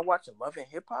 Like, what am I watching? Love and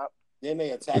Hip Hop? Then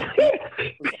they attacked.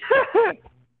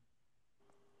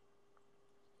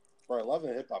 Bro, Love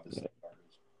and Hip Hop is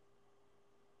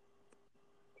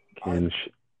garbage.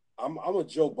 I'm a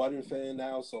Joe Budden fan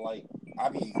now, so like I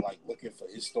be like looking for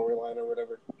his storyline or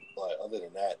whatever. But other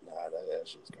than that, nah, that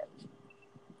shit's garbage.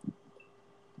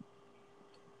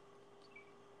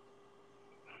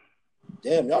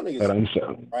 Damn, y'all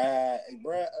niggas. Brad,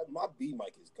 my B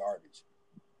mic is garbage.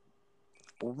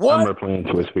 What? I'm replying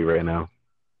to a tweet right now.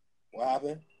 What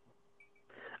happened?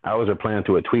 I was replying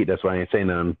to a tweet. That's why I ain't saying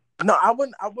nothing. No, I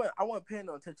wasn't paying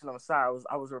no attention. I'm sorry.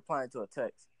 I was replying to a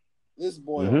text. This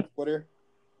boy on Twitter.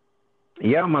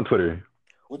 Yeah, I'm on Twitter.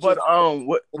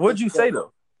 What'd you say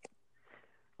though?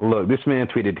 Look, this man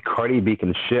tweeted Cardi B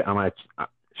can shit on my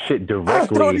shit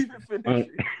directly.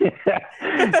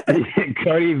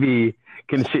 Cardi B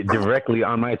can shit directly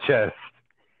on my chest,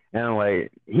 and I'm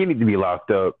like, he needs to be locked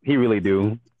up. He really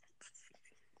do.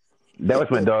 That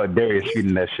was my dog Darius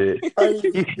feeding that shit.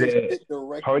 He said,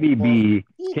 Cardi B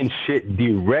can shit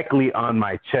directly on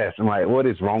my chest. I'm like, what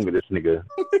is wrong with this nigga?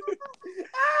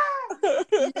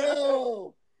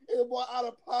 Yo, it was out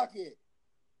of pocket.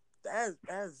 That's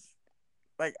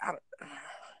like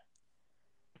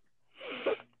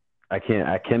I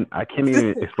can't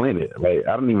even explain it. Like,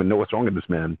 I don't even know what's wrong with this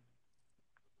man.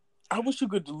 I wish you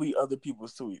could delete other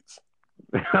people's tweets.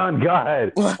 Oh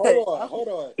God! Hold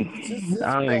on.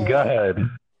 Oh my God!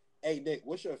 Hey Nick,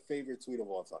 what's your favorite tweet of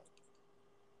all time?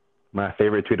 My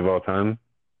favorite tweet of all time?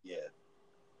 Yeah.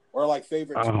 Or like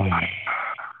favorite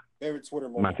Twitter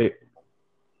moment.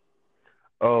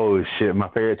 Oh shit! My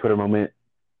favorite Twitter moment.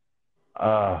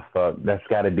 Fuck. That's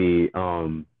got to be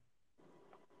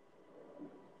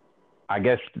I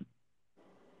guess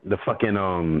the fucking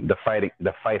the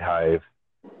fight hive.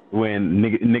 When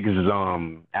niggas is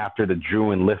after the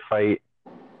Drew and Lift fight,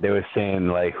 they were saying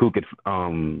like who could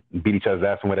beat each other's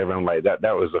ass and whatever. I'm like that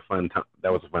was a fun time.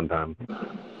 That was a fun time.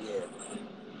 Yeah.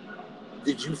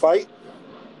 Did you fight?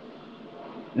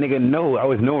 Nigga, no, I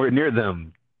was nowhere near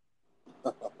them.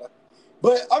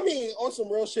 But I mean, on some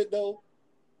real shit though,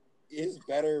 it's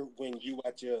better when you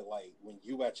at your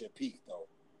peak though.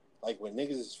 Like when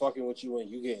niggas is fucking with you and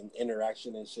you getting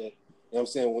interaction and shit. You know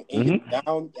what I'm saying?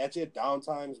 When at your down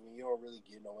times when you don't really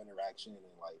get no interaction and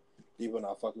like people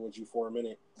not fucking with you for a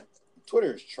minute,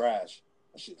 Twitter is trash.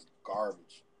 That shit's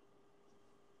garbage.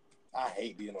 I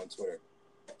hate being on Twitter.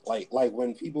 Like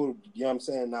when people, you know what I'm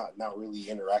saying, not really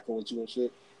interacting with you and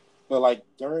shit. But like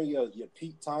during your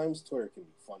peak times, Twitter can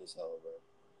be fun as hell, bro.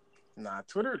 Nah,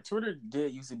 Twitter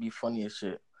did used to be funny as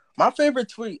shit. My favorite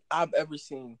tweet I've ever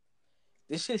seen.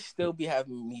 This shit still be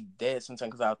having me dead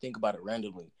sometimes because I'll think about it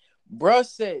randomly. Bruh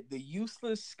said the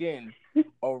useless skin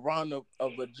around a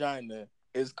vagina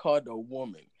is called a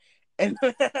woman. And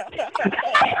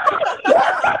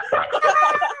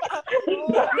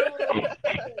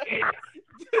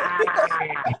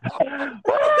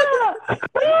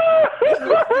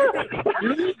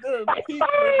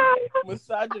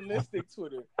misogynistic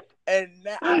Twitter. And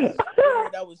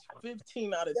that was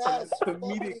 15 out of 10. That's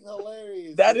comedic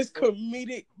hilarious. That is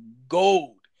comedic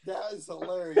gold. That is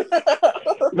hilarious.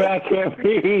 Man, I can't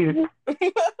breathe.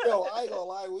 Yo, I ain't gonna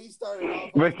lie. We started off.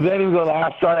 But then even gonna lie,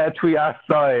 I saw that tweet. I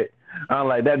saw it. I'm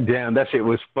like, that shit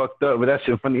was fucked up, but that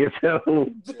shit funny as hell.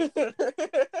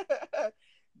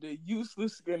 The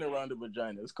useless skin around the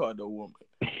vagina is called a woman.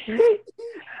 I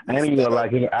ain't even gonna lie,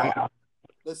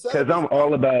 because I'm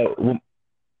all about.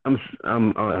 Oh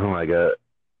my God.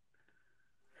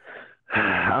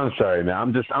 I'm sorry,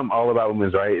 man. I'm all about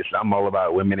women's rights. I'm all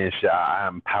about women and shit. I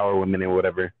empower women and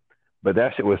whatever. But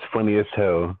that shit was funny as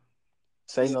hell.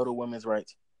 Say no to women's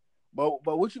rights. But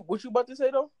what you about to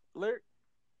say though, Larry?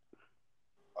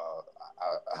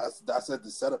 I said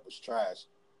the setup was trash,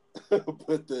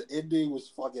 but the ending was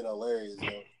fucking hilarious,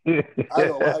 yo. I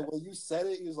don't know why when you said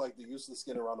it, he was like the useless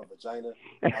skin around the vagina.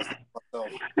 I was like, myself,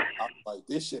 I'm like,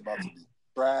 this shit about to be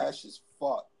trash as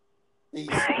fuck.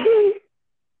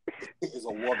 Is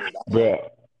a woman,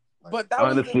 but that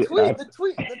honestly, was the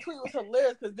tweet. The tweet was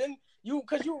hilarious because then you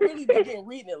really begin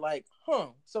reading it like,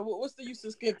 so what's the use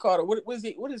of skin Carter? What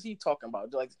is he talking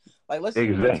about? Like let's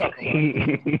see what he's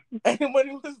talking about. And when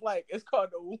he was like, it's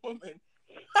called a woman,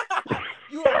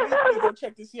 you immediately go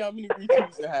check to see how many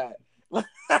retweets it had.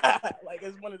 Like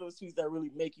it's one of those tweets that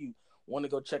really make you want to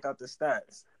go check out the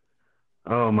stats.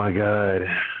 Oh my God,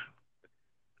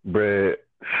 bruh.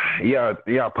 Y'all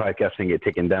podcasts can get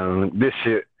taken down. This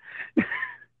shit.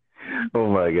 Oh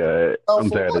my God.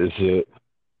 I'm tired of this shit.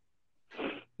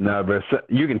 Nah, bro. So,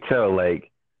 you can tell,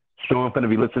 like, someone finna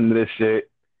be listening to this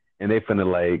shit and they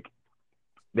finna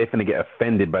get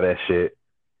offended by that shit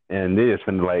and they just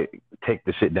finna, like, take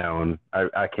the shit down.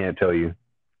 I can't tell you.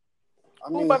 I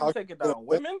mean, who about to take it down?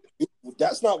 Women?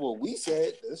 That's not what we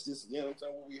said. That's just, you know what I'm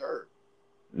saying, what we heard.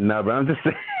 Nah, bro. I'm just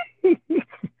saying.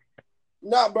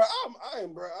 Nah, bro,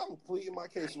 I'm pleading my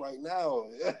case right now.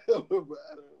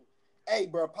 Hey,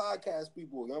 bro, podcast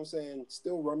people, you know what I'm saying?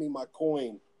 Still run me my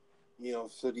coin, you know,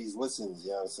 for these listens, you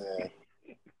know what I'm saying?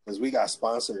 Because we got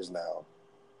sponsors now.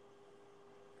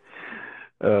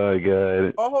 Oh,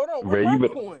 God. Oh, hold on. Where's my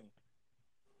coin?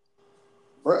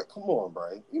 Bro, come on,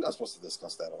 bro. You're not supposed to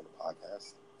discuss that on the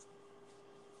podcast.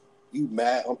 You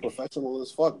mad unprofessional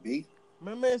as fuck, B.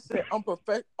 My man said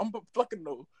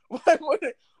unprofessional. What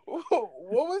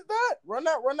was that? Run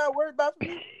that word back for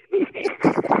me.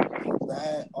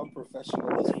 Mad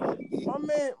unprofessional as fuck, B.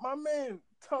 My man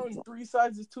tongue 3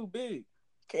 sizes too big.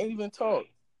 Can't even talk.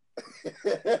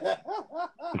 That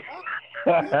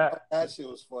shit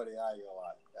was funny. I ain't gonna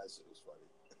lie. That shit was funny.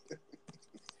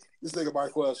 This nigga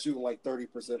Marquell shooting like 30%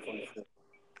 from the field.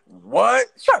 What?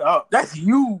 Shut up. That's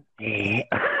you.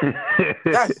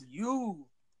 That's you.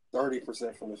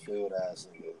 30% from the field, ass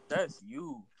nigga. That's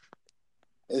you.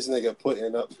 This nigga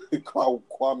putting up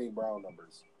Kwame Brown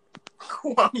numbers.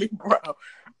 Kwame Brown.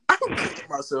 I'm kicking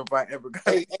myself if I ever got.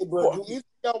 Hey, bro, do either of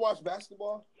y'all watch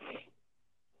basketball?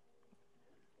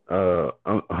 Oh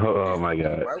my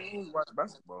god. Why wouldn't we watch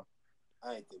basketball?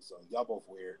 I ain't think so. Y'all both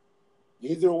weird.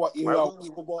 Either watch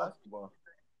football? Basketball?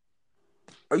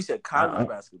 Oh, you said college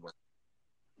basketball.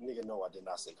 Nigga, no, I did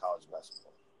not say college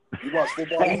basketball. You watch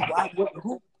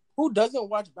football? Who doesn't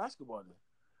watch basketball then?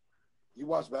 You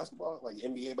watch basketball? Like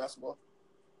NBA basketball?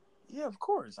 Yeah, of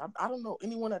course. I don't know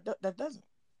anyone that doesn't.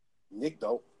 Nick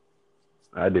don't.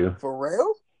 I do. For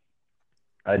real?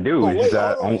 I do. Oh, wait,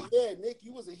 hold on. Yeah, Nick,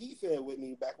 you was a Heat fan with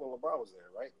me back when LeBron was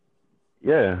there, right?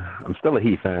 Yeah, I'm still a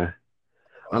Heat fan.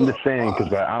 I'm just saying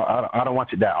because I don't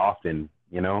watch it that often,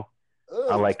 you know?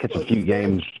 I like catch a few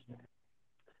games.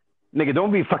 Nigga,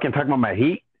 don't be fucking talking about my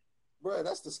Heat. Bro,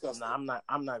 that's disgusting. Nah,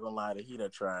 I'm not gonna lie. The Heat are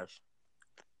trash.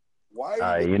 Why? All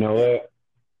right, you know what?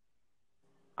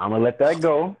 I'm gonna let that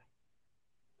go.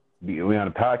 We on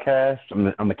a podcast.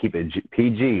 I'm gonna keep it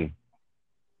PG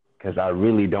because I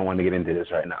really don't want to get into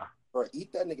this right now. Bro,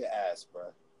 eat that nigga ass,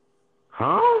 bro.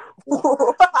 Huh?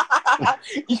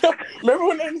 Yo, remember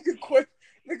when that nigga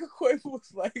Quavo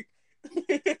was like,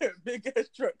 big ass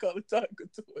truck called a taco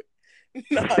to it.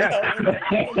 Nah,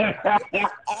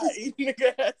 I eat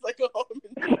nigga ass like a almond.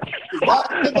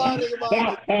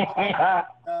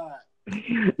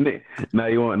 Now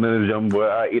you want another young boy?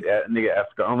 I eat that nigga ass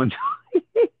like almond.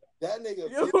 That nigga.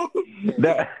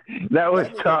 That was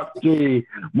top 3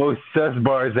 most sus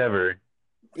bars ever.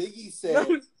 Biggie said,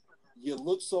 "You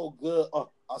look so good.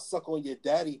 I'll suck on your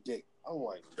daddy dick." I'm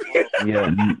like, yeah.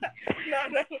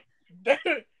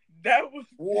 That was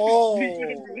whoa,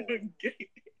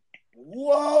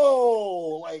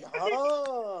 like,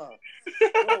 huh?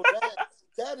 Bro,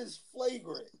 that is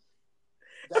flagrant.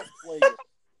 That's flagrant.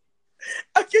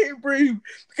 I can't breathe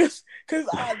because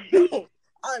I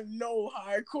know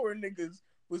hardcore niggas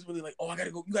was really like, oh,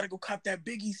 you gotta go cop that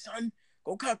Biggie, son.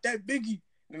 Go cop that Biggie.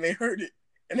 And they heard it.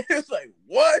 And it was like,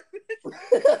 what?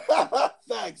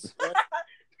 Thanks.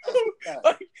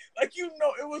 like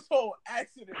it was whole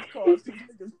accidents caused these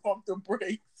niggas pumped the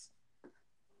brakes.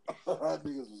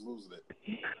 Niggas was losing it.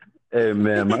 Hey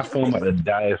man, my phone about to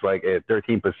die. It's like at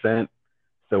 13%.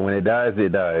 So when it dies,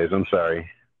 it dies. I'm sorry.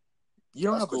 You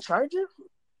don't have a charger?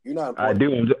 You're not important. I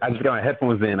do. I just got my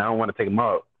headphones in. I don't want to take them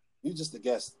out. You just a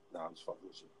guest. Nah, I'm just fucking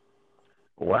with you.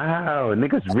 Wow,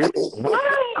 niggas really.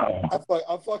 Wow.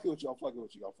 I'm fucking with you.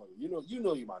 You know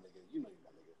you my nigga.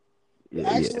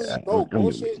 Actually,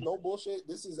 no bullshit.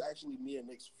 This is actually me and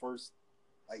Nick's first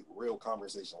like real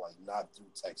conversation, like not through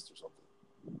text or something.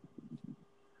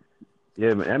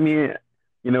 Yeah, I mean,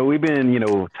 we've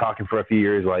been, talking for a few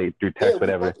years, like through text,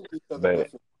 whatever.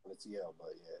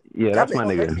 Yeah, that's my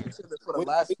nigga.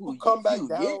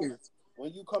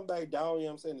 When you come back down, you know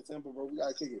what I'm saying, to Tampa, bro, we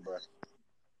gotta kick it, bro.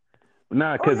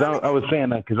 Nah, because I was saying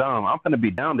that because I'm gonna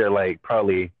be down there like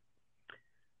probably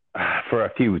for a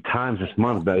few times this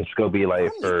month, but it's gonna be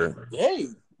like for. Hey,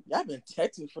 y'all been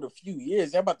texting for a few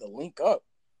years. Y'all about to link up.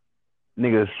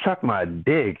 Nigga, suck my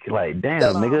dick. Like,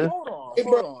 damn, nigga. Hold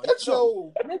on. That's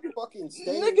your fucking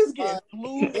state. Niggas get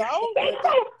flued out.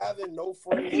 Having no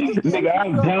friends. Nigga,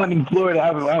 I'm down in Florida.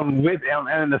 I'm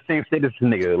in the same state as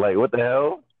nigga. Like, what the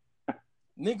hell?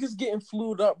 Niggas getting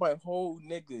flued up by whole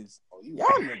niggas. Oh, y'all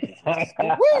niggas.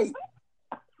 Wait.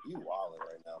 You wildin'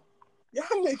 right now.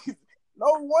 Y'all niggas. No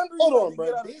wonder. Hold on,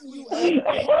 bro. Didn't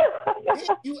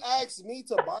you ask me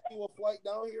to buy you a flight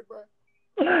down here, bro?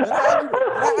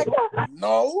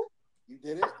 No. You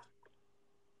did it?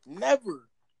 Never.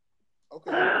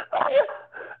 Okay.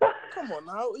 Come on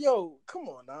now.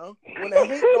 When the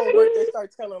hate don't work, they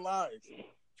start telling lies.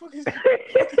 What is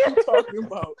you talking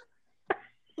about?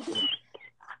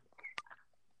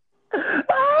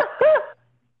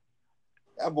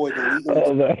 That boy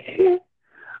deleted.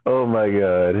 Oh my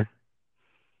god.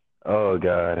 Oh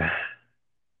god.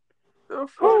 The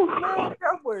fuck,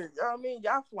 man?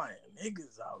 Y'all flying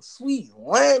niggas out. Sweet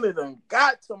Leonard done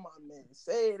got to my man.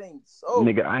 Say it ain't so.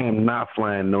 Nigga, I am not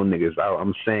flying no niggas out.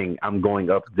 I'm saying I'm going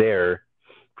up there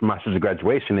for my sister's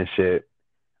graduation and shit.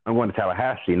 I'm going to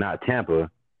Tallahassee, not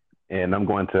Tampa. And I'm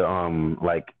going to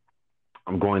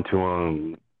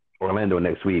Orlando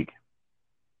next week.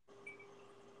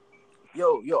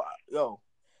 Yo.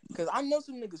 Cause I know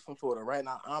some niggas from Florida, right?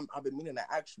 Now I've been meaning to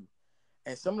ask you.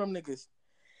 And some of them niggas,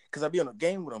 cause I be on a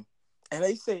game with them, and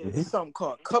they say it's something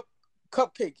called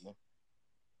cupcaking,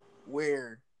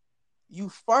 where you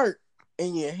fart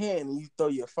in your hand and you throw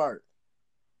your fart,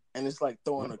 and it's like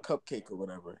throwing a cupcake or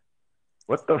whatever.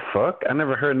 What the fuck? I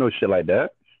never heard no shit like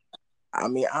that. I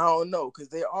mean, I don't know, because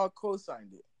they all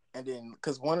co-signed it, and then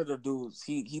because one of the dudes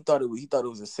he thought it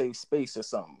was a safe space or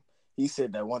something. He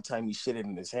said that one time he shit it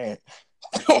in his hand.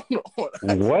 I don't know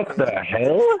what the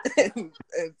hell?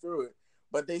 and threw it,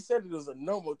 but they said it was a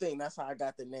normal thing. That's how I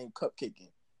got the name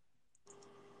cupcaking.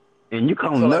 And you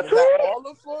calling so, like, is that all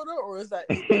of Florida, or is that?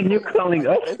 And you calling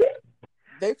us?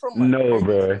 They from like, no,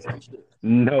 bro.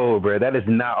 No, bro. That is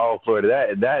not all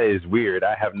Florida. That is weird.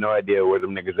 I have no idea where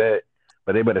them niggas at,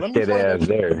 but they better stay their ass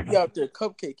there. You out there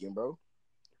cupcaking, bro?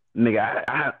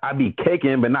 Nigga, I be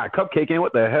caking, but not cupcaking.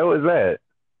 What the hell is that?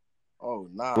 Oh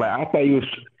nah. Like I thought you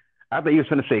was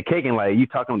finna say caking, like you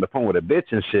talking on the phone with a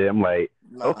bitch and shit. I'm like,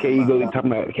 okay, you go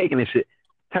talking about caking and shit.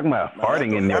 Talking about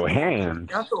farting in your hands.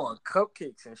 I'm throwing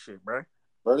cupcakes and shit, bro.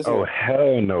 Oh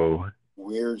hell no.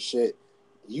 Weird shit.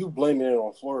 You blaming it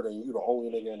on Florida, and you the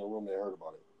only nigga in the room that heard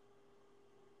about it.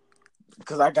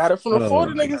 Because I got it from the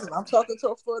Florida niggas, and I'm talking to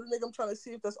a Florida nigga. I'm trying to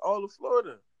see if that's all of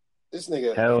Florida. This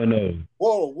nigga. Hell no.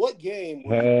 Whoa, what game?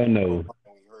 Hell no.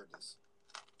 When we heard this?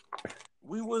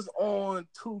 We was on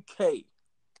 2K.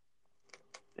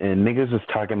 And niggas was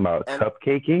talking about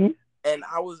cupcaking. And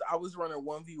I was running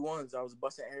 1v1s. I was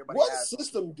busting everybody. What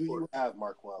system do you have,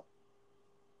 Marquel?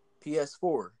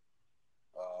 PS4.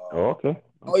 Okay.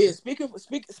 Oh yeah. Speaking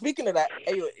of that,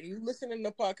 hey, you listening to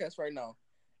the podcast right now?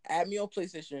 Add me on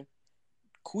PlayStation.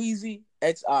 Queezy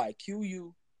XI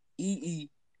QUEEZY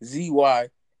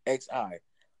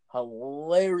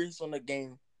hilarious on the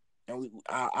game, and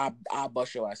I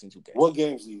bust your ass in 2K. What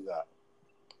games do you got?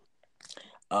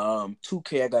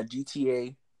 2K. I got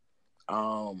GTA.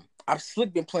 I've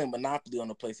slick been playing Monopoly on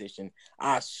the PlayStation.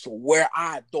 I swear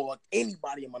I dog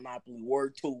anybody in Monopoly.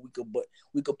 Word 2,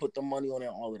 we could put the money on it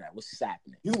and all of that. What's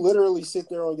happening? You literally sit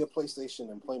there on your PlayStation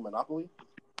and play Monopoly?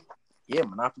 Yeah,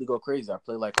 Monopoly go crazy. I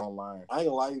play like online. I ain't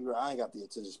gonna lie to you, I ain't got the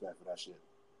attention span for that shit.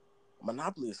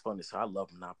 Monopoly is fun, so I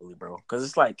love Monopoly, bro. Because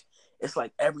it's like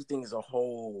everything is a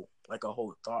whole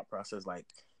thought process. Like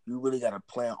you really gotta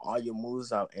plan all your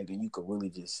moves out, and then you could really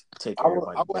just take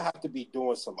everybody. I would have to be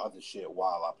doing some other shit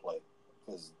while I play,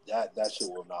 because that shit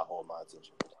will not hold my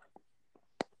attention.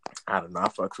 I don't know. I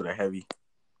fucks with a heavy.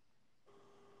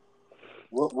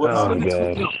 What God.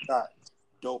 got?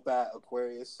 Dope at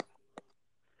Aquarius.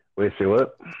 Wait, say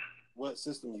what? What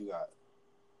system you got?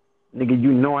 Nigga,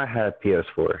 you know I had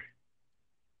PS4.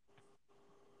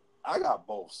 I got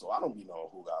both, so I don't be knowing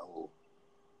who got who.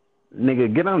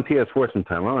 Nigga, get on PS4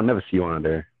 sometime. I don't never see you on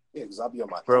there. Yeah, because I'll be on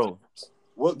my bro. Xbox.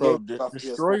 What bro, game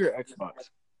destroy your Xbox.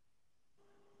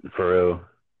 For real.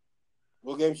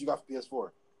 What games you got for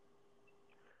PS4?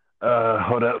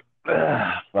 Hold up.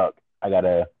 Fuck. I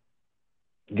gotta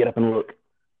get up and look.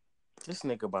 This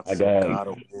nigga about to say God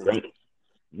of War.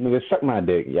 Nigga, suck my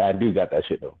dick. Yeah, I do got that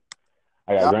shit though.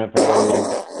 I got Grand Theft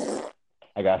Auto.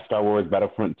 I got Star Wars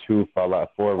Battlefront 2, Fallout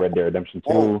 4, Red Dead Redemption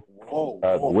 2,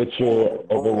 Witcher,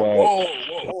 Overwatch.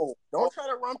 Don't try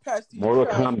to run past these. Mortal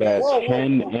Kombat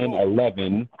 10 and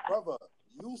 11. Brother,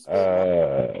 you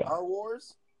spent Star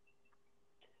Wars?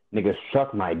 Nigga,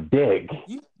 suck my dick.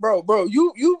 You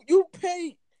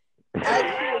pay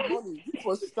actual money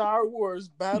for Star Wars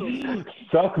Battlefront.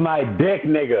 Suck my dick,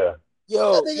 nigga.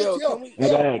 Yo,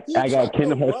 I got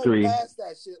Kingdom Hearts 3.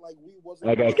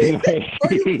 I got Kingdom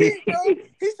Hearts 3.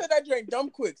 He said I drank dumb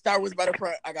quick. Star Wars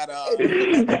Battlefront. I got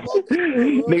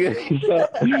Nigga,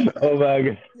 oh my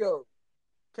god. Yo,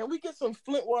 can we get some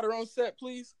Flint water on set,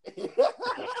 please?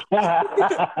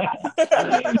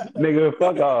 Nigga,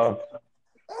 fuck off.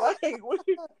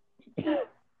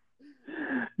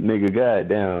 Nigga,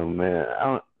 goddamn,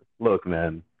 man. Look,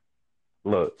 man.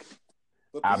 Look.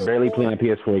 I barely play on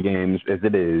PS4 games as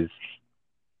it is.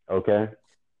 Okay?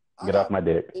 Get off my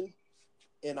dick.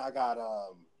 And I got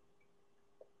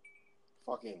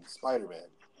fucking Spider-Man.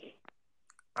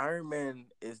 Iron Man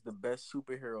is the best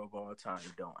superhero of all time.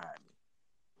 Don't at me.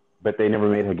 But they never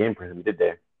made a game for him, did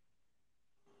they?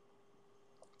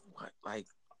 What? Like?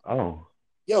 Oh.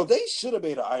 Yo, they should have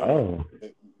made an Iron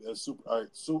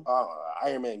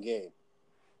Man game.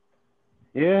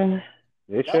 Yeah,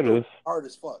 they should have. Hard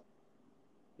as fuck.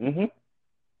 Mm-hmm.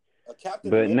 A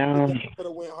Captain America now could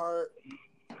have went hard.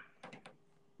 The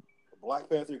Black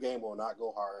Panther game will not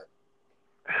go hard.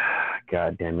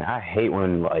 God damn it! I hate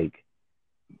when like.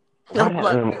 Black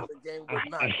Panther game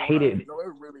would not. I hated. No, it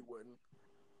really wouldn't.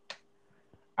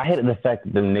 I hated the fact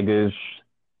that the niggas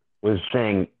was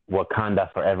saying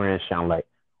Wakanda forever and shit. I'm like,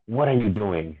 what are you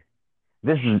doing?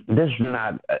 This is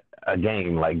not a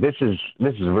game. Like this is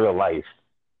real life.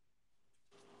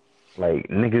 Like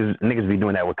niggas be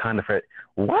doing that Wakanda for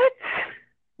What?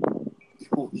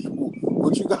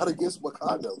 What you got against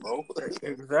Wakanda, bro?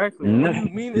 Exactly. What do you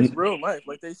mean it's real life?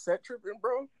 Like they set tripping,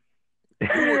 bro? You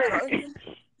Wakandan?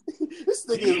 This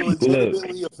nigga is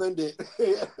legitimately offended.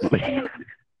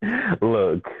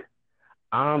 Look,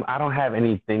 I don't have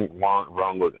anything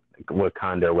wrong with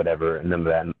Wakanda or whatever, none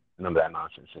of that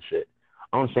nonsense and shit.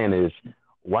 All I'm saying is,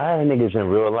 why are niggas in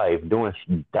real life doing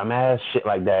dumbass shit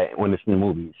like that when it's in the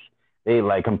movies? They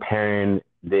like comparing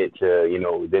it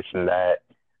to this and that.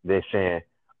 They're saying,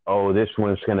 oh, this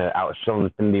one's gonna outsell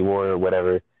Infinity War or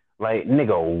whatever. Like,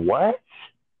 nigga, what?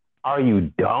 Are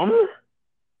you dumb?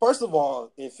 First of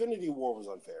all, Infinity War was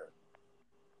unfair.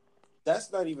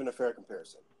 That's not even a fair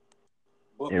comparison.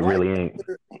 But It really ain't.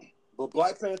 But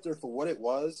Black Panther, for what it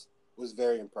was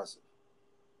very impressive.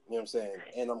 You know what I'm saying?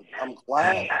 And I'm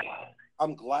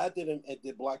glad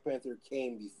that Black Panther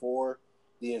came before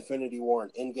the Infinity War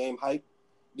and Endgame hype,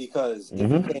 because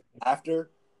if it came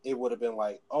after, it would have been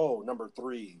like, oh, number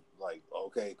 3, like,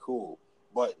 okay, cool.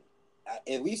 But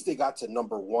at least it got to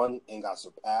number 1 and got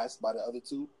surpassed by the other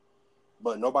 2.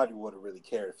 But nobody would have really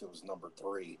cared if it was number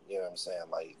 3. You know what I'm saying?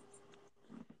 Like,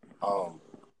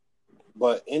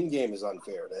 but Endgame is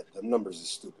unfair. That the numbers is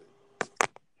stupid.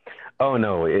 Oh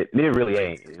no, it really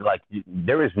ain't. Like,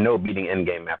 there is no beating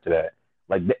Endgame after that.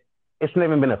 Like, it's not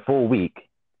even been a full week,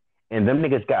 and them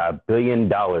niggas got $1 billion,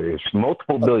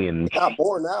 multiple billions. They got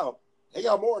more now.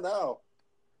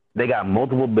 They got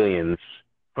multiple billions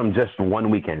from just one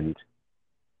weekend.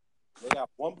 They got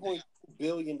 $1.2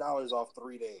 billion off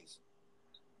 3 days.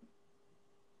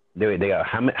 They got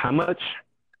how much?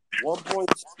 $1.2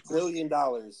 billion.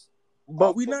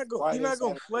 But we're not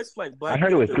gonna flex like Black Panther. I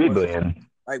heard it was $3 billion.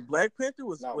 Like Black Panther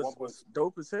was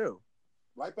dope as hell.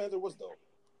 Black Panther was dope.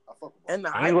 I fuck with and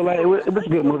I ain't gonna lie, it was a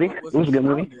good movie. It was a good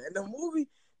movie. And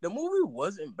the movie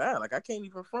wasn't bad. Like, I can't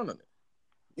even front on it.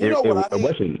 You know what I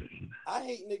hate? I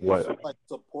hate niggas who like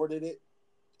supported it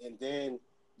and then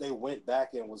they went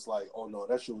back and was like, "Oh no,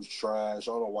 that shit was trash.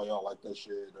 I don't know why y'all like that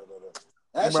shit."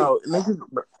 Bro,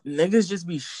 niggas just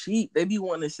be sheep. They be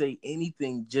wanting to say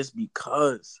anything just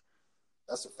because.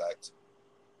 That's a fact.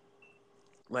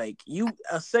 Like,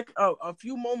 a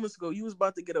few moments ago, you was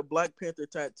about to get a Black Panther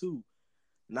tattoo.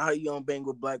 Now you on bang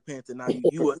with Black Panther. Now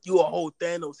you a whole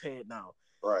Thanos head now.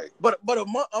 Right. But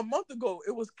a month ago,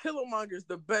 it was Killmonger's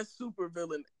the best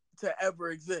supervillain to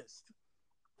ever exist.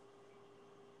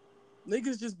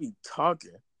 Niggas just be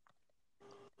talking.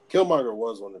 Killmonger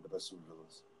was one of the best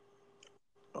supervillains.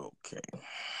 Okay.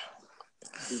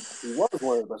 He was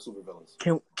one of the best supervillains.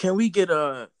 Can we get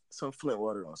some Flint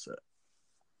water on set?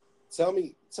 Tell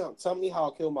me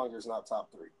how Killmonger's not top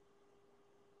 3.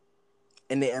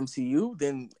 In the MCU?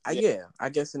 Then yeah, I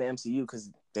guess in the MCU,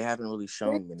 because they haven't really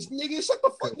shown many. Nigga, shut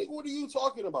the fuck, nigga. What are you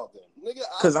talking about then? Nigga,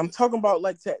 because I'm talking about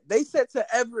like they said to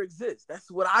ever exist. That's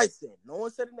what I said. No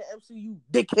one said in the MCU,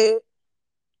 dickhead.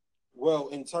 Well,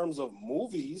 in terms of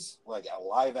movies, like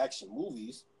live action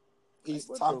movies, he's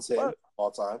top 10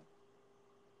 all time.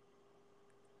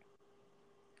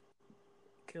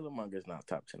 Killmonger's not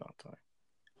top 10 all time.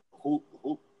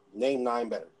 Who name 9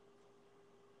 better?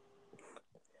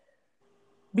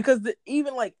 Because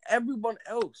even like everyone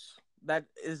else that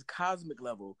is cosmic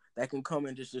level that can come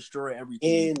and just destroy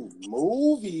everything in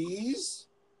movies.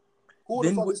 Who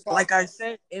the fuck is like I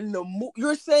said in the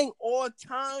you're saying all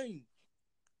time.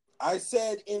 I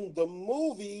said in the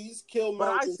movies,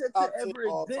 Killmonger's top 10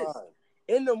 all time.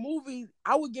 In the movie,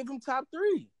 I would give him top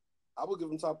 3. I would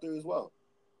give him top 3 as well.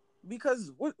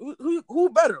 Because who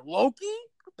better? Loki?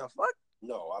 What the fuck?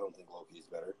 No, I don't think Loki is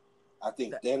better. I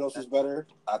think Thanos is better.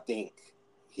 I think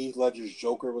Heath Ledger's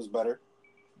Joker was better.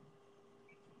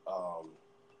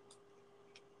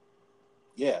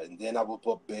 Yeah, and then I would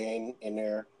put Bane in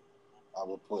there. I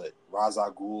would put Ra's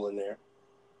al Ghul in there.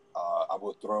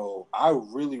 I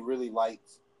really, really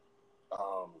liked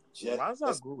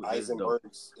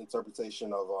Eisenberg's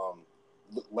interpretation of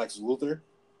Lex Luthor.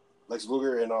 Lex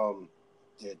Luthor in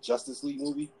the Justice League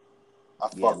movie.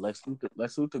 Lex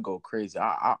Luthor go crazy.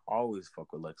 I always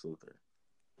fuck with Lex Luthor.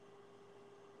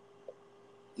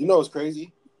 You know what's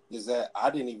crazy is that I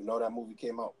didn't even know that movie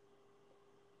came out.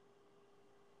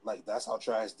 Like, that's how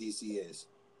trash DC is.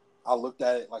 I looked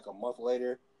at it like a month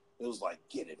later. It was like,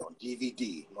 get it on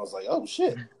DVD. And I was like, oh,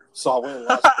 shit. So I went and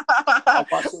watched it. I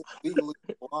watched it legally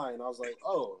online. I was like,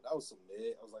 oh, that was some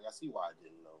mid. I was like, I see why I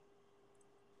didn't know.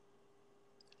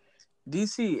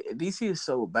 DC is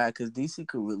so bad because DC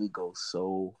could really go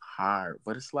so hard.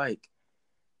 But it's like,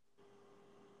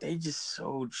 they just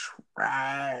so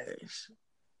trash.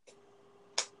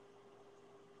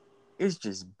 It's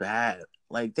just bad.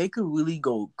 Like, they could really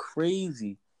go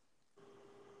crazy.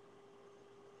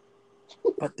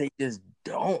 But they just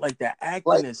don't. Like, the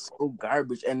acting is so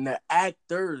garbage, and the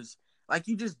actors, like,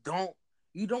 you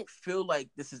don't feel like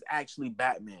this is actually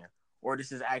Batman or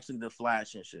this is actually the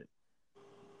Flash and shit.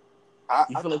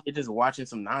 You feel like you're just watching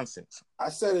some nonsense. I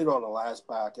said it on the last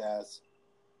podcast.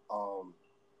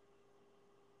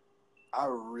 I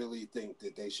really think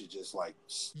that they should just like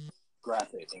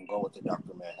scrap it and go with the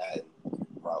Dr. Manhattan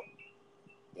route.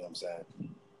 You know what I'm saying?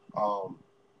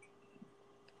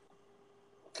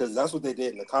 Because that's what they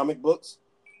did in the comic books,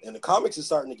 and the comics is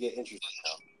starting to get interesting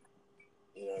now.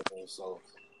 You know what I mean? So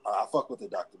I fuck with the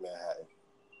Dr. Manhattan.